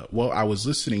 I was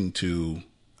listening to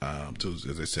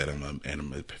as I said, I'm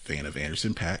a fan of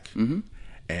Anderson .Paak.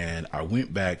 And I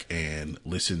went back and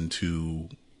listened to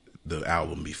the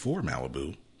album before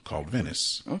Malibu called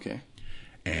Venice. Okay.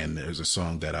 And there's a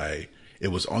song that it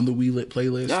was on the We Lit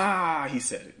playlist. Ah, he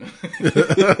said it.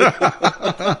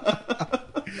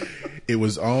 It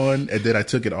was on, and then I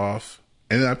took it off,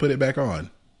 and then I put it back on.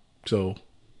 So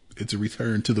it's a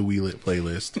return to the We Lit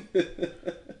playlist.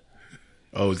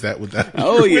 Oh, is that what that?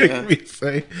 Oh, yeah. Me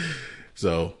say?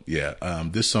 So yeah,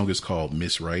 this song is called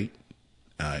Miss Right.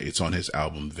 It's on his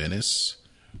album Venice,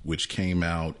 which came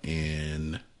out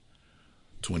in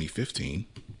 2015.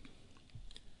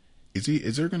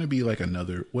 Is there going to be like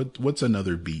another? What's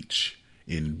another beach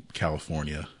in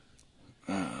California?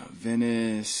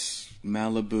 Venice,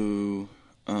 Malibu.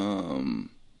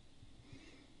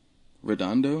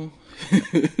 Redondo?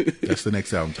 That's the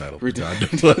next album title. Redondo.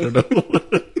 I don't know.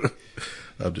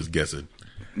 I'm just guessing.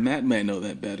 Matt might know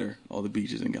that better. All the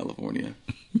beaches in California.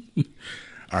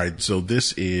 All right, so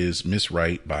this is Miss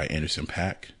Right by Anderson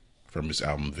 .Paak from his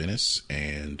album Venice,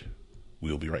 and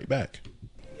we'll be right back.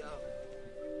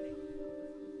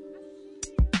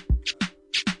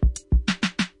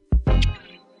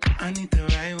 I need the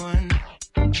right one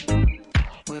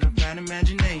with a bright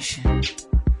imagination,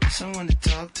 someone to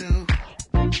talk to,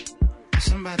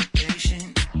 somebody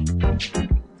patient.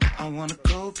 I want a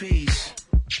gold piece,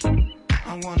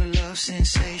 I want a love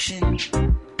sensation,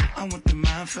 I want the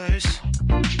mind first,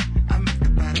 I make the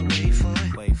body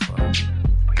wait for it,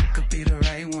 could be the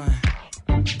right one,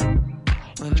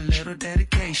 with a little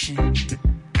dedication,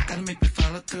 gotta make me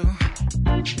follow through,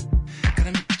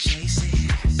 gotta make me chase it.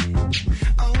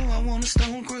 Oh, I want a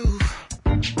stone groove,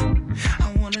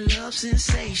 I want a love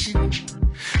sensation,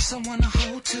 someone to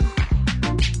hold to,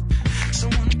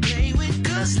 someone to play with,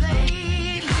 'cause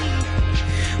lately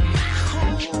my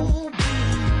whole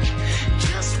being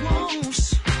just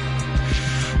wants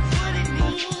what it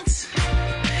needs,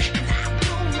 and I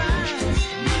don't mind.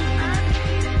 I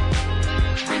need it. I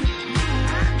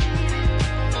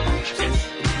need it.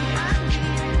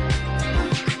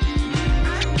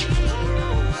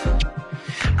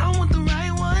 I want the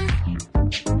right one.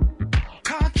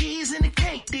 Car keys in a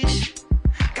cake dish.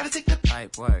 Gotta take the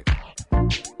pipe work.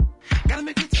 Gotta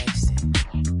make it taste it.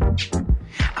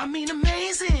 I mean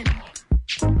amazing.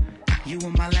 You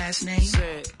want my last name?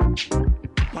 Shit.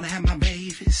 Wanna have my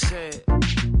babies? Shit.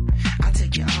 I'll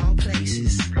take you all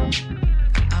places.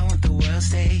 I want the world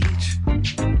stage.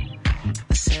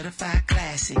 A certified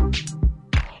classic.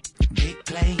 Big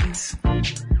planes.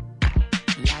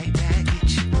 Light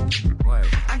baggage. Work.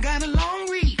 I got a long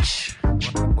reach.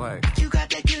 Work. You got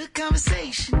that good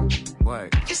conversation.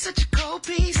 Work. You're such a cold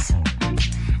piece. I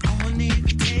want it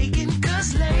be taken,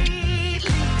 'cause lately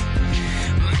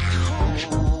my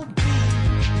whole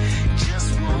being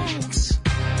just wants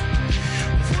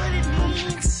what it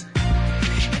needs,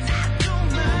 and I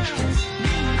don't mind.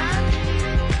 I need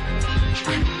it.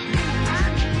 I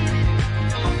need it.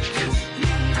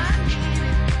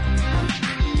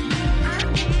 I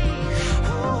need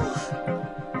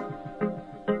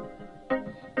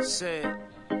it. Ooh. Say it.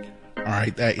 All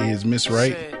right, that is Miss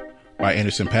Right by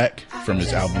Anderson .Paak from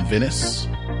his album Venice.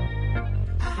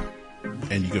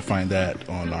 And you can find that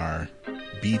on our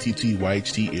BTT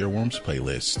YHT Earworms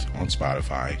playlist on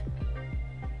Spotify.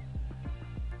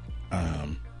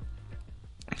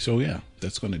 So yeah,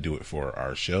 that's going to do it for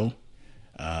our show.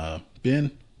 Ben,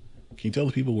 can you tell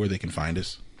the people where they can find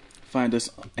us? Find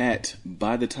us at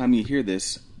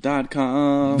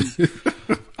bythetimeyouhearthis.com.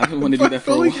 I've been wanting to do that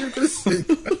for a while.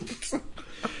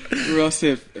 We're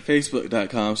also at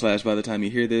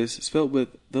facebook.com/bythetimeyouhearthis, spelled with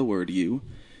the word you.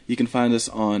 You can find us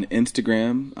on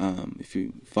Instagram. If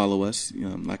you follow us,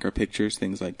 like our pictures,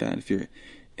 things like that. If you're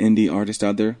an indie artist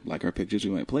out there, like our pictures,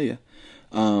 we might play you.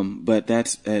 But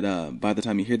that's at By the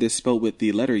Time You Hear This, spelled with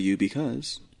the letter U,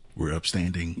 because we're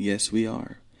upstanding. Yes, we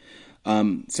are.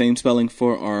 Same spelling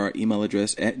for our email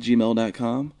address at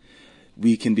gmail.com.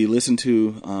 We can be listened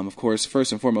to, of course,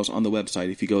 first and foremost on the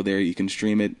website. If you go there, you can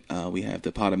stream it. We have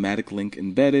the Podomatic link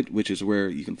embedded, which is where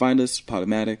you can find us.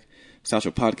 Podomatic,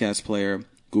 Social Podcast Player,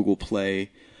 Google Play,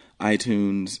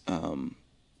 iTunes.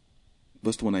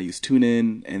 What's the one I use?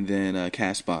 TuneIn, and then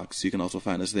Castbox. You can also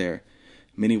find us there.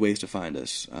 Many ways to find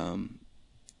us.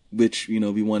 Which,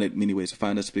 we wanted many ways to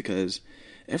find us because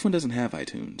everyone doesn't have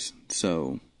iTunes.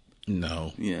 So,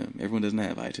 no. Yeah, everyone doesn't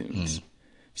have iTunes.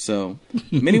 So,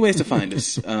 many ways to find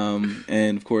us.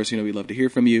 And, of course, we'd love to hear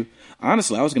from you.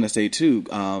 Honestly, I was going to say, too,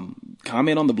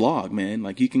 comment on the blog, man.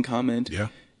 Like, you can comment. Yeah.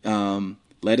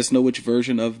 Let us know which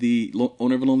version of the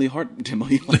Owner of a Lonely Heart demo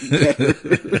you like better.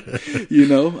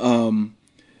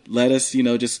 Let us,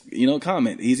 just,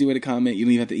 comment. Easy way to comment. You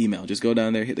don't even have to email. Just go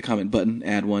down there, hit the comment button,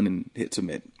 add one, and hit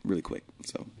submit really quick.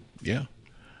 So, yeah.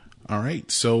 All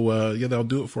right. So, that'll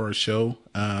do it for our show.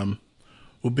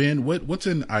 Well, Ben, what's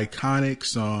an iconic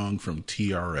song from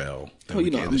TRL that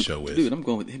we can end the show with? Dude, I'm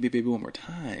going with Hit Me Baby One More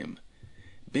Time.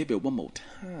 Baby One More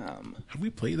Time. Have we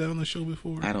played that on the show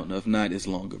before? I don't know. If not, it's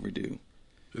long overdue.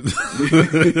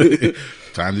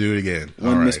 Time to do it again.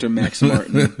 One, all right. Mr. Max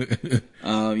Martin.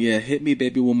 Yeah, Hit Me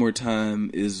Baby One More Time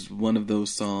is one of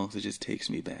those songs that just takes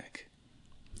me back.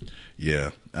 Yeah.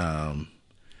 I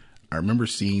remember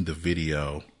seeing the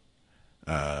video.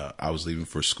 I was leaving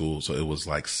for school, so it was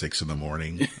like 6 a.m. on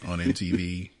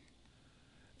MTV.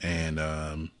 And,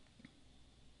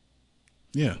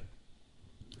 yeah.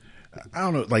 I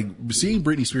don't know, like seeing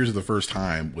Britney Spears for the first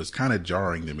time was kind of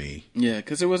jarring to me. Yeah,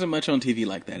 because there wasn't much on TV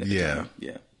like that at the time.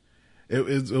 Yeah.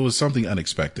 It was something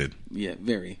unexpected. Yeah,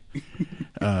 very.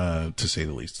 To say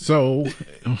the least. So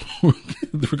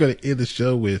we're going to end the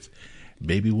show with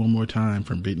Baby One More Time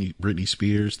from Britney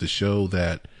Spears. The show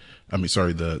that,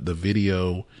 the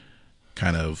video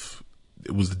kind of,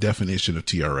 it was the definition of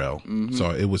TRL. Mm-hmm.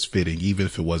 So it was fitting, even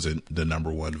if it wasn't the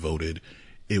number one voted,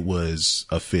 it was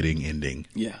a fitting ending.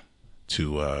 Yeah.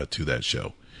 To that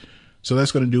show. So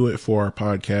that's going to do it for our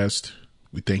podcast.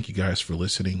 We thank you guys for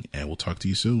listening, and we'll talk to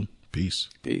you soon. Peace.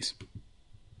 Peace.